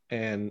half-ass it,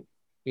 and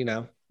you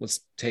know, let's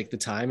take the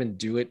time and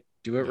do it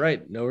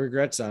right. No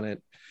regrets on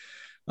it.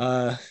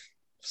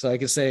 So I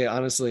could say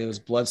honestly, it was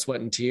blood, sweat,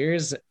 and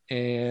tears,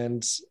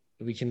 and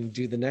we can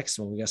do the next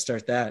one. We got to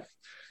start that.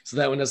 So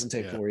that one doesn't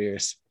take 4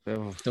 years.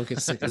 Don't get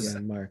sick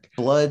again, Mark.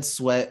 Blood,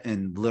 sweat,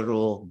 and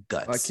literal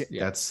guts.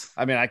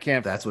 I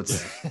can't. That's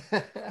what's.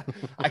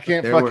 I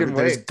can't There's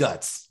wait.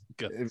 guts.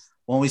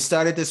 When we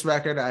started this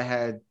record, I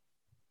had.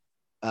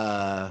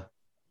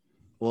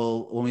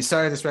 When we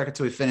started this record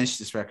till we finished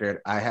this record,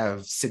 I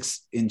have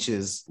 6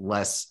 inches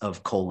less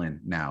of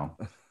colon now.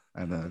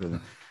 I don't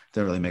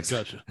really make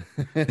sense.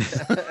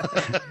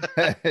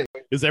 Gotcha.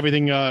 Is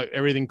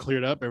everything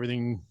cleared up?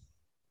 Everything.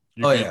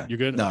 You're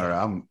good. No,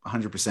 I'm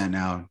 100%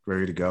 now,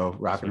 ready to go,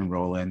 rocking and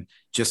rolling.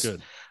 Just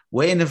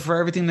waiting for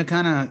everything to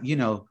kind of, you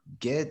know,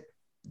 get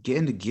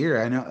into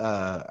gear. I know.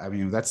 I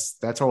mean, that's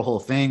our whole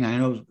thing. I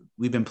know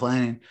we've been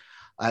planning,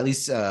 at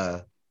least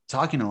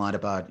talking a lot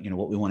about, you know,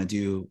 what we want to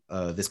do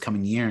this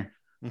coming year.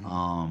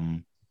 Mm-hmm.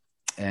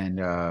 And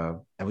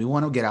we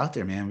want to get out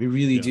there, man. We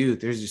really do.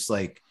 There's just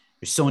like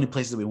there's so many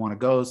places that we want to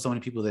go, so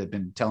many people that have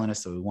been telling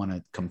us that we want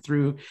to come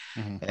through.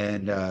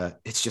 And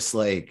it's just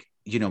like,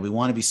 you know, we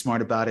want to be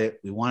smart about it.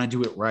 We want to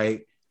do it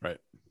right. Right.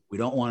 We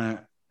don't want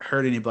to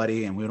hurt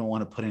anybody, and we don't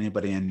want to put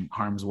anybody in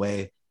harm's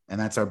way. And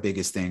that's our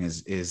biggest thing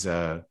is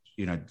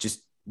you know,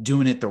 just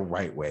doing it the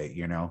right way,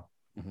 you know.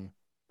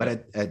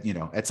 But you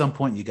know, at some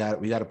point we got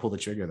to pull the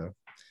trigger though.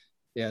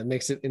 Yeah, it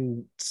makes it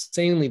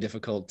insanely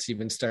difficult to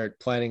even start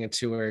planning a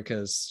tour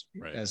because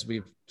as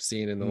we've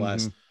seen in the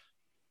last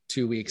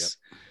 2 weeks.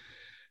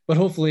 But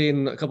hopefully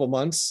in a couple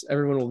months,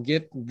 everyone will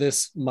get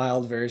this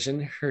mild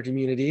version, herd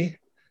immunity.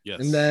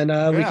 Yes. And then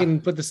we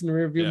can put this in the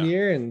rearview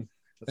mirror, and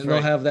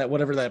they'll have that,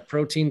 whatever that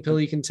protein pill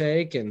you can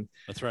take. And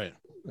that's right.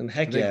 And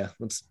heck yeah.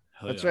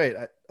 That's right.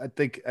 I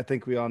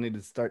think we all need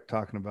to start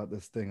talking about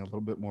this thing a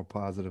little bit more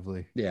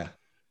positively. Yeah.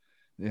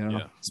 You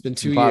know, it's been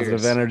 2 years.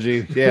 Positive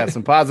energy. Yeah.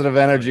 Some positive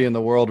energy in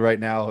the world right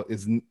now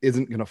isn't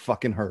going to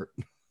fucking hurt.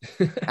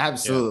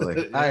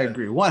 Absolutely. I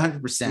agree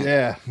 100%.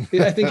 Yeah.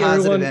 I think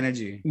everyone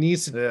energy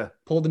needs to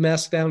pull the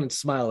mask down and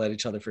smile at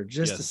each other for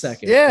just a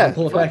second. Yeah. And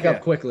pull it back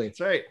up quickly. That's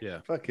right.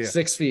 Yeah. Fuck yeah.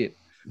 6 feet.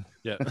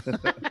 Yeah.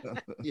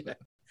 Yeah.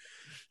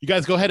 You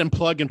guys go ahead and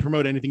plug and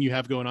promote anything you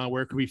have going on.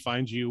 Where could we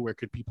find you? Where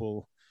could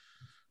people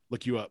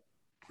look you up?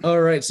 All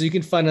right. So you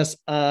can find us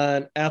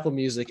on Apple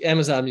Music,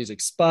 Amazon Music,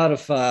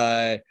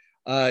 Spotify,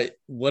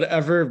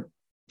 whatever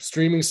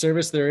streaming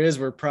service there is,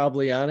 we're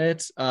probably on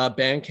it.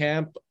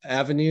 Bandcamp,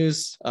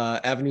 Avenues,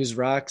 Avenues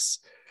Rocks,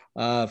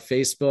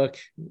 Facebook.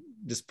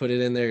 Just put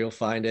it in there, you'll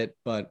find it.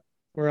 But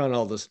we're on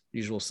all the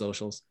usual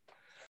socials.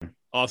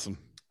 Awesome.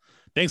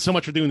 Thanks so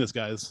much for doing this,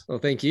 guys. Well,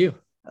 thank you.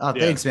 Oh,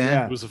 thanks,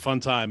 man. It was a fun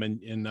time, and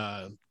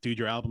dude,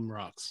 your album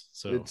rocks.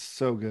 So it's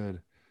so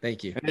good.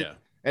 Thank you.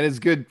 And it's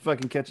good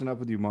fucking catching up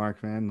with you,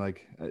 Mark, man.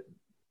 Like,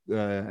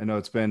 I know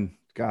it's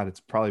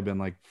probably been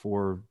like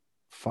 4 or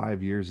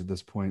 5 years at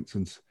this point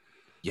since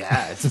we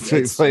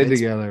played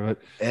together.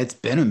 But it's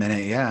been a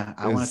minute. Yeah.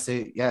 I want to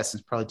say,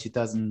 since probably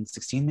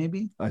 2016,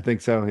 maybe. I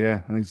think so.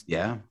 Yeah. I think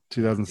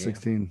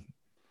 2016,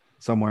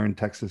 somewhere in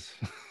Texas.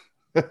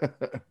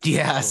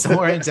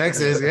 Somewhere in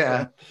Texas.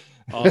 Yeah.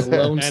 Awesome.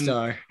 Lone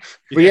Star.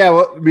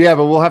 But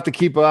but we'll have to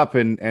keep up.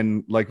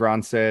 And like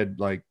Ron said,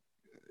 like,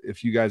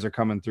 if you guys are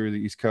coming through the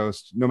East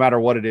Coast, no matter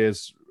what it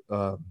is,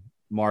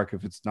 Mark,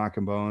 if it's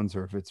Knockin' Bones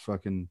or if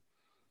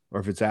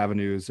it's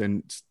Avenues,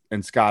 and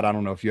Scott, I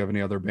don't know if you have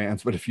any other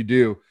bands, but if you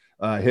do,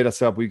 hit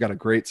us up. We got a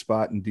great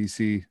spot in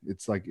DC.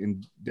 It's like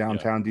in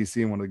downtown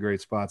DC, and one of the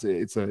great spots.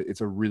 It's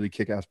a really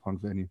kick-ass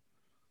punk venue.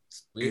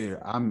 Dude,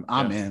 I'm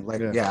in.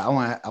 Like, I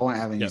want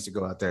Avenues to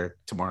go out there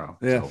tomorrow.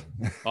 Yeah. So.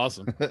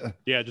 Awesome.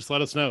 Yeah, just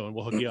let us know and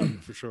we'll hook you up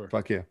for sure.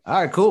 Fuck yeah. All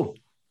right, cool.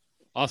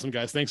 Awesome,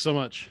 guys. Thanks so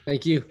much.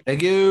 Thank you.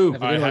 Thank you. All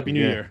right, Happy New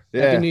Year.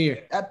 Yeah. Happy New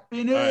Year.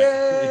 Happy New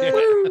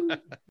Year. Right.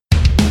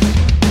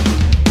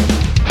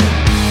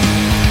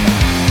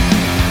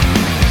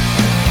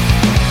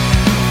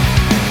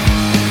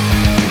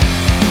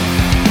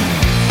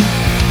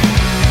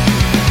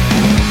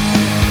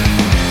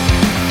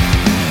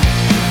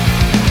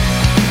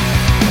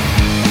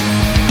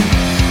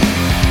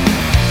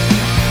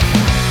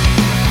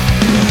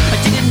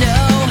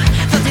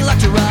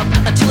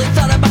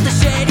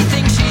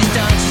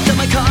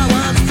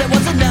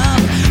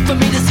 For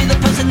me to see the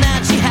person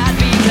that she had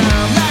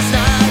become. Last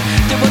night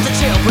there was a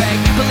jailbreak.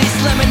 Police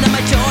slamming at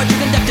my door to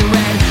conduct a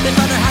raid. They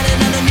found her hiding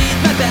underneath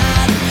my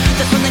bed.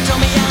 That's when they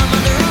told me I'm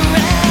under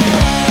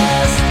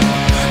arrest.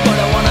 But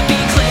I wanna be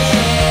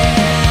clear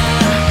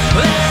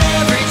that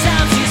every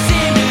time she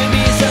seemed to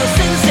be so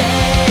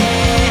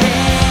sincere.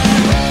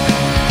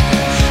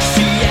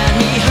 She had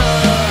me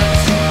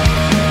hooked.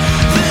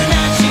 The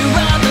night she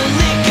robbed the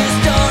liquor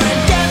store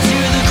and danced to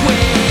the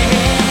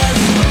quiz.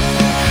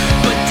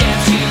 But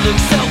damn, she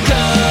looks so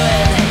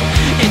good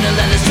in a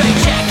leather straight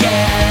jacket.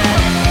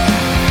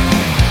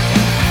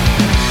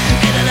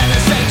 In a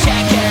leather straight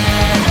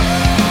jacket.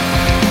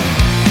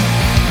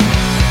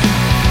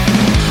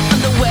 On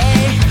the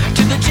way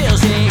to the jail,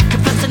 she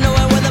confessed to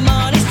knowing where the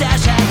money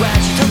stash had went.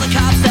 She told the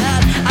cops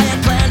that I had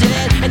planned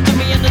it and threw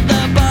me under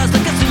the bus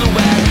like a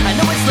silhouette. I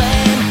know it's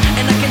lame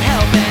and I can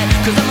help it,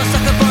 'cause I'm a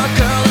sucker for a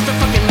girl that's a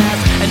fucking mess.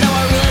 And now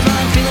I realize why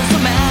I'm feeling so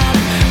mad,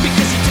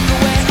 because she took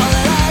away all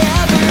that I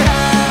ever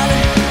had.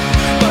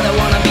 But I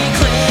wanna be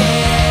clear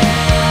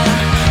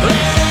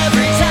that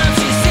every time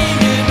she seemed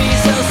to be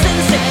so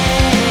sincere.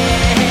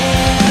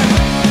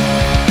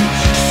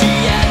 She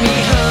had me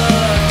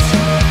hooked.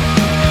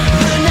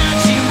 The night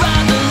she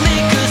robbed the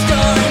liquor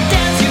store and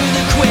danced to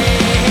the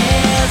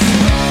quiz.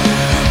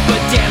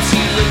 But damn,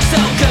 she looks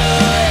so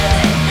good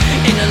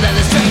in a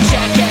leather straight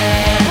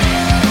jacket.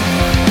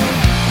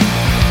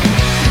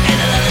 In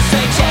a leather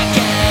straight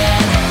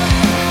jacket.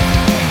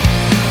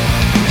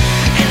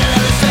 In a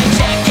leather straight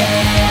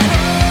jacket.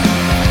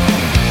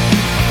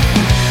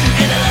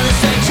 In a leather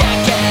straight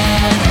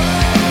jacket.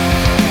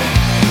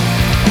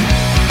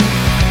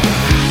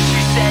 She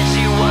said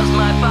she was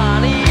my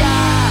Bonnie, I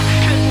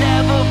could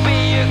never be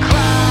your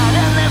Clyde,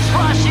 and that's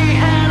why she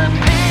had a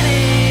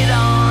pity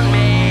on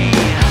me.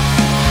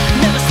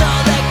 Never saw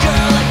that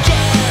girl like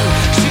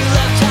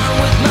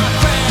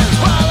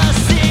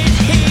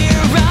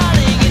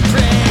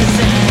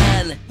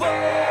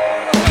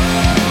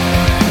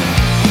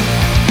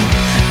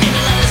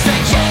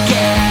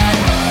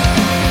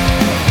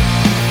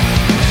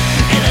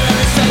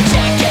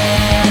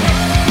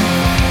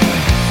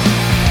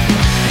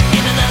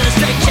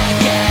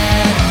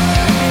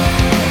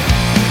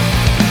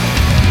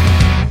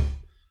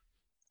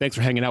Thanks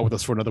for hanging out with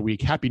us for another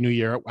week. Happy New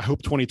Year. I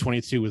hope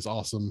 2022 is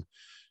awesome,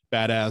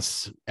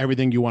 badass,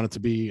 everything you want it to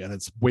be, and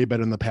it's way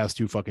better than the past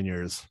 2 fucking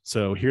years.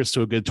 So here's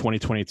to a good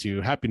 2022.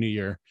 Happy New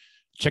Year.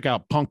 Check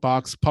out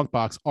Punkbox,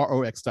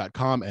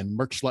 punkboxrox.com, and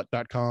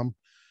merchslut.com.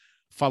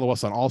 Follow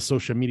us on all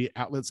social media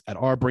outlets at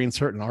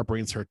OurBrainsHurt and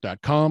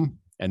OurBrainsHurt.com,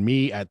 and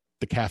me at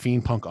The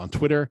Caffeine Punk on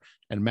Twitter,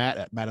 and Matt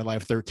at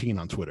MattAlive13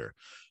 on Twitter.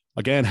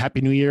 Again,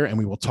 Happy New Year, and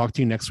we will talk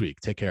to you next week.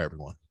 Take care,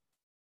 everyone.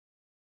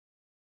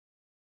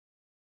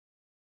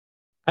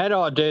 How do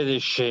I do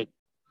this shit?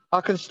 I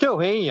can still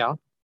hear you.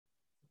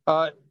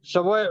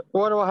 So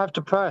what do I have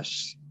to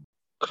press?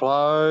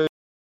 Close.